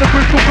 Picking up the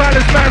Crystal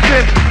Palace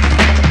massive.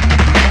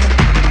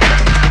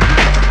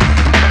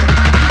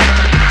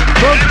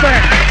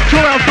 Respect.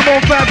 Chill out some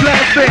more fat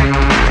plastic.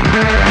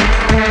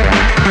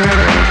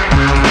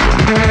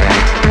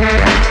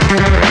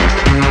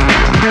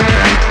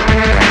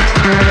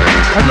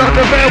 I'd love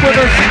to bear with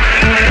us.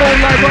 Phone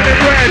light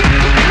running red.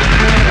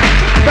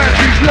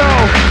 Battery's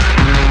low.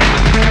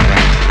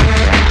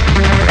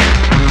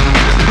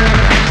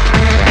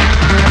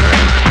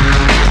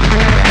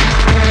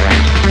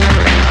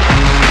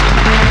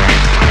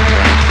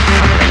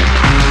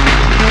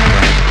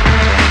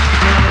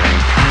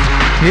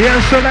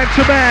 Here's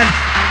Selector Man.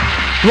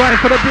 Right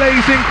for the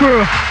blazing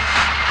crew.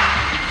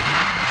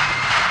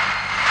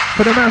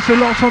 For the massive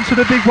locks onto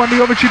the big one, the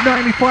Origin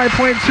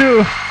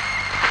 95.2.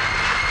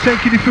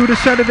 Taking you through the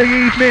Saturday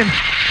evening.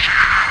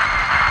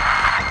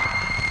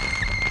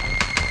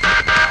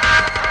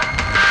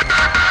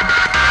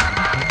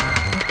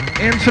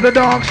 Into the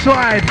dark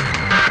side.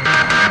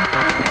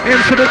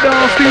 Into the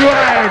nasty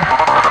ride.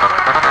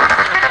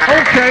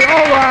 Okay,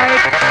 alright.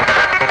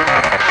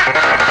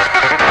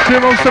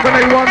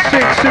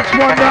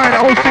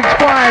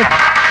 07816619065.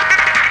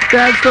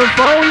 That's the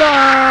phone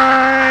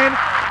line.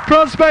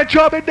 Prospect,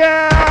 chop it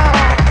down.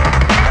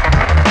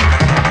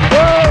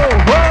 Whoa.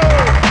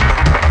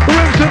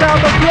 Rims it down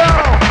the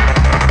flow.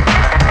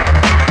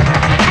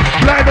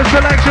 Play the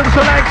selection,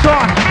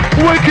 selector.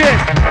 Wicked.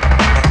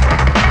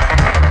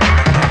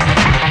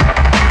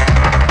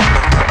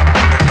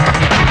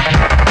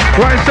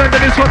 Right,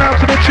 sending this one out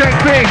to the Check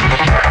B.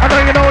 I know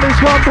you know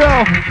this one,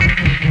 bro.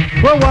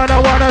 Well, what I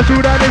wanna do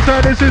that is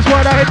this is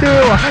what I do.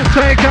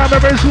 Take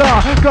cameras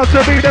law, got to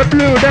be the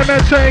blue. Then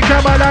I take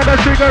camera, the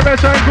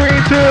cigarettes and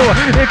green too.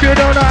 If you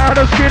don't know how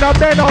to skin up,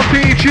 then I'll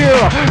teach you.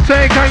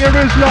 Take out your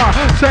Rizla,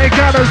 take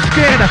out the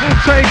skin.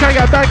 Take out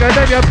your bag and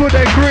then you put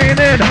the green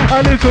in.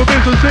 A little bit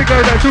of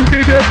cigarette to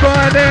keep it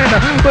burning.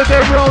 But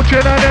they're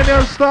roaching and then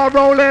you start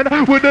rolling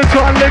with the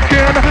tongue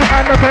licking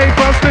and the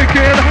paper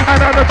sticking.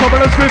 And at the top of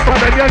the spit and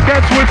then you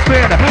get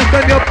twisting.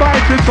 Then you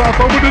bite it off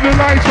and with the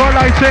lights are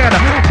lighting.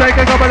 Take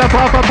a couple of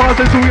puff and pass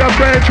it to your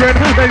bedroom.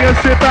 Then you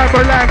sit back,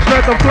 relax,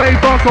 let the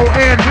flavor go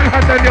in.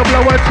 And then you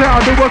blow it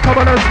down, do a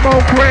couple of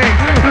smoke ring.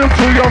 Look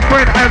to your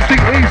friend and see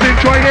he's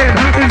enjoying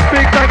this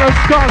big bag of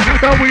skunk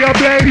that we are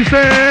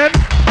blazing.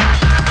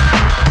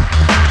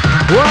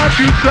 What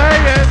you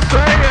saying?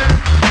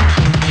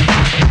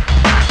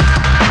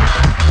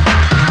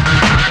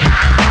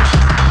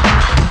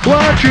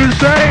 What you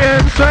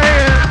saying?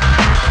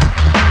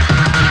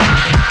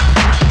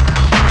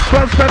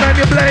 Prospect and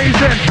you're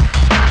blazing.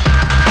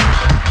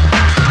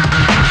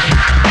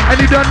 And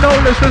you don't know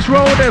this, let's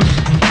roll this.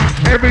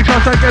 Every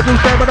chance I get to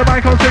stand with the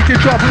mic, I'll take it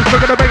drop. We're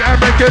gonna make and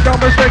make it,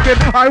 don't mistake it.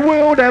 I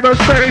will never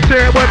state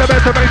it, when the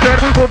better make it.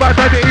 Well, by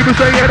the time you even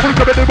say it,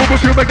 come in the move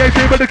with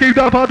fumigation, but to keep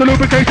the part of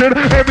lubrication.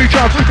 Every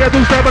chance get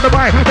to stand with the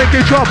mic, make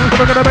it drop.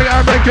 We're gonna make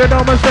and make it,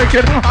 don't mistake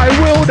it. I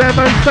will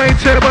demonstrate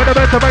it, when the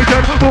better make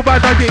it. Well,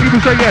 by the time you even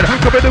say it,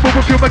 come in the move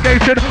with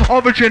fumigation.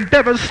 Origin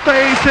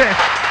devastated.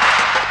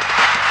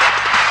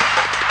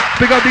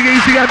 Big up the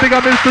Easy and big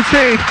up Mr.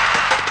 T.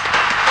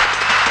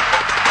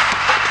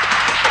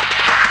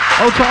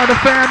 Outside the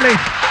family.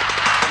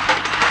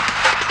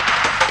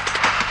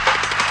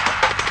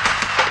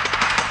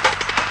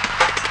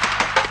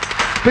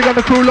 Big on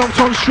the crew, locked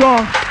on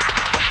strong.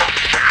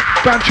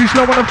 Banshee's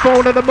low on the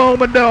phone at the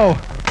moment though.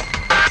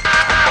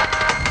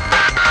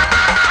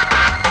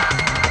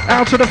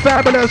 Out to the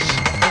fabulous.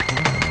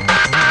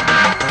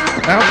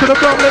 Out to the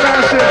Dublin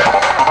acid.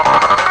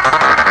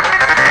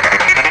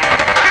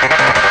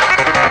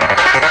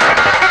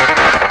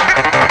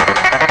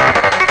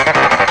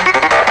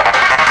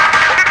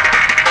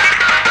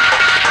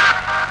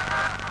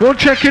 We'll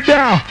check it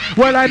now.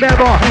 Well, I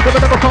never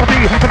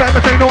copy. But I'm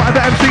the same no as the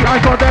MC. I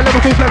got that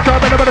Liverpool Flexa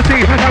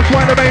ability. That's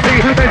why they made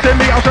me.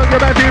 Basically, I'll turn your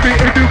bad TV.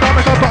 If you can't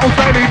make up for old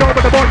styling, no,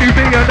 but the body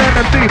be an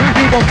MC.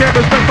 You won't get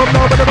respect from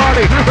no, but the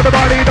body. But the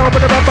body, no, but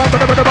the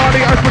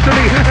body.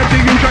 Especially MC,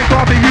 you try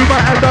coffee. You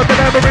might end up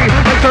in every.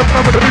 Let's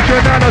up with the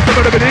picture now. That's the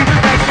body.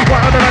 That's why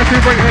on the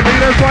massive bring me.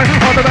 That's why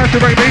on the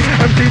massive bring me.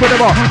 MC with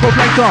the bar. Go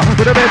Flexa.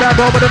 With the big bad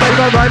ball. With the bass.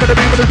 Right. With the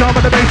beat. With the drum.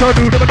 With the bass. So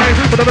do the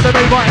bass. With the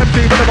bass.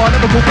 MC with the bar.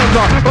 Liverpool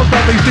Flexa. Go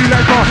Stanley. See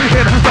that car.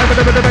 In. Side with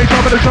the bass.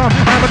 With the drum.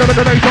 I'm with the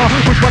bass.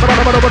 Push. Push.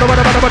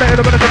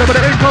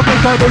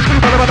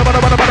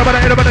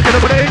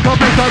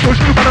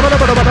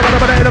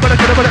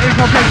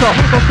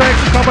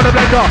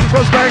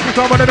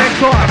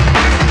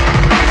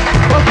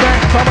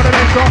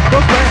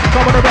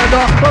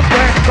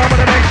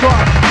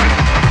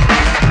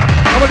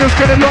 I'm just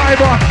getting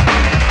live on.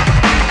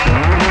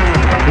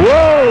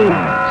 Whoa!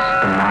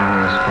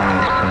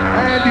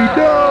 And you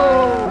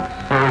know.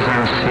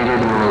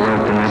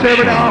 Tear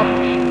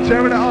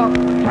it up.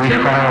 We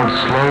filed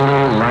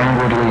slowly,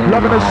 languidly.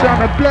 Loving the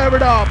sound and blare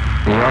it up.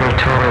 The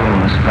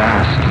auditorium was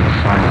vast and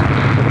silent.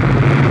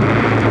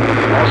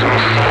 As we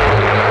sailed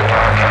into the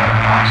dark and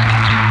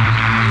hostage.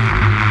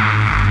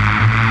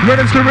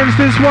 Ready to rinse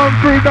this one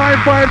through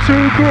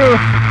 952 crew.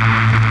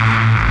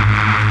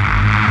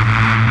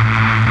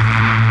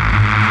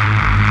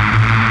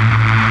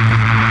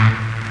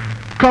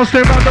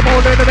 Costume on the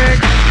mold in the mix.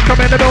 Come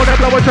in the building,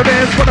 blow it to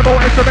this. When the ball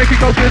is to make it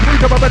go this.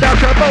 Come up and down,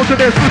 shut most of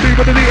this.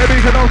 Even the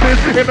DMV can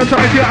notice.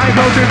 Hypnotize your eye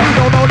closes.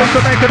 Don't notice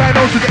to make it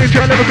diagnosis. In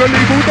your lyrical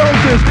lethal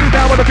doses.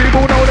 Now when the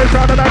people notice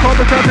how the knife on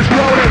the surface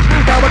rollers.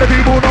 Now when the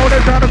people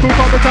notice how the group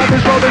on the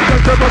surface rollers.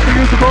 Just to bust the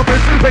use of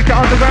compass. Make it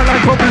underground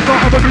like compass.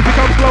 Not other music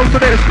comes close to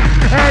this.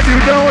 And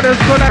you notice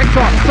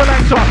selector,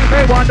 selector.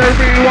 They want to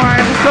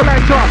rewind.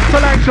 Selector,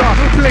 selector.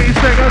 Please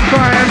sing and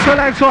sign.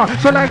 Selector,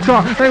 selector.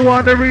 They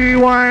want to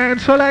rewind.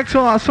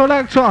 Selector,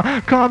 selector.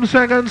 Come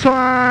second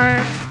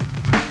time.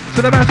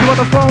 To the massive on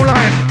the phone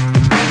line.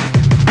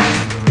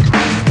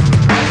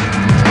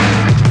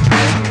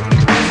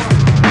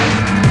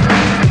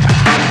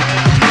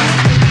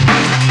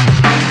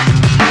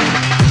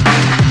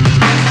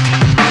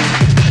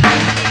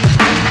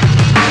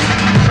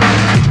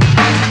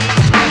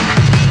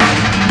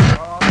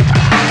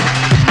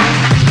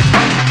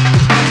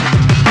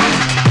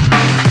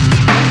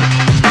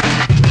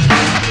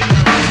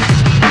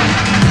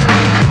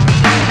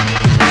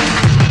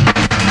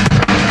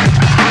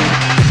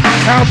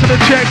 Out to the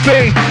check B.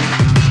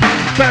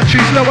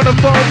 Batteries low on the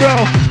phone, bro.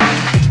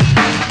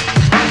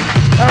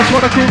 That's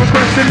what the crew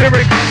requested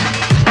lyrics.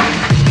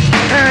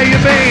 How you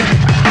mean?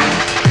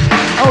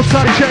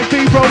 Outside check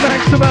B, bro,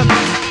 maximum.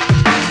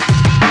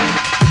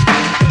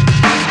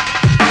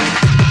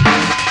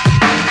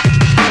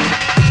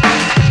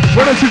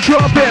 Ready to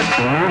drop it.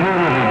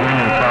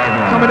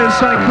 Coming in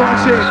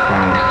psychotic.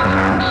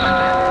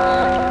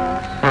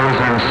 Those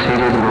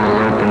unseated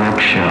will open up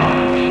shop.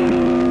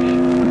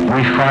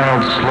 We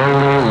filed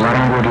slowly,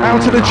 languidly.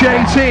 Out to the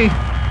JT.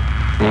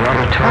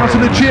 Out to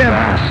the gym.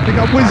 Pick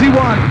up Wizzy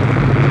One.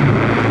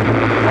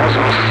 As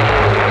we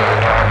sailed into the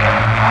dark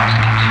and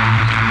hostage.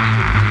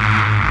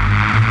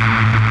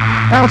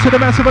 Out to the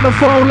massive on the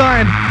phone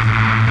line.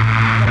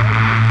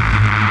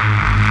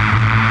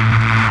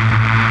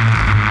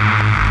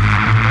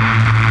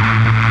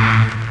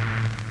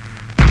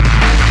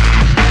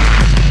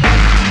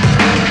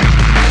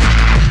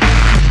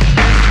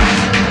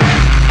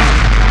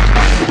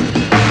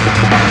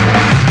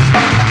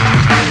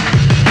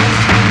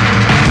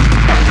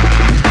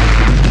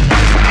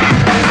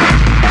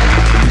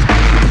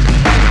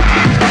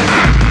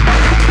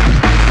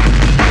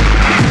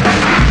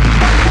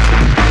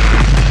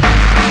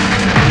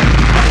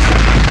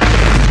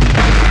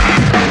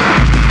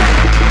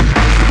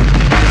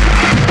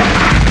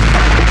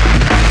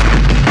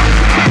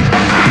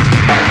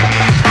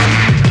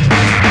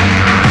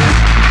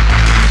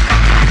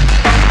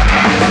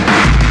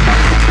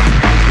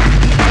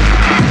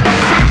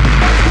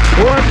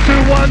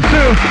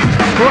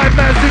 Right,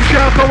 massive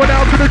shout going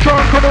out to the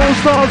Drunk on All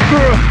Stars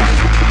crew.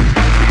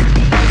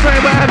 Say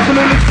we're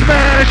absolutely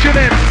smashing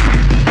it.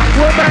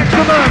 We're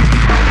maximum.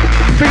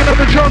 Picking up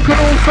the Drunk on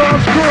All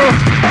Stars crew.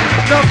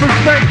 Not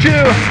respect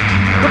you.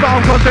 The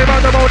bomb cost him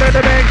on the boat in the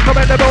mix. Come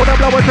in the boat and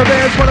blow it to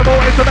this. When the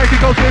boat is to make it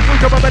go switch.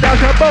 Come up and down,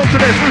 shut both to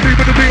this. Even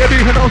the D&D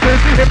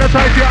hypnosis.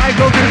 Hypnotize your eye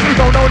closes.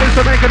 Don't notice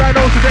to make it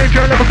diagnosis.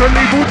 Danger, lyrical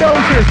lethal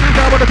doses.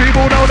 Now when the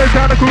people notice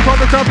how the group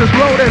on the top is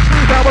roll this.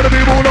 Now when the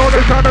people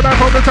notice how the knife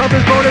on the top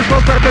is roll this.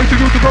 What's that place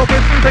to use to go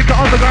this? Make it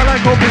underground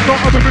like hope. It's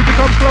not other music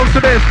comes close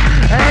to this.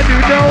 And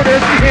you notice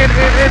in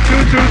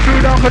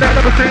 222 down for that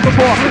never seen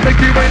before.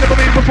 Make you ain't never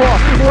been before.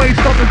 Wait,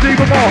 stop this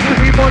even more.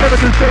 Need more never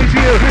to say to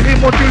you.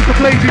 Need more juice to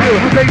play to you.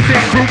 Basic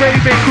crew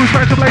raving, crew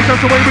smash the place,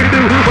 that's the way we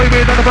do. Way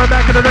we done about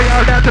back in the day,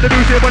 out down to the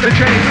news here when they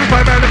change.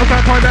 Five man never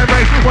can't find that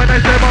race. When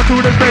I step onto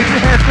the stage,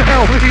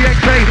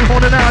 S-L-E-X-A,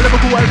 on and out,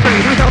 Liverpool S-A.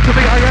 Down to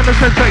me, I am the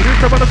sensei.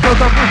 Some of the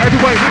skills up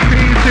anyway.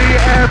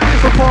 BCF,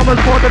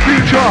 performance for the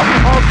future.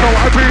 Also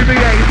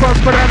abbreviate,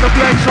 prosper and the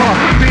Flexa.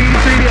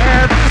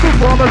 BCF,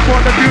 performance for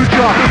the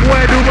future.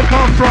 Where do we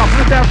come from?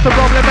 That's the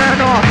problem, man.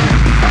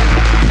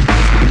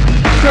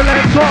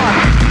 Selector.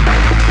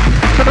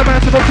 To the man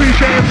to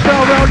appreciate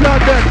himself around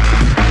London.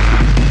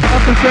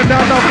 Have to send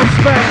down enough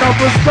respect,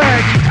 enough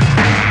respect.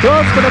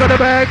 Just for the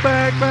bag.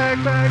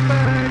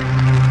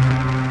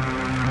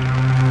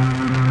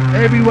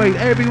 Every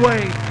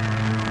weight.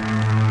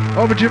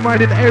 Origin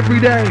riding every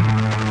day.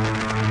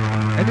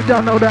 And you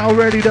don't know that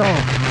already though.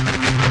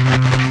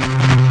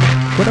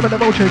 When I'm in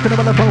the motion, when I'm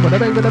on the phone, when I'm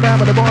in the band,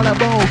 when the ball that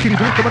ball keep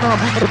coming on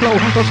the flow,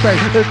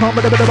 suspect, they're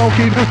coming up in the ball,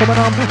 keep coming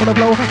on the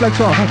flow,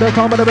 Flexa, they're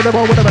coming up in the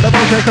ball, when I'm in the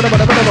motion, when I'm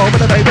in the ball, when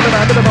I'm in the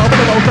band, when I'm in the ball,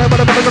 when I'm in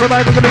the band, when I'm in the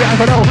band, when I'm in the band,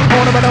 when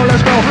I'm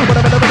let's go, when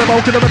I'm in the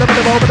ball, when I'm in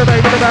the ball, when I'm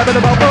in the band, when I'm in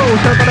the ball,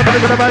 when I'm in the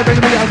band, when I'm in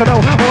the band,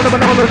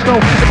 when I'm let's go,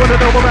 when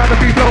I'm around the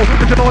free flow,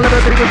 but you know that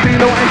everything is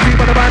kilo, and see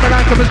when I'm in the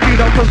line of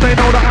mosquito, cause they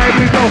know that I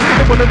really know,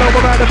 when I'm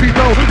around the free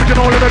flow, but you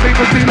know that everything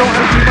is kilo,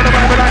 and see when I'm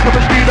in the line of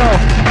mosquito,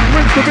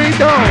 rinse the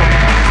video.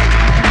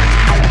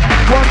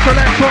 One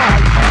selector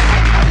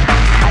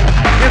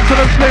into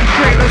the slim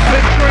screen,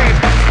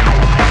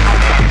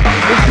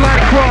 It's like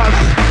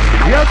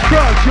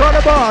drugs, you're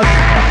the boss.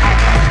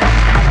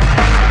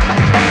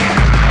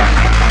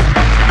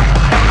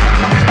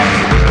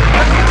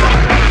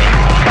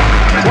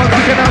 Once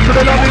again out to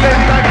the lovely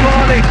lady like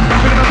Carly,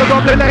 bringing up the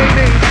lovely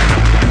ladies.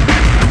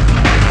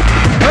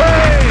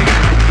 Hey!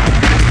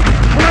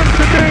 Once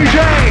to DJ.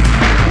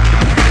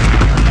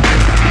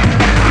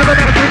 To the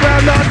next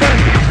around London,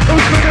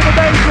 who's bringing the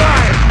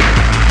baseline?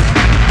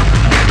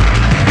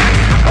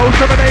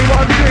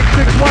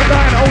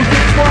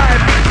 07816619065.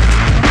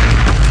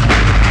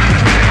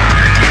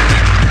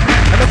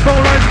 And the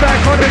phone line's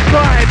back on his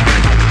side.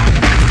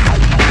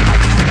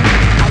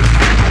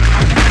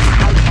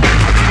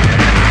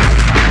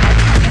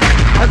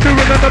 I do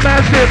remember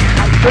massive,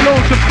 the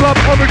launch of Club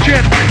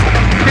Origin,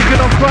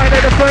 kicking on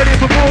Friday the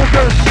 30th of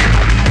August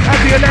at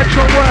the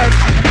Electron Works,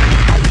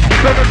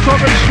 7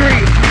 Thomas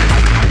Street,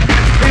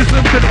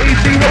 Islington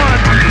EC1,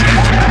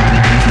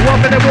 1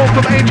 minute walk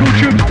from Angel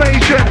Tube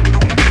Station.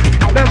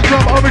 That's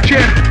Club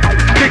Origin,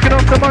 kicking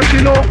off the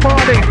Munchie Law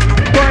Party,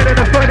 Friday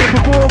the 30th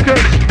of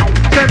August,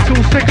 10 till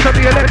 6 at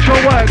the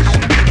Electron Works,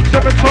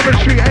 7 Thomas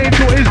Street,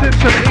 Angel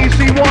Islington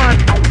EC1.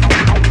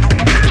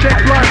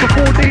 Check line for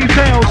full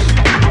details.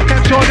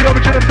 Catch all the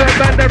Origin and third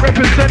band that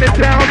represented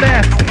down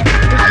there.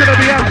 It's gonna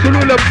be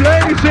absolutely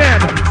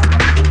blazing.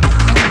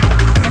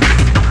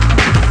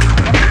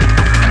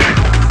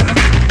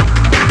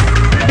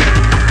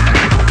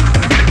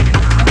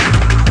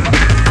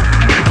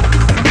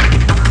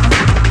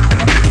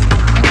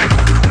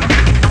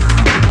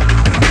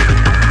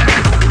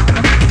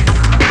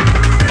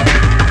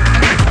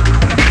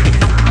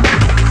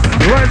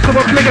 Right, so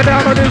we'll flick it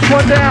down on this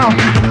one now.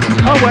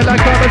 Oh well, I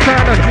got a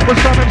talent, with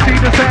some MC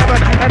the salmon,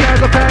 and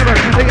as a parent,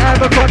 the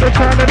other got the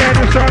talent and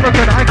it's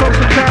American. I got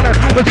some talent,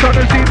 with some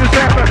MC the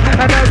salmon,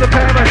 and as a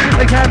parent,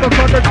 they have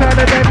got the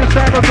talent and it's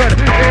American.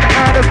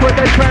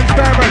 Inadequate, they're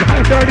transparent,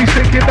 dirty,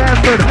 stinking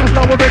bastard,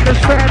 lowering the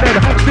standard,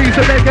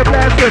 season they get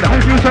blasted,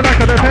 using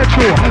like a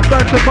petrol,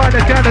 burn to find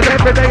a cannon,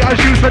 every day I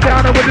shoot her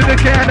down and with the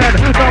cannon,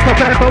 not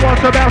prepared for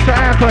what's about to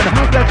happen,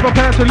 let's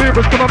prepare to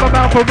lyrics, come on my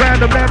mouth for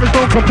random, there is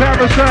no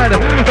comparison,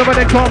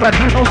 nobody comment,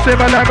 no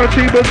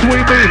similarity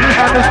between me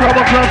and this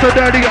rubber class a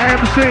dirty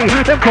MC.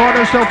 Them call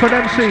themselves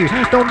an MC,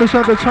 don't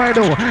deserve the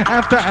title.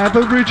 After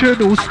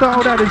aboriginal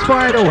style that is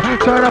vital.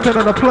 Turn up into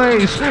the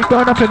place,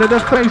 burn up into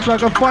the face like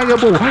a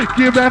fireball.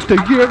 Year after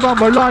year I'm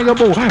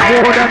reliable.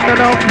 More than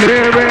enough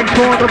lyrics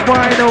on the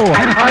vinyl.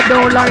 I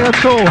don't lie at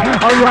all,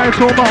 I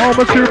write all my own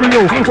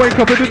material. Wake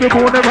up into the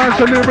morning, write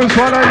the lyrics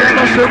while I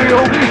am a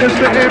cereal. It's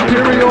the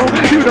Imperial,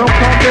 you don't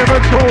come there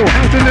at all.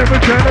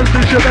 Deliver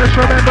Genesis, you best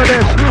remember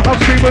this. I'll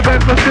speak with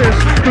emphasis,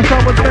 cause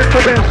someone's meant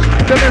for this.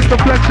 The list of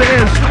Flexa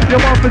is, your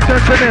mouth is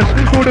testing this.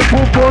 Who the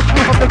full force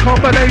of the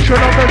combination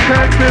of the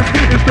tempest.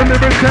 It's the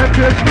lyric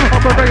tempest,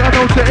 operate I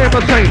know to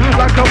imitate.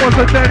 Like I was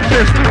a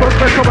dentist,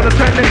 prospect over the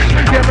techniques.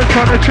 Yeah, I'm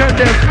trying to check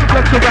this.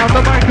 Flex around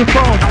the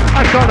microphone,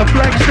 I gotta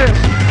flex this.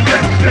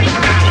 Flex this.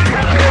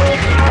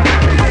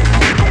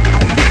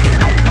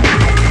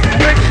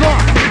 Next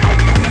one.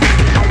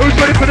 Who's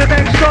ready for the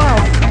next style?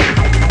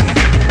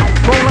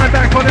 Phone line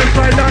back on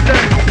inside London.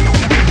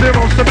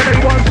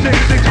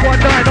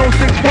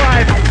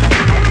 07816619065.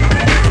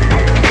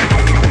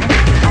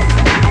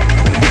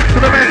 To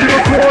the man who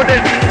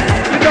recorded,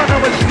 you don't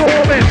know it's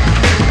storming.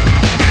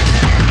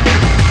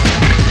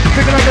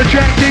 Picking up the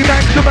Jack D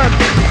Maximum,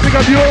 pick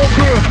up your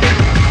crew.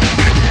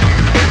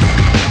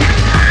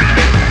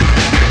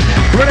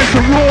 Ready to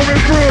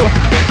roaring through.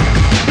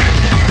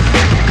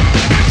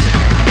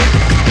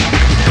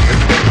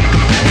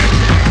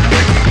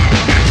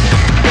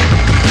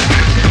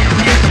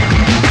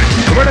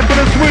 Ready for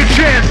the switch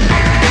in.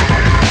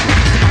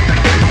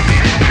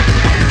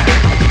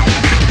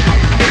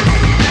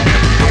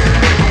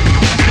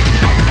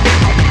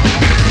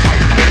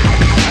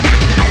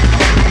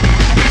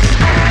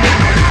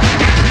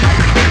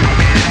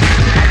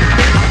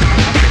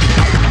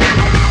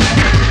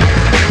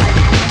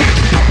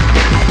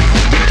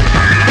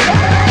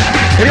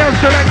 Yo,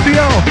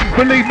 Selectio,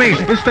 believe me,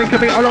 it's taken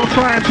me a long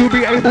time to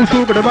be able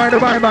to be the mind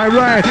of my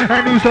right,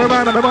 and use the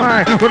mind of the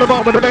mind, with the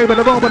ball, with the name, with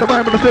the ball, with the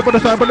mind, with the slip, with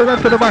the side, with the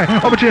left of the mind.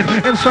 Origin,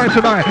 inside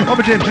tonight,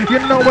 Origin, you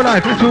know what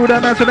life, to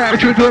the mass and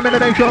attitude, to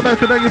eliminate your mess,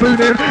 and then you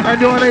boot in,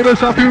 and your neighbors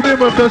are fuming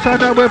with the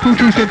sound that we're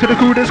producing, to the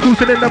coolest,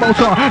 cruising in the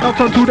motor,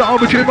 up onto the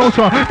Origin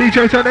motor,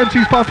 DJs and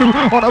MCs pass through,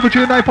 on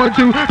Origin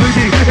 9.2,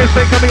 3D, it's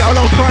taken me a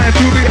long time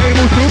to be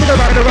able to be the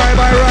mind of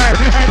right,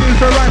 and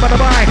use the rhyme of the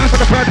mind, but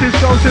the practice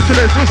goes into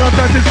this, the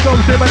practice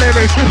goes in my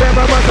lyrics, then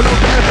my work along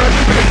the effort,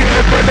 making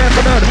it for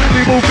definite,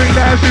 people think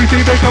that it's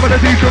easy, they come and a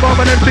teacher of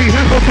an MC,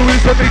 not to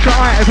is the nature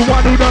I,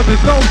 everyone who does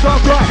this knows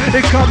I'm right,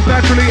 it comes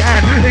naturally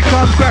and it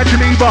comes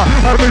gradually, but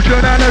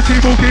originality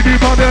will give you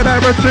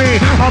popularity,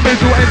 I'm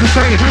into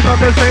entertain, I'm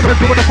the same as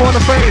doing the fall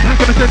of fame,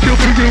 gonna set you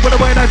through you, when the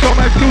way I drop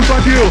my excuse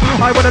on you,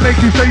 I wanna make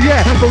you say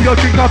yeah, throw your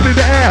drink up in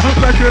the air,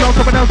 splash it on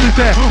someone else's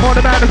there, on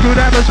the man a good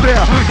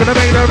atmosphere, gonna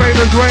make the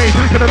raiders rain,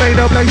 gonna make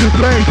the blazers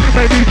blaze,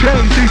 maybe J,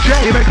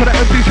 CJ, make the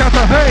MC shout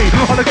out hey,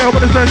 on the girl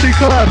with the 30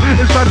 curve.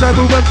 It's fans I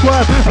move and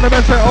swerve. And the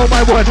men say, oh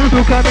my word,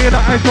 look at me and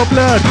the eyes got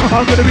blurred.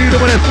 I'm gonna be the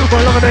winners. For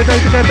a longer day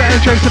to get the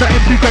end chase to the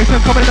empty face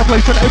and come in a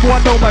place and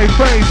everyone know my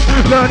face.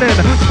 Learning,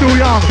 still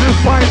young,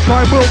 my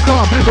time will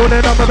come.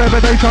 Rolling up the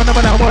revelation,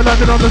 never now we're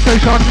landing on the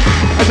station.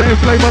 As they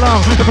flame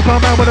along, if I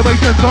come out with a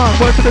bass and song.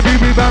 Word to the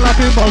BB band like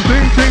pinball,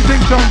 zing, zing,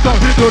 zing, song, song.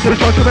 Do the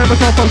destruction, remember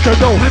some function,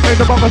 no. Make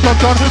the bunker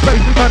function,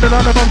 bass, landing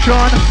on the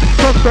function.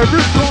 Suspect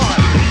this one.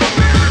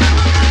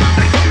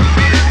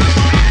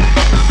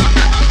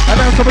 And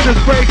now someone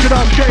just break it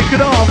up, shake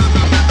it off.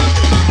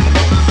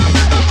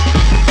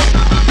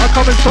 I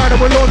come inside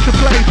and we'll launch a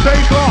place,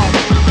 take off.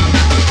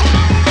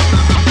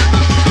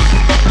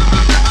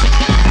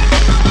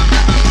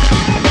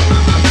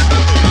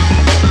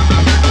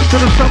 To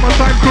the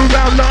summertime crew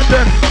round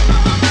London.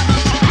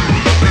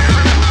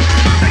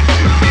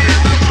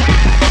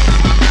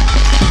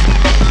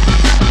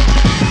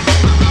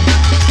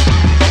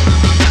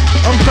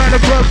 I'm trying to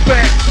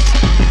prospect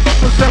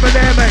for some of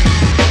them, mate.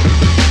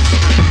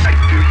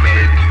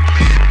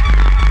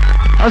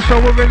 I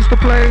saw we're rinse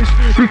the place.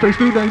 New face,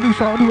 new name, new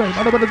style, new aim.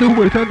 I don't wanna do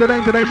it, and the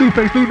name today. New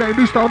face, new name,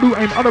 new style, new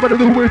aim. I don't wanna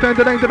do it, and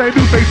the name today.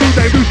 New face, new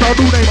name, new style,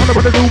 new name. I don't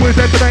wanna do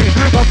it, and the name.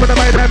 Up for the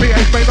might, heavy,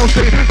 X, pain, no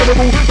scene. To the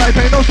move, light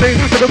pain, no scene.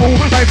 To the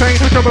move, light pain.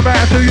 Jump back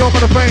to you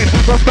for the fame.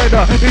 Ross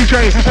Bader,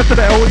 DJ, S to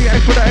the L, E,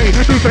 X for the A.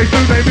 New face,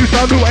 new name, new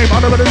style, new aim.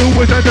 I don't wanna do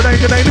it, and the name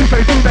today. New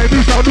face, new name,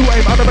 new style, new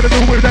aim. I don't wanna do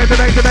it, and the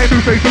name today.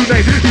 New face, new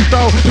name, new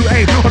style, new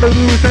aim. I don't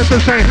do it, and the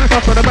same.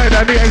 Up for the might,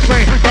 heavy, X,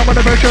 pain. Come on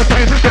the pressure,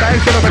 pain. To the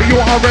X to the might,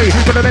 you are Ray.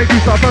 To the name, you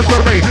start first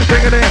for the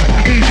bring it in,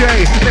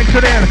 DJ, mix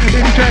it in,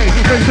 DJ,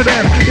 mix it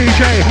in,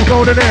 DJ,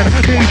 load it in,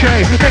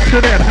 DJ, mix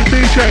it in,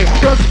 DJ,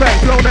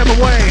 prospect, blow them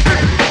away.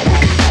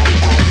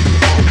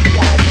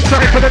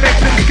 Time for the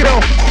mixing skill.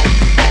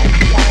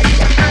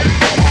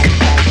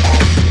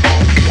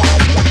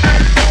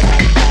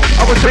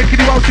 I was taking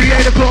you out to the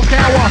 8 o'clock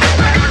hour.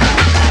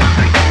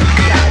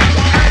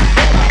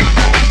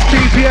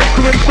 TPS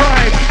crew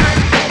inside.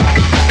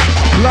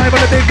 Live on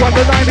the big one,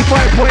 the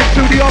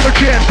 95.2, the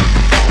origin.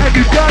 And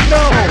you don't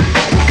know.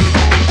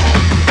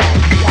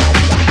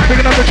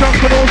 Picking up the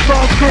junk on all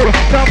stars crew,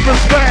 enough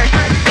respect.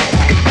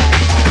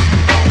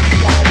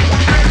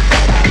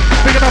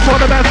 Picking up all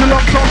the bands who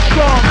long talk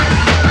strong.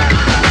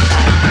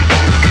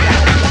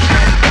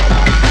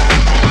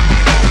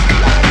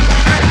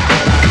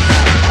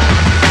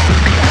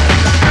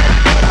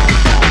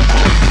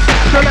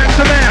 Select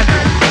a man.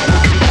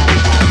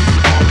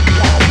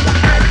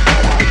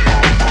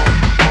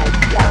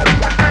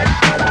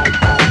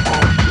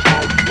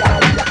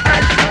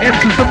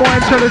 Into some more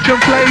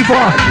intelligent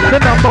flavor. The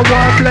number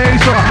one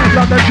blazer.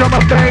 London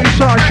drummer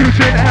baser.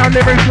 Shooting out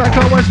lyrics like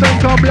a Western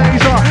gun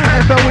blazer.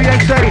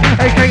 Flexa,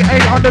 aka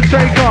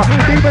Undertaker.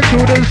 Even to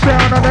the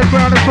sound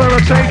underground is where I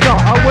take her.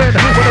 I win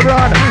with a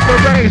run, the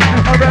race.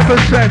 I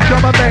represent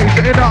drummer bass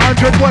in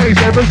 100 ways.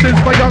 Ever since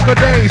my younger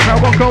days.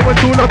 Now I'm going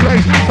to the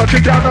place.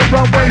 Touching down the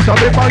runways. I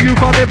live my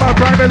youth, I live my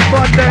prime and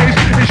fun days.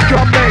 It's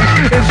drum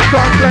bass, it's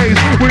stun blaze.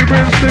 We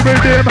rinse the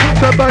rhythm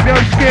to burn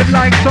your skin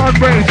like sun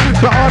rays.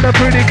 To all the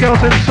pretty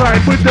girls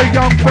inside with the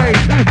young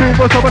face.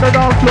 Move us over the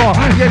dance floor.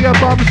 Yeah, your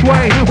bum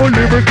sway. Well,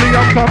 lyrically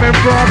I'm coming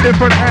from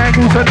different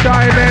angles and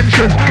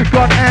dimensions.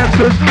 Got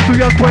answers to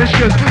your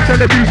questions.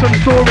 Telling you some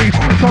stories.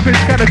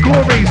 Topics,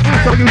 categories.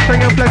 So you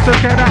say in Flexa,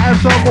 can I have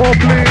some more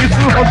please?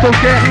 Also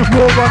get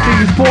more on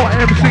these 4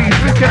 MCs.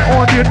 Get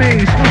on your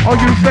knees. Are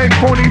you fake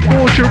phony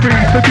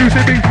forgeries?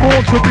 Producing these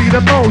forms would be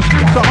the most.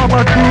 So I'm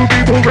a true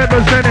people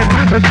representing.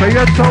 Let's pay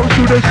a toast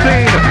to the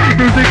scene.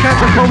 Music and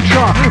the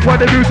culture. Why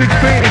the music's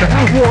been.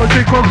 Wars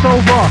it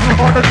crossover.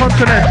 On the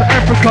continent,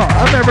 Africa,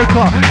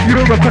 America,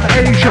 Europe and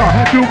Asia.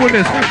 Doing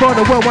this for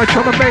the worldwide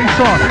drum and bass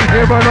on.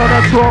 Hear a lot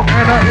of talk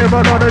and I hear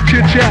a lot of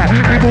chit chat.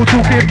 People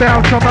talking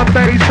about drum and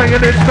bass,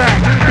 saying it's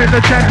fact. Been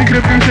the chanting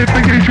of music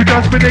for you should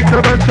just been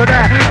ignorant to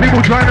that.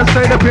 People trying to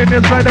say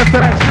opinions like the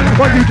facts.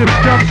 While you just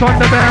jumped on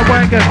the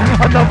bandwagon.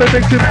 Another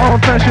victim of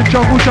fashion.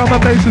 Jungle drum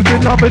and bass has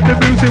been loving the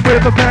music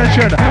with a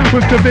passion.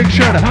 With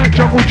conviction.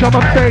 Jungle drum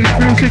and bass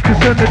music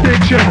is an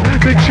addiction.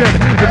 Fiction.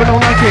 If I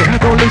don't like it,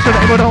 don't listen.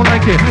 If I don't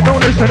like it,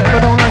 don't listen. If I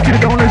don't like it,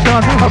 don't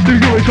listen. Up to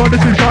you, it's your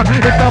decision.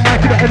 If I'm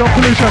like it, I don't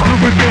collision.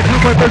 With it,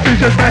 my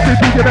decision's massive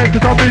to your make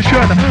this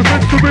ambition.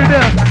 Rinse the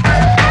rhythm,